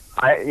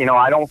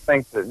 I don't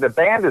think the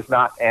band is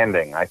not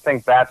ending. I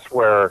think that's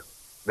where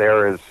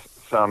there is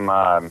some,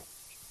 the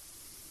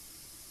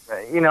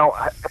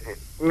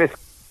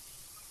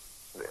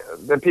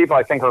people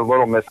I think are a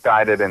little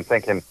misguided in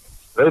thinking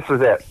this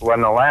is it.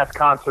 When the last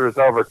concert is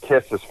over,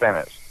 Kiss is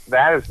finished.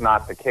 That is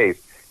not the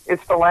case.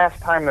 It's the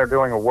last time they're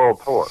doing a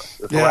world tour. It's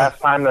the last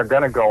time they're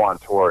going to go on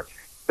tour.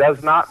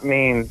 Does not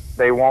mean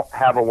they won't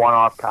have a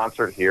one-off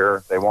concert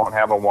here. They won't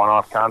have a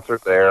one-off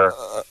concert there.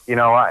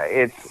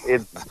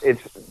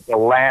 It's the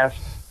last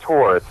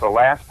tour. It's the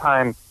last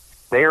time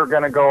they are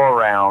going to go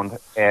around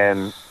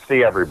and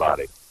see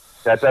everybody.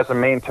 That doesn't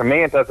mean, to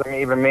me, it doesn't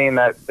even mean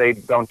that they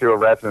don't do a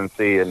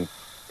residency in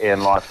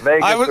Las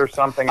Vegas or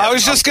something. I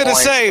was just going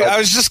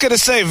to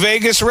say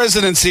Vegas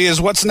residency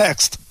is what's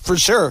next for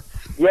sure.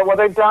 Yeah, well,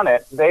 they've done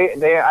it.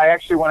 I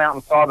actually went out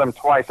and saw them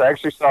twice. I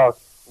actually saw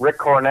Rick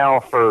Cornell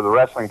for the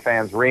wrestling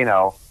fans.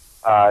 Reno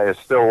is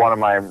still one of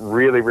my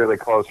really, really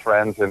close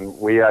friends, and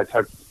I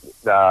took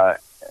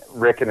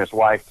Rick and his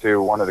wife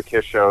to one of the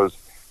Kiss shows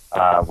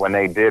when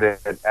they did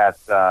it at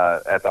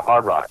the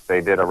Hard Rock.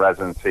 They did a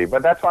residency,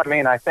 but that's what I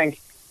mean. I think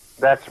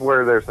that's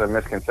where there's a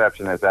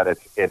misconception, is that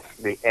it's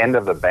the end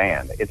of the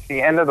band. It's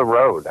the end of the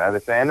road.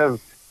 It's the end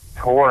of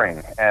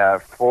touring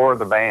for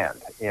the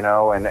band,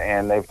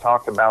 and they've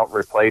talked about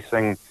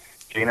replacing.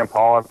 Gene and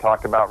Paul have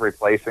talked about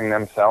replacing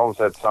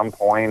themselves at some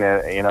point,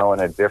 in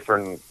a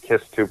different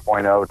Kiss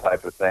 2.0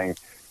 type of thing.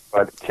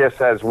 But Kiss,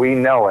 as we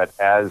know it,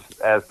 as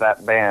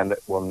that band,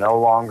 will no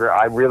longer.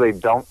 I really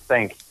don't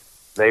think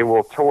they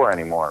will tour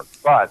anymore.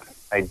 But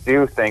I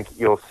do think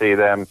you'll see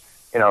them.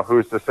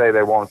 Who's to say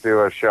they won't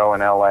do a show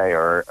in L.A.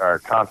 or a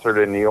concert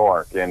in New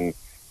York and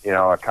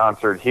a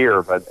concert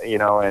here? But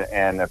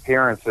and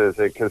appearances,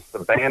 because the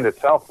band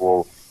itself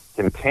will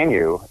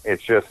continue.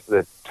 It's just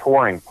the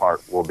touring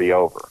part will be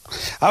over.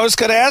 I was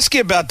going to ask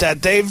you about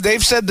that.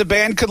 They've said the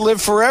band could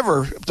live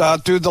forever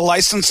through the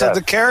license of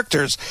the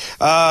characters.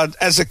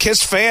 As a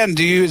Kiss fan,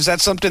 is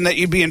that something that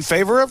you'd be in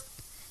favor of?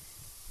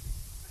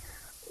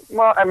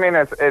 Well, I mean,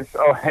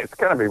 it's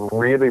going to be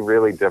really,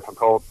 really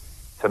difficult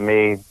to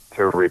me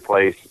to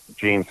replace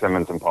Gene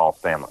Simmons and Paul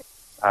Stanley.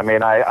 I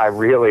mean, I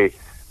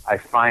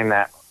find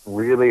that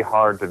really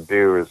hard to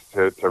do, is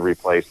to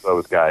replace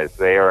those guys.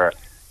 They are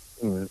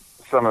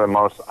some of the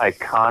most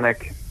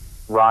iconic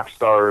rock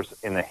stars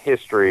in the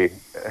history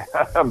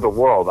of the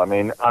world. I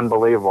mean,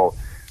 unbelievable.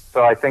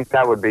 So I think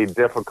that would be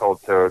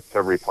difficult to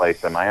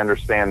replace them. I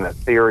understand the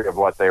theory of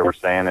what they were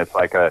saying. It's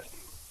like a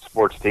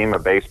sports team, a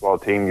baseball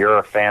team. You're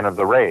a fan of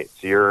the Rays.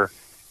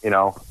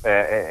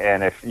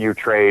 And if you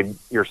trade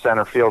your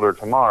center fielder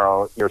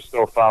tomorrow, you'll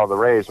still follow the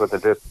Rays with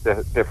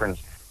a different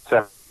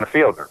center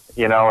fielder.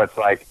 It's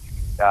like,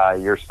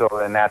 you're still,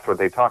 and that's what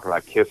they talk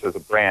about. Kiss as a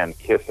brand,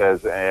 Kiss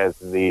as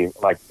the,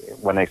 like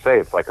when they say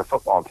it's like a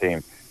football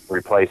team,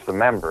 replace the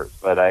members.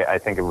 But I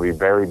think it would be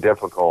very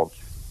difficult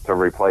to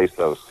replace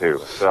those two.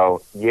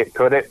 So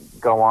could it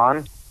go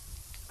on?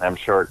 I'm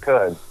sure it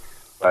could,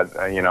 but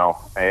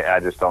I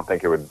just don't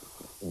think it would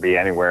be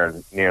anywhere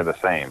near the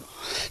same.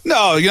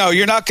 No,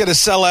 you're not going to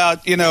sell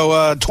out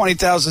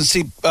 20,000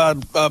 seat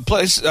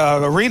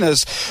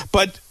arenas,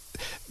 but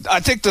I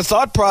think the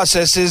thought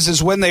process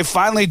is when they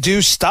finally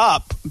do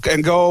stop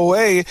and go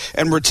away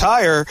and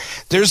retire,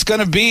 there's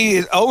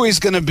always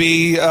going to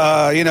be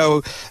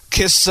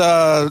Kiss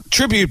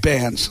tribute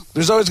bands.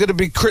 There's always going to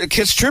be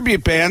Kiss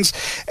tribute bands,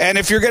 and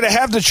if you're going to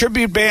have the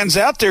tribute bands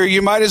out there,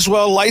 you might as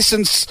well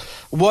license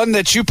one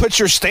that you put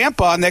your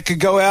stamp on that could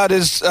go out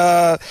as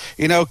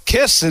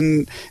Kiss,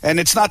 and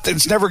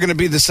it's never going to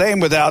be the same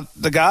without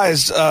the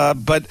guys.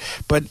 But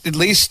at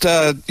least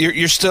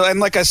you're still, and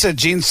like I said,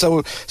 Gene's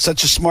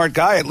such a smart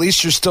guy. At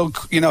least you're still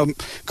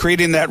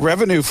creating that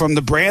revenue from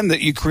the brand that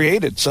you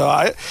created. So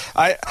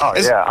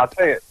I'll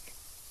tell you,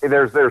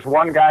 there's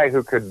one guy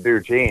who could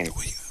do Gene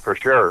for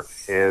sure,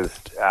 is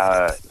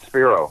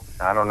Spiro.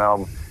 I don't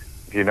know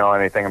if you know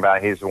anything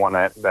about. He's the one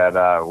that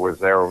was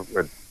there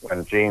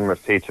when Gene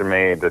was teaching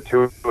me. The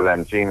two of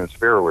them, Gene and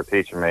Spiro, were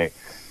teaching me.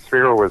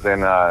 Spiro was in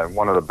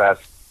one of the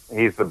best.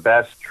 He's the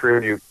best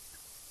tribute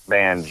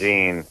band,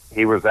 Gene,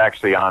 he was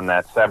actually on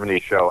that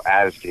 70s show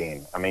as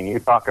Gene. I mean, you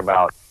talk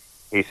about,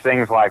 he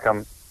sings like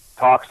him,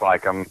 talks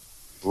like him,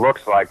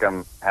 looks like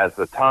him, has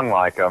the tongue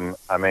like him.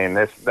 I mean,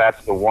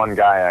 that's the one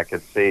guy I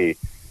could see.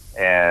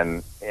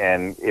 And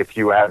if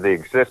you have the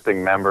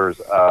existing members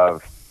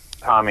of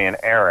Tommy and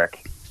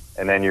Eric,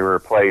 and then you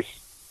replace,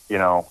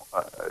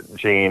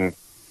 Gene,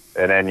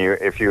 and then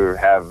if you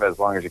have, as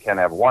long as you can,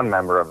 have one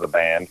member of the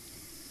band,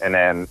 and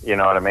then, you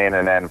know what I mean,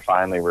 and then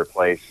finally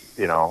replace,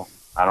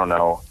 I don't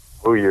know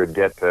who you'd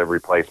get to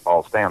replace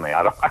Paul Stanley.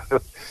 I don't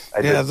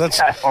see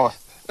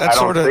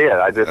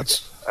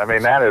it.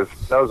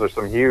 Those are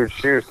some huge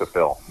shoes to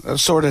fill.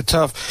 That's sort of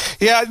tough.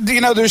 Yeah,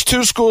 there's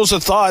two schools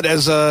of thought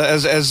as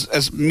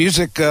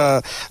music.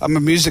 I'm a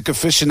music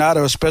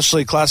aficionado,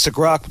 especially classic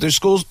rock. But there's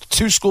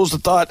two schools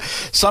of thought.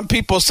 Some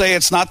people say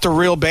it's not the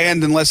real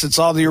band unless it's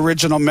all the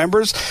original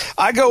members.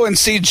 I go and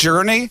see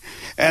Journey,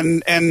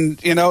 and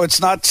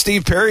it's not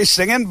Steve Perry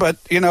singing, but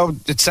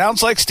it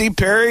sounds like Steve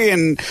Perry,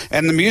 and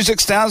the music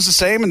sounds the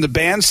same, and the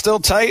band's still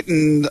tight.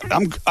 And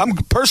I'm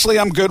personally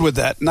good with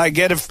that. And I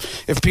get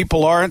if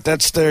people aren't,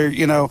 that's their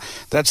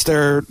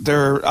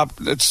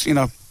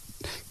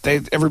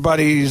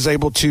everybody is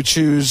able to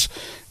choose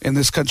in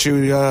this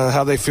country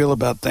how they feel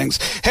about things.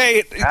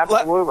 Hey,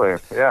 absolutely,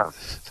 yeah.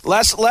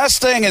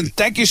 Last thing, and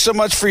thank you so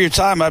much for your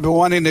time. I've been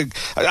wanting to.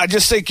 I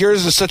just think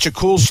yours is such a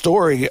cool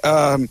story.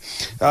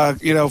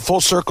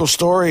 Full circle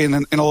story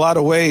in a lot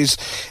of ways,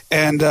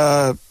 and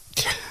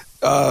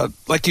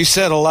like you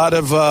said, a lot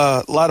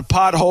of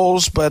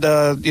potholes, but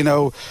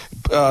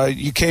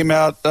you came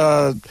out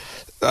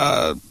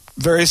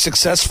very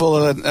successful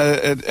on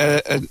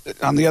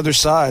the other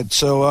side.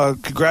 So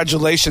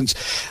congratulations.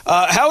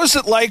 How is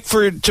it like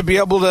to be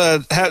able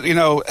to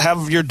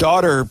have your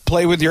daughter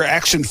play with your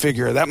action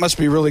figure? That must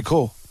be really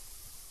cool.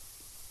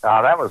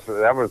 That was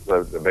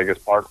the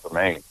biggest part for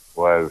me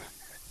was,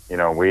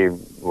 we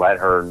let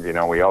her,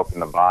 we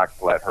opened the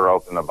box, let her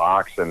open the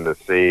box, and to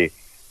see,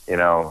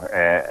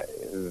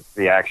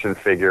 the action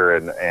figure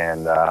and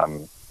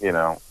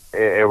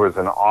it was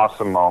an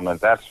awesome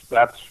moment. That's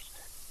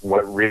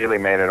what really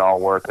made it all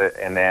worth it.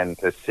 And then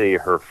to see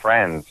her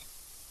friends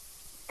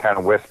kind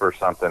of whisper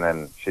something,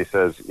 and she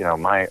says,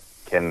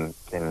 can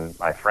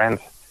my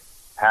friends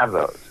have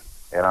those?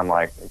 And I'm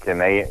like, can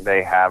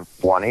they have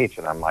one each?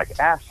 And I'm like,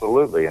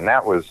 absolutely. And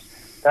that was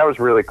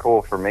really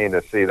cool for me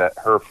to see that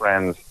her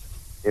friends,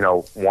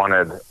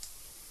 wanted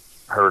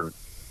her,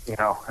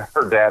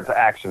 her dad's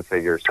action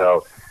figure.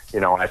 So,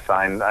 I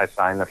signed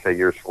the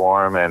figures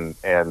for them,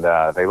 and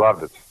they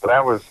loved it. So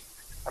that was,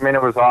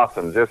 it was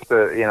awesome. Just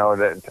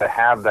to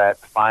have that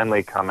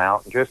finally come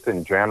out, just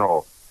in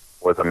general,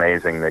 was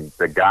amazing.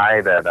 The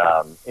guy that,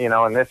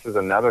 and this is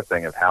another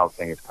thing of how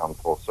things come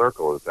full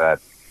circle, is that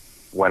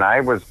when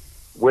I was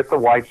with the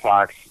White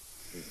Sox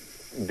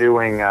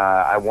doing,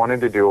 I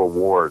wanted to do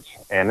awards,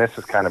 and this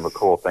is kind of a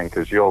cool thing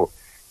because you'll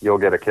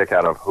get a kick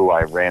out of who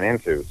I ran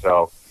into.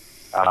 So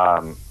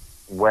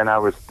when I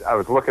was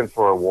looking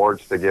for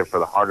awards to give for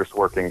the hardest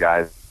working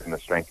guys in the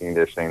strength and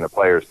conditioning, the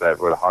players that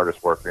were the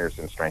hardest workers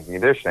in strength and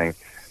conditioning,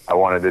 I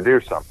wanted to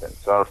do something.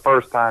 So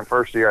the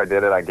first year I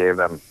did it, I gave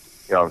them,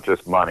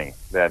 just money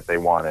that they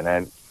wanted,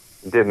 and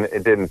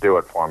it didn't do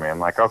it for me. I'm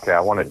like, okay,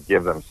 I want to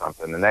give them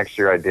something. The next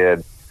year I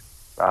did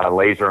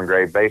laser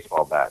engraved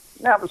baseball bat.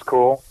 That was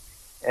cool.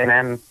 And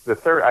then the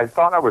third, I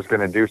thought I was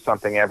going to do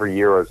something every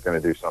year. I was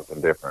going to do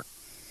something different.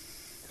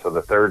 So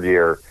the third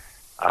year,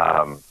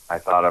 I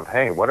thought of,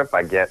 hey, what if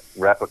I get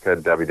replica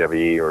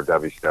WWE or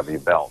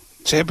WCW belts?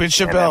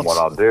 Championship belts. What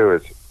I'll do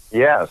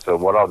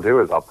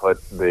is I'll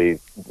put the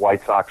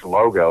White Sox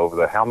logo,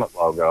 the helmet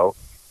logo,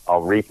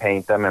 I'll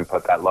repaint them and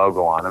put that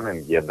logo on them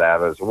and give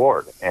that as an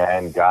award.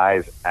 And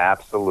guys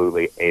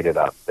absolutely ate it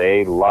up.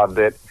 They loved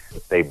it.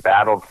 They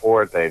battled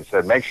for it. They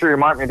said, make sure you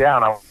mark me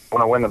down. I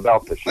want to win the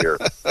belt this year.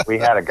 We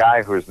had a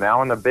guy who's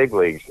now in the big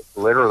leagues,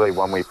 literally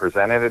when we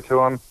presented it to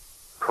him,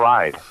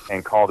 cried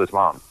and called his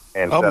mom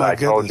and said, I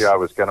told you I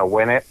was going to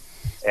win it,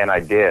 and I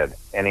did.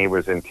 And he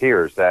was in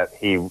tears that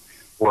he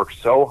worked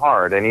so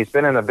hard, and he's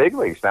been in the big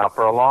leagues now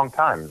for a long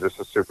time, just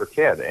a super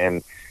kid.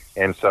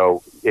 And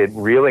so it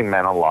really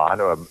meant a lot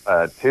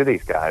to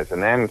these guys.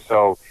 And then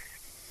so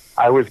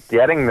I was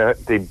getting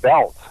the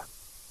belt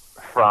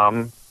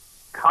from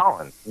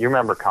Colin. You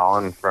remember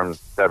Colin from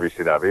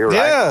WCW,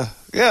 right?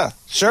 Yeah,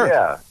 sure.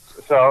 Yeah.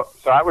 So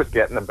I was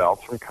getting the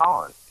belts from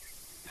Colin.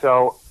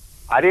 So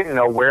I didn't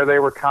know where they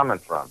were coming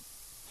from.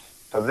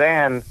 So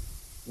then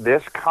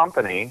this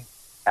company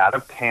out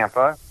of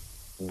Tampa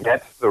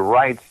gets the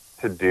rights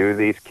to do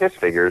these KISS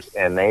figures,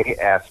 and they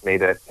asked me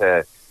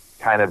to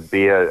kind of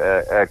be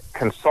a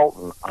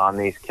consultant on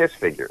these KISS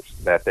figures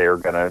that they were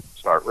going to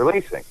start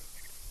releasing.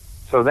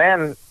 So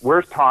then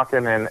we're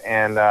talking, and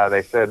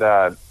they said,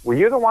 were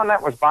you the one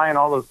that was buying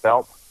all those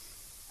belts?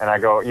 And I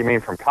go, you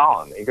mean from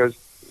Colin? He goes,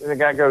 the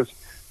guy goes,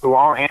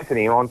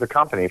 Anthony owns a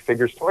company,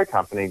 Figures Toy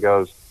Company,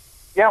 goes,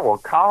 yeah, well,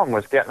 Colin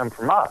was getting them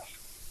from us.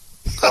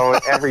 So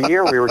every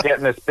year we were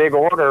getting this big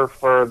order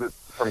from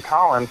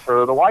Colin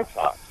for the White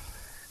Sox.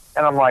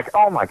 And I'm like,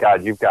 oh, my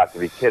God, you've got to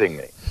be kidding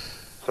me.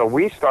 So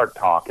we start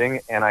talking,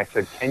 and I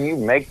said, can you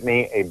make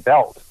me a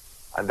belt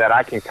that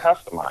I can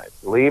customize?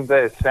 Leave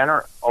the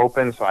center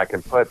open so I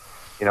can put,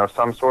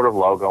 some sort of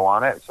logo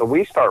on it. So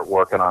we start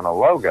working on a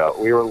logo.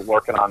 We were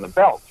working on the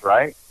belts,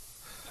 right?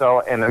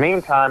 So in the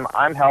meantime,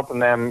 I'm helping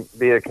them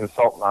be a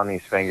consultant on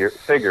these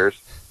figures.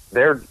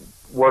 They're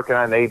working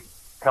on, they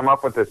come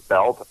up with this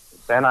belt.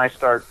 Then I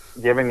start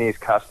giving these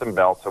custom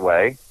belts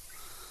away.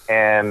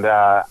 And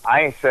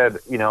I said,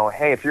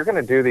 hey, if you're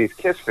going to do these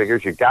KISS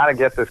figures, you got to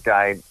get this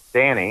guy,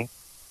 Danny,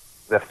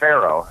 the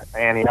Pharaoh.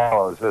 Annie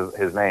is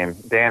his name,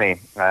 Danny.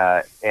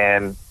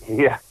 And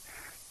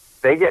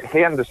they get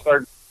him to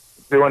start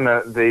doing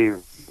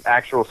the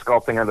actual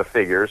sculpting of the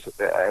figures,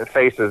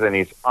 faces, and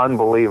he's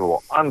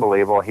unbelievable.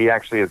 He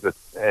actually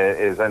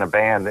is in a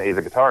band. He's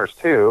a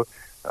guitarist too,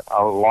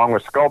 along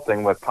with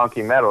sculpting with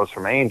Punky Meadows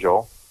from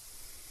Angel.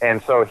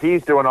 And so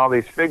he's doing all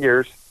these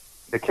figures,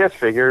 the KISS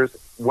figures.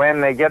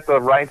 When they get the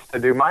rights to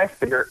do my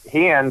figure,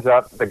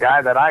 the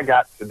guy that I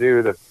got to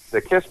do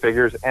the KISS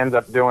figures ends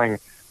up doing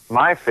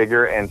my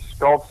figure and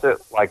sculpts it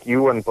like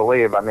you wouldn't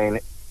believe. I mean,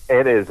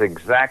 it is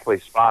exactly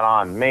spot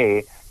on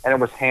me, and it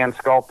was hand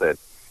sculpted.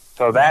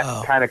 So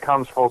that kind of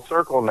comes full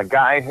circle. And the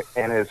guy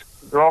and his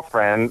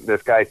girlfriend,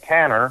 this guy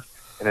Tanner,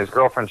 and his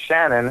girlfriend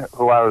Shannon,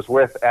 who I was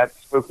with at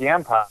Spooky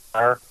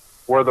Empire,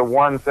 were the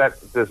ones that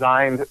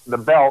designed the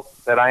belt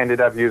that I ended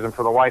up using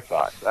for the White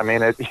Sox. I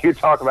mean, you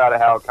talk about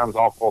how it comes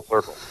all full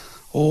circle.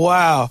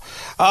 Wow.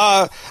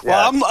 Well,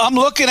 I'm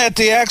looking at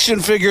the action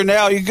figure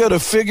now. You go to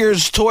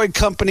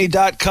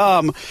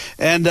figurestoycompany.com,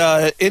 and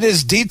it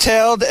is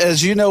detailed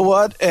as you know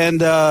what,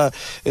 and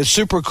it's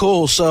super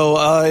cool.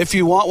 So if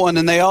you want one,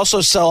 and they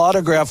also sell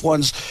autograph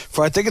ones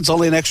for, I think it's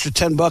only an extra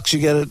 $10. You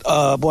get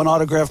one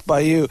autographed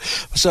by you.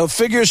 So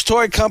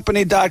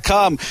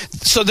figurestoycompany.com.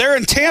 So they're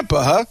in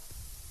Tampa, huh?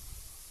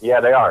 Yeah,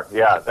 they are.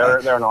 Yeah,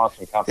 they're an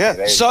awesome company.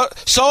 Yeah. So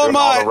am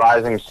I. All the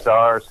rising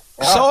stars.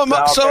 So am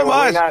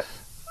I.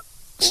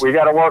 We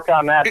got to work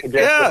on that to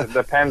get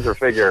the Penzer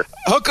figure.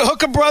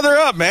 Hook a brother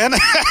up, man.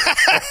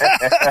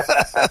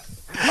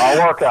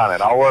 I'll work on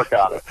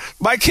it.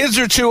 My kids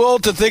are too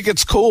old to think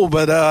it's cool,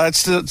 but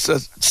it's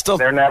still.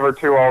 They're never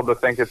too old to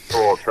think it's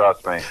cool.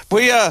 Trust me.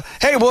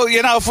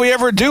 If we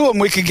ever do them,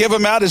 we could give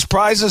them out as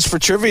prizes for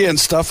trivia and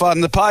stuff on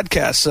the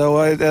podcast.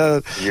 So you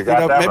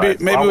got that right.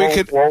 Maybe we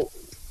could.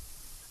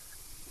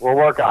 We'll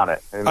work on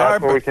it, and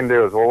that's what we can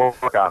do is we'll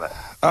work on it.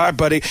 All right,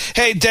 buddy.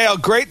 Hey, Dale,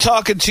 great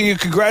talking to you.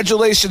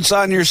 Congratulations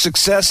on your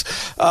success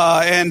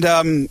and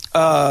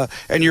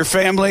your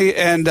family.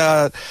 And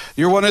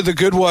you're one of the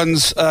good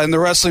ones in the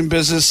wrestling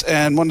business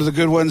and one of the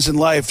good ones in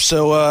life.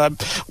 So I've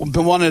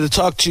been wanting to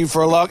talk to you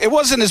for a long. It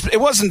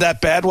wasn't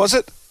that bad, was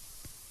it?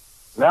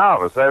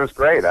 No, it was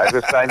great. I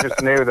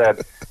just knew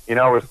that it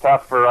was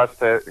tough for us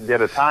to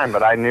get a time,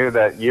 but I knew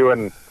that you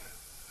and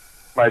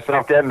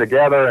myself getting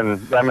together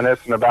and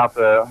reminiscing about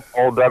the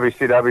old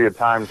WCW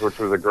times, which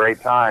was a great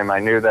time. I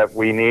knew that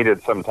we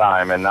needed some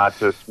time and not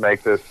just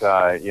make this,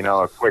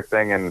 a quick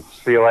thing and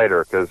see you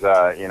later. Because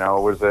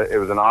it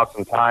was an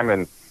awesome time,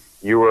 and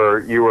you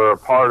were a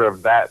part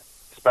of that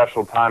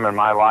special time in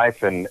my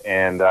life, and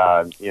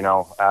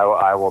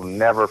I will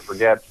never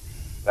forget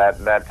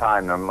that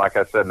time. And like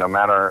I said, no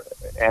matter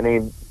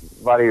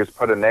anybody who's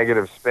put a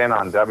negative spin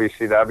on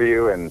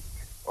WCW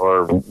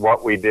or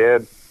what we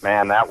did.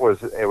 Man, it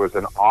was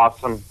an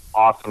awesome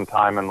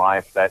time in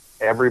life that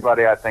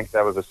everybody I think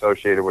that was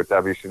associated with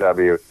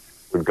WCW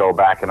would go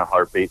back in a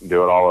heartbeat and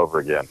do it all over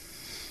again.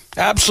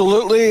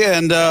 Absolutely,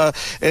 and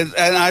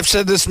I've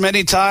said this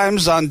many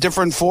times on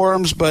different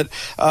forums, but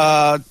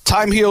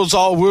time heals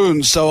all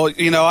wounds. So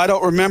I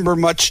don't remember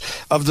much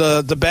of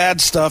the bad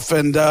stuff,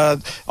 and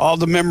all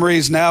the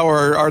memories now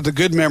are the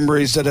good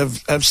memories that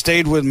have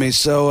stayed with me.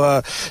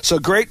 So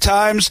great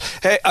times.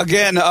 Hey,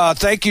 again,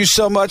 thank you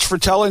so much for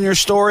telling your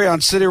story on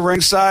City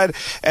Ringside.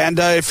 And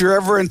if you're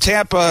ever in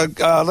Tampa,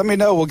 let me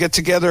know. We'll get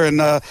together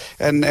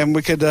and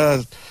we could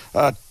have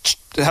a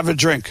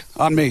drink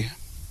on me.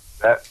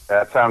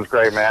 That sounds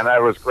great, man.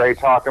 That was great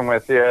talking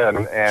with you,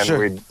 and sure.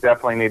 We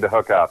definitely need to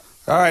hook up.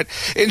 All right.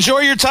 Enjoy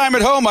your time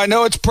at home. I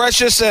know it's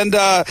precious, and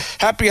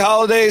happy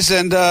holidays,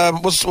 and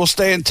we'll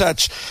stay in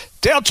touch.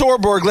 Dale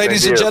Torborg,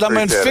 ladies and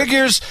gentlemen,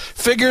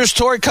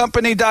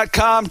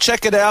 figurestoycompany.com.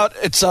 Check it out.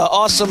 It's an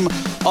awesome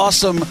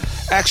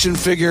action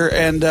figure,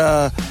 and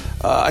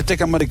I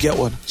think I'm going to get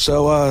one.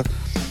 So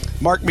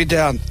mark me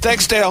down.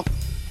 Thanks, Dale.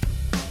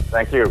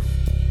 Thank you.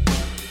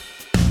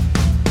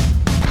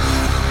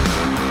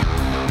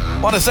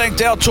 I want to thank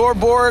Dale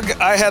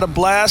Torborg. I had a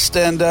blast,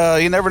 and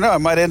you never know. I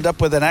might end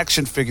up with an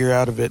action figure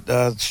out of it.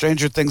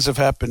 Stranger things have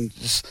happened.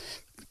 It's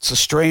a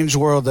strange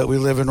world that we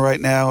live in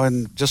right now,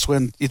 and just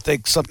when you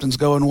think something's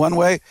going one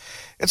way,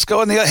 it's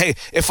going the other. Hey,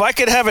 if I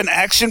could have an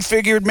action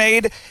figure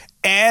made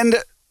and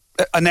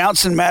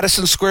announced in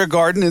Madison Square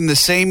Garden in the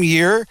same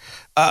year,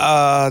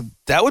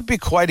 that would be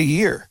quite a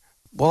year.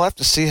 We'll have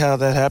to see how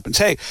that happens.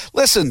 Hey,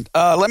 listen,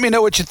 let me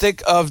know what you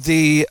think of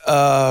the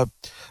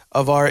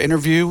of our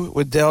interview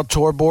with Dale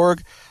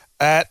Torborg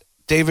at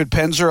David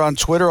Penzer on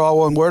Twitter, all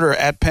one word, or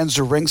at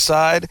Penzer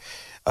Ringside.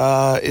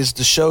 is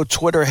the show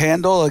Twitter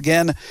handle.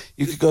 Again,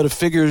 you could go to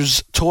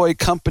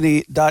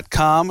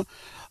figurestoycompany.com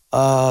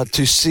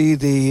to see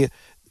the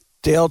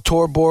Dale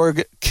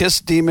Torborg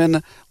Kiss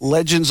Demon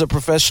Legends of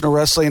Professional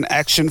Wrestling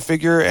action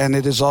figure, and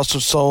it is also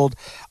sold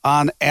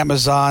on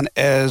Amazon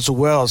as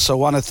well. So I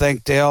want to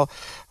thank Dale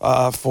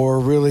for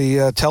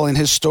really telling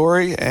his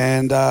story,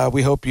 and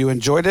we hope you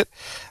enjoyed it.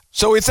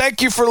 So we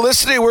thank you for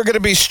listening. We're going to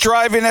be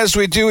striving, as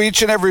we do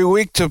each and every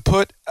week, to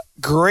put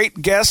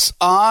great guests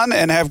on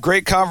and have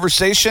great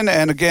conversation.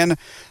 And again,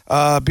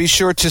 be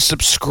sure to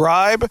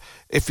subscribe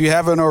if you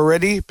haven't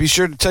already. Be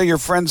sure to tell your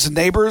friends and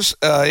neighbors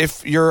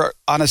if you're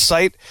on a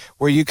site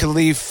where you can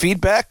leave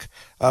feedback.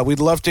 We'd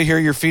love to hear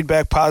your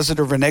feedback,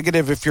 positive or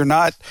negative. If you're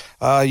not,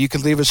 you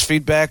can leave us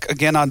feedback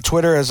again on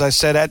Twitter, as I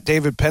said, at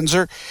David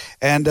Penzer.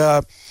 And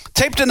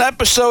taped an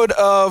episode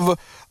of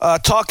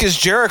Talk is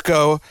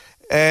Jericho.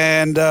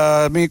 And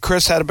me and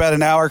Chris had about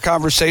an hour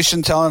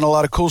conversation telling a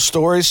lot of cool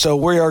stories. So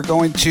we are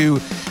going to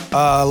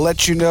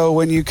let you know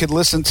when you can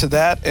listen to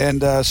that.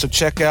 And so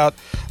check out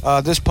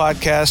this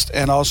podcast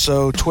and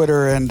also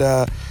Twitter. And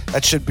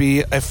that should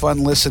be a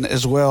fun listen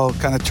as well.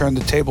 Kind of turned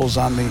the tables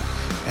on me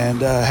and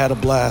had a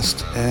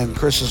blast. And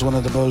Chris is one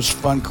of the most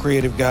fun,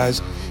 creative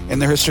guys in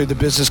the history of the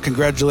business.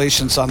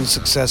 Congratulations on the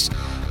success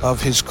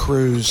of his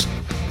cruise.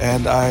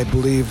 And I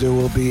believe there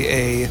will be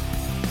a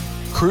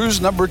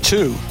cruise number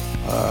 2.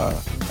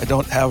 I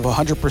don't have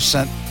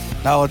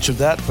 100% knowledge of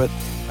that, but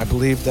I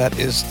believe that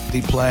is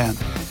the plan.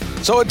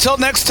 So until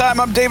next time,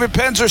 I'm David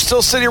Penzer,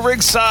 still sitting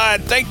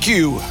ringside. Thank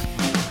you.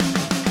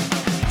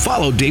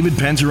 Follow David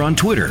Penzer on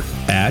Twitter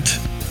at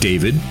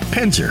David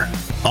Penzer.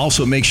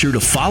 Also, make sure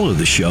to follow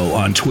the show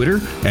on Twitter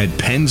at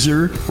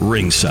Penzer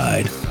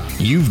Ringside.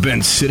 You've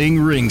been sitting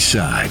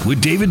ringside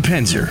with David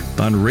Penzer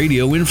on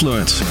Radio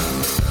Influence.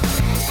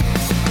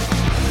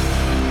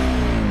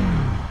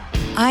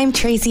 I'm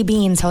Tracy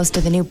Beans, host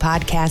of the new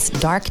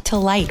podcast Dark to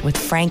Light with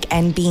Frank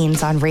and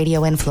Beans on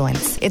Radio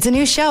Influence. It's a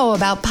new show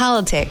about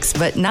politics,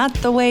 but not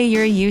the way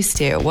you're used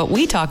to. What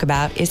we talk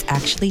about is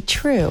actually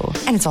true.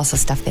 And it's also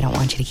stuff they don't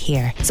want you to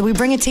hear. So we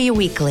bring it to you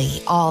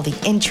weekly. All the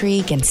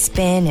intrigue and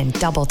spin and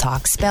double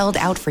talk spelled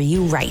out for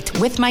you right,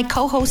 with my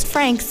co-host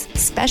Frank's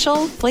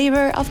special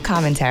flavor of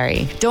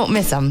commentary. Don't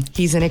miss him.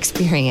 He's an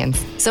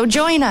experience. So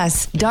join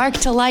us. Dark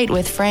to Light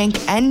with Frank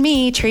and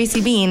me, Tracy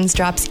Beans,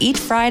 drops each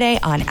Friday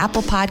on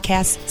Apple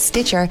Podcasts,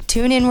 Stitcher,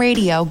 TuneIn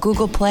Radio,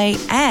 Google Play,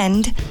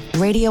 and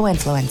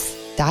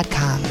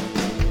RadioInfluence.com.